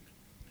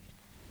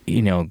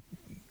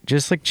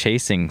 just like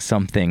chasing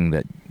something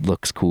that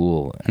looks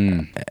cool.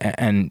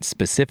 And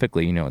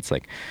specifically, it's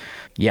like,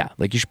 yeah,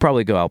 like you should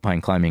probably go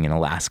alpine climbing in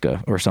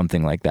Alaska or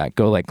something like that.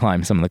 Go like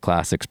climb some of the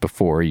classics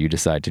before you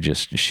decide to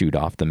just shoot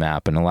off the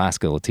map. And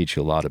Alaska will teach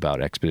you a lot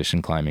about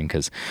expedition climbing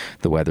because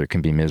the weather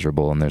can be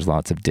miserable and there's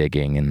lots of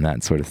digging and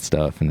that sort of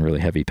stuff and really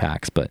heavy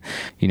packs. But,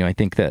 I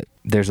think that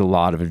there's a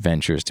lot of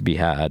adventures to be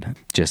had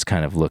just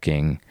kind of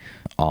looking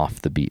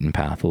off the beaten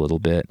path a little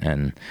bit.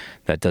 And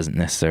that doesn't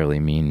necessarily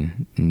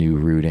mean new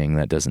routing.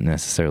 That doesn't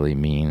necessarily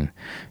mean,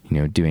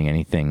 doing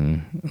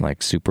anything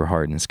like super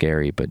hard and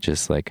scary, but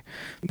just like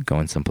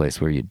going someplace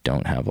where you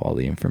don't have all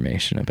the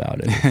information about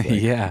it.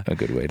 Like yeah. A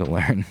good way to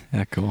learn.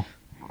 Yeah, cool.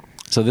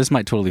 So this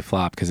might totally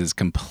flop because it's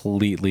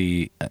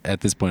completely, at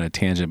this point, a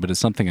tangent, but it's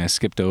something I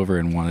skipped over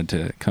and wanted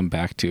to come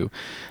back to.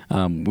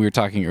 We were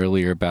talking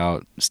earlier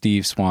about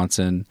Steve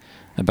Swanson,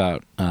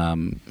 about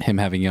him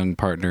having young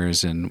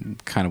partners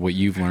and kind of what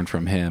you've learned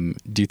from him.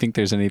 Do you think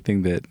there's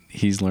anything that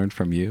he's learned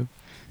from you?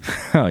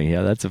 Oh,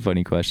 yeah, that's a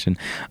funny question.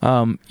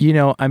 I'm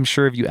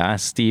sure if you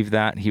asked Steve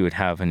that, he would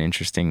have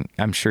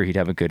I'm sure he'd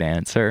have a good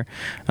answer,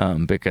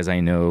 because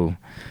I know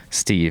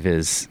Steve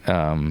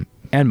and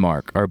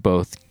Mark are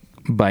both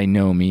by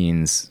no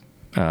means,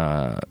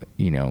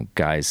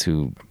 guys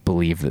who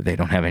believe that they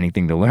don't have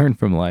anything to learn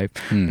from life.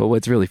 But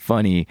what's really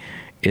funny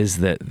is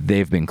that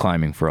they've been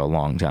climbing for a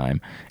long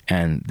time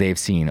and they've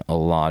seen a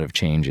lot of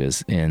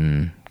changes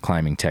in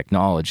climbing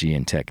technology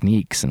and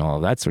techniques and all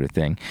of that sort of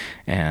thing.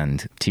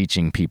 And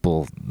teaching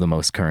people the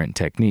most current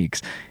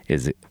techniques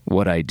is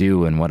what I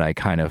do and what I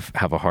kind of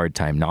have a hard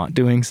time not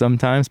doing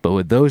sometimes. But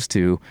with those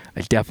two,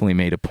 I definitely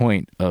made a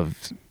point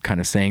of kind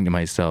of saying to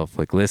myself,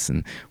 like,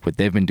 listen, what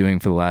they've been doing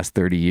for the last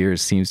 30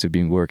 years seems to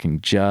be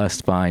working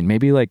just fine.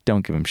 Maybe like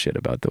don't give them shit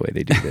about the way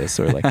they do this,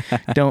 or like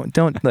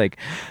don't like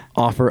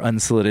offer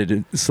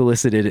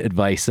unsolicited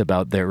advice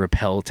about their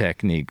rappel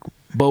technique.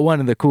 But one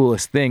of the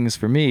coolest things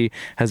for me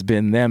has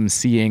been them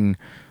seeing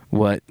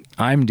what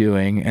I'm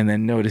doing and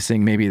then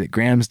noticing maybe that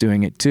Graham's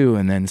doing it too,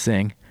 and then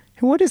saying,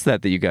 hey, what is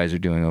that you guys are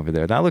doing over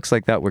there? That looks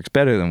like that works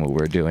better than what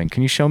we're doing.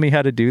 Can you show me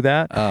how to do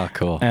that? Oh,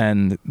 cool.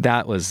 And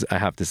that was, I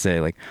have to say,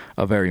 like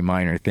a very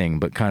minor thing,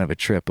 but kind of a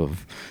trip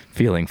of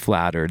feeling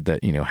flattered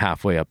that,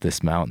 halfway up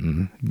this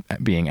mountain,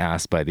 being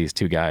asked by these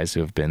two guys who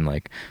have been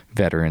like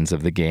veterans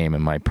of the game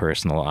and my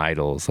personal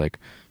idols, like,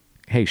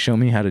 hey, show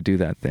me how to do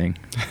that thing.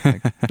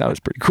 Like, that was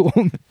pretty cool.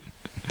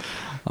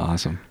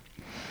 Awesome.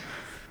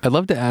 I'd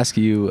love to ask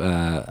you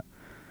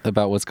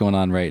about what's going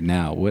on right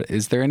now.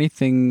 Is there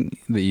anything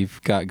that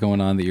you've got going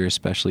on that you're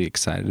especially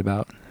excited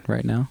about?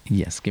 right now?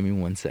 Yes, give me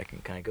 1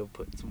 second. Can I go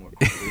put some more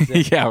quarters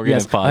in? Yeah, we're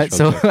gonna pause.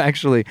 So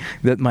actually,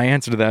 my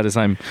answer to that is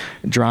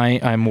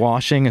I'm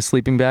washing a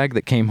sleeping bag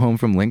that came home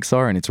from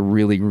Linksar, and it's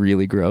really,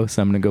 really gross.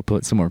 I'm gonna go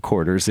put some more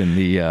quarters in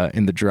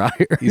the dryer.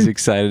 He's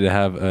excited to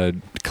have a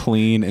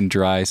clean and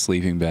dry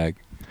sleeping bag.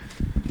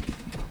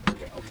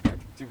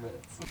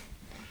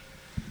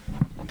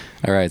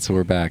 All right, so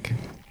we're back.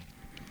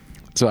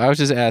 So I was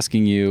just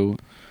asking you,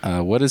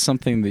 what is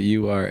something that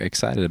you are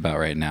excited about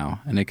right now?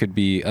 And it could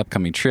be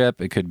upcoming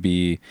trip. It could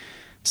be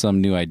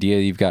some new idea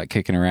you've got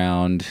kicking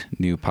around,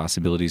 new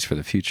possibilities for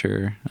the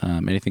future.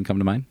 Anything come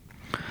to mind?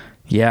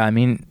 Yeah, I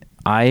mean,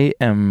 I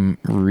am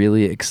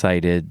really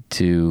excited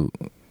to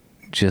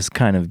just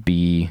kind of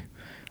be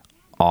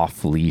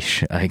off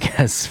leash, I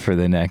guess, for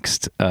the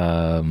next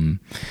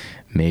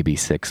maybe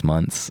 6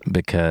 months,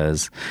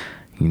 because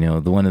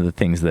one of the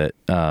things that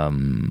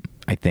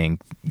I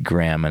think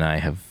Graham and I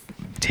have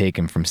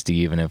taken from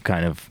Steve and have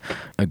kind of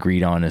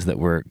agreed on is that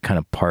we're kind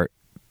of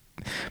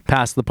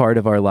past the part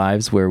of our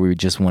lives where we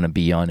just want to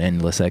be on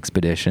endless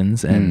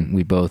expeditions. And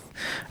we both,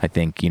 I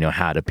think,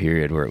 had a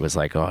period where it was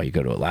like, oh, you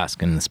go to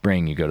Alaska in the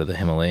spring, you go to the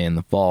Himalaya in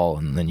the fall,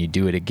 and then you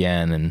do it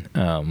again.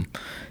 And,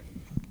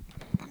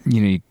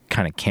 you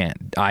kind of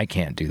I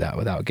can't do that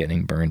without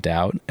getting burnt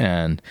out.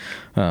 And,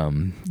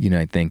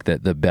 I think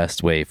that the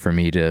best way for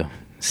me to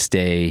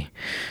stay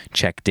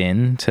checked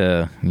in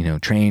to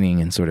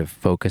training and sort of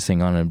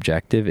focusing on an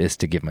objective is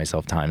to give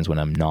myself times when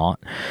I'm not.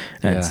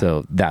 And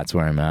so that's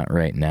where I'm at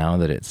right now,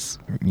 that it's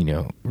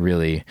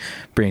really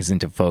brings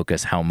into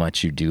focus how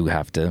much you do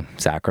have to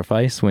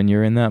sacrifice when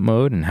you're in that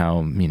mode, and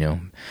how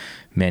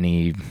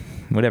many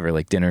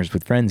like dinners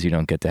with friends you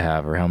don't get to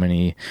have, or how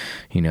many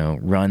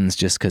runs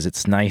just because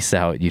it's nice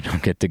out you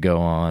don't get to go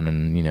on,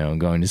 and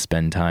going to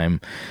spend time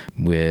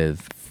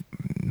with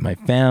my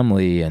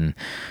family, and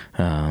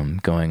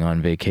going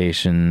on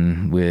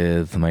vacation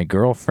with my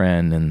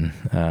girlfriend, and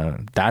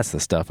that's the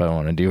stuff I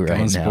want to do right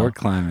now. Sport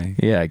climbing.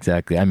 Yeah,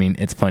 exactly. I mean,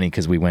 it's funny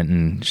because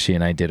she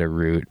and I did a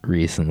route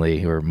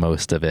recently, or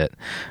most of it,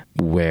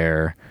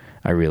 where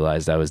I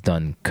realized I was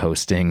done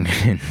coasting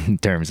in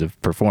terms of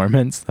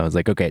performance. I was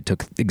like, okay, it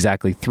took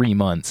exactly 3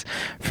 months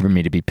for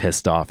me to be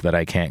pissed off that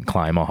I can't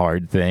climb a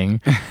hard thing.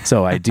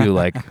 So I do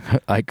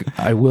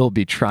I will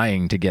be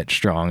trying to get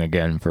strong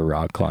again for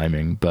rock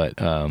climbing,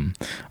 but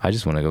I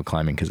just want to go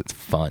climbing because it's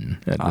fun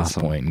at this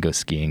point, and go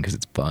skiing because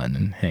it's fun,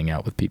 and hang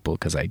out with people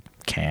because I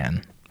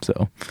can.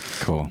 So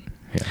cool.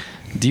 Yeah.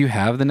 Do you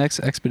have the next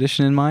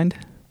expedition in mind?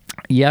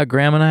 Yeah,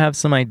 Graham and I have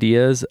some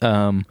ideas.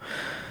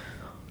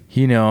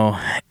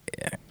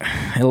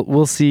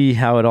 We'll see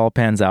how it all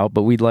pans out,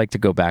 but we'd like to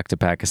go back to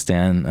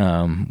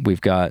Pakistan.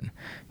 We've got,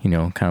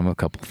 kind of a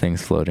couple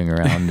things floating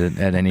around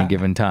at any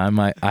given time.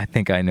 I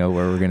think I know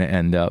where we're going to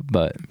end up,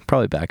 but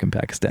probably back in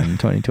Pakistan in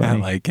 2020. I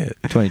like it.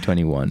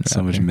 2021.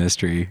 So much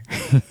mystery.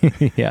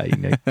 Yeah,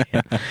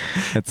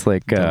 it's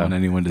like... Don't want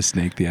anyone to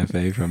snake the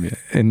FA from you.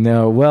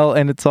 No, well,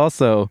 and it's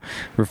also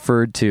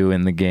referred to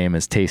in the game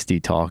as tasty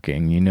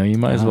talking. You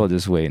might as well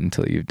just wait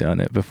until you've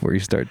done it before you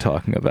start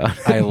talking about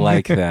it. I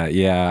like that.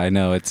 Yeah, I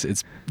know.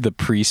 It's the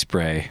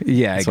pre-spray.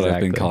 Yeah, that's exactly. What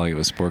I've been calling it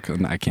with sport.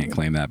 I can't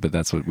claim that, but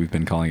that's what we've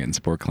been calling it in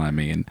sport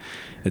climbing, and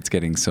it's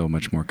getting so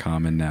much more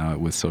common now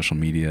with social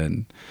media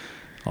and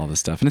all this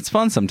stuff. And it's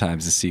fun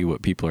sometimes to see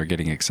what people are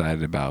getting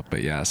excited about.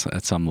 But yeah, so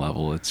at some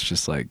level, it's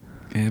just like,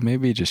 yeah,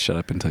 maybe just shut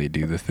up until you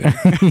do the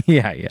thing.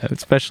 yeah.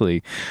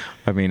 Especially,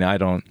 I mean, I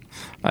don't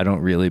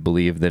really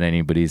believe that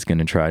anybody's going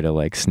to try to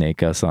like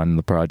snake us on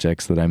the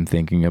projects that I'm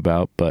thinking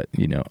about. But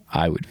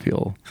I would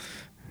feel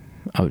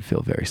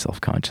very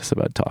self-conscious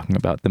about talking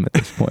about them at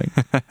this point.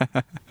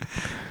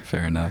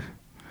 Fair enough.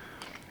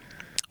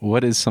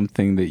 What is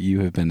something that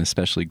you have been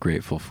especially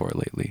grateful for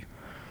lately?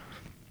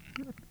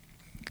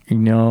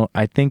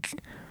 I think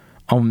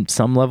on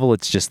some level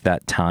it's just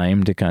that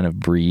time to kind of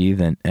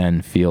breathe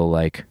and feel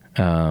like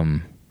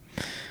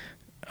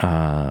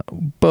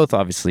both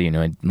obviously,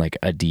 like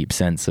a deep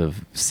sense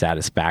of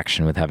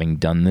satisfaction with having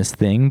done this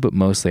thing, but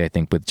mostly I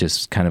think with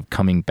just kind of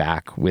coming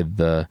back with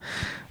the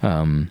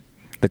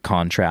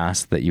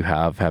contrast that you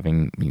have,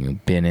 having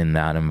been in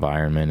that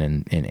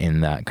environment and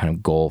in that kind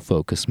of goal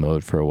focused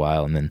mode for a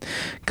while, and then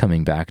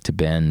coming back to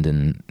Bend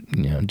and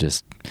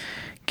just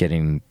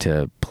getting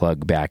to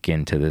plug back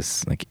into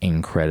this like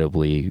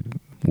incredibly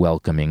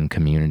welcoming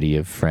community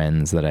of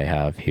friends that I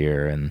have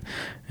here,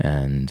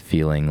 and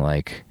feeling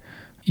like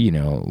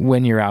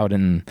when you're out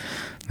in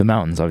the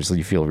mountains, obviously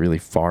you feel really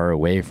far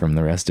away from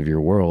the rest of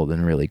your world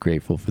and really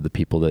grateful for the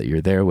people that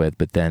you're there with.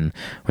 But then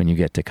when you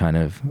get to kind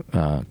of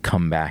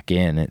come back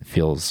in, it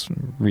feels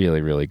really,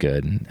 really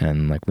good,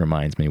 and like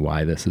reminds me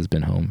why this has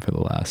been home for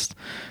the last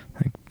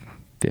like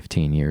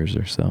 15 years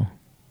or so.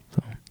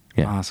 So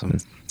yeah, awesome.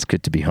 It's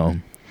good to be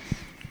home.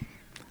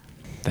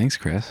 Thanks,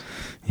 Chris.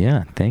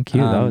 Yeah, thank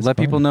you. That was let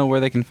fun. people know where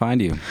they can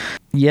find you.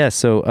 Yeah,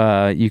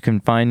 so you can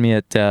find me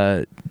at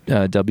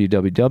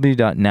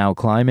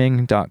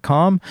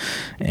www.nowclimbing.com,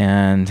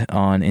 and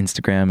on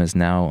Instagram is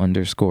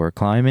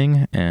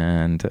now_climbing,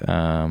 and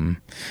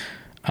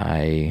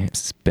I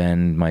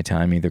spend my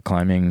time either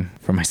climbing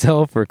for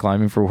myself or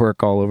climbing for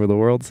work all over the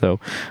world. So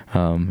if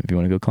you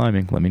want to go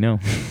climbing, let me know.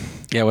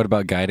 Yeah, what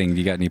about guiding?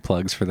 You got any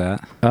plugs for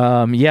that?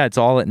 Yeah, it's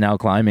all at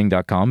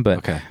nowclimbing.com. But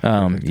Okay.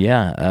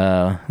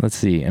 let's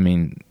see. I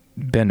mean,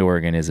 Bend,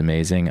 Oregon is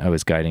amazing. I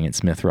was guiding at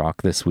Smith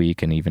Rock this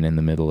week, and even in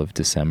the middle of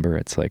December,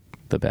 it's like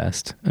the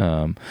best.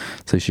 So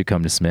you should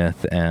come to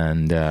Smith,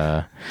 and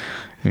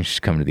you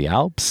should come to the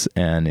Alps.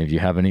 And if you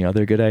have any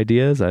other good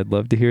ideas, I'd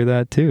love to hear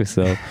that too.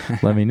 So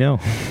let me know.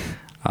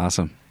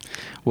 Awesome.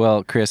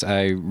 Well, Chris,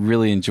 I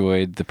really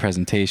enjoyed the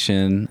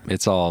presentation.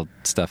 It's all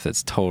stuff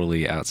that's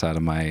totally outside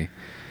of my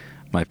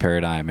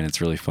paradigm, and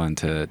it's really fun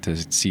to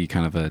see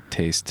kind of a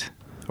taste,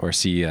 or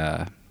see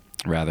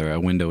rather a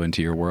window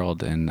into your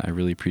world. And I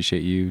really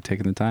appreciate you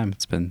taking the time.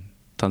 It's been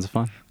tons of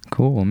fun.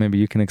 Cool. Well, maybe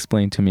you can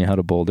explain to me how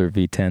to boulder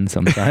V10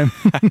 sometime.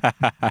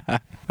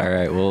 All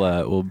right,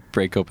 we'll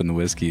break open the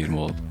whiskey and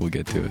we'll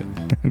get to it.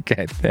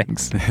 Okay,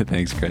 thanks.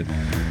 Thanks, Chris.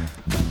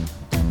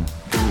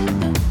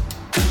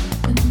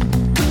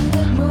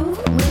 Move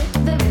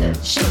with the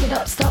rhythm. Shake it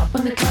up, stop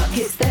when the clock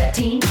hits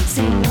 13.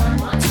 Sing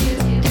 1,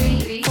 2,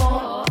 3,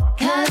 4.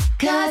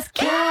 Cause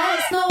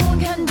no one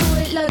can do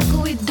it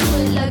like we do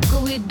it,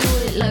 like we do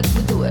it, like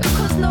we do it.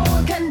 Cause no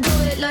one can do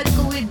it like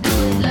we do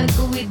it, like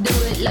we do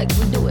it, like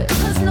we do it.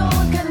 Cause no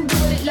one can do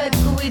it like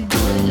we do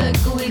it,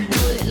 like we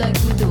do it, like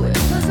we do it.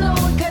 Cause no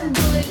one can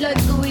do it like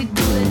we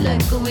do it,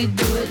 like we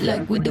do it,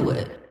 like we do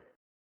it.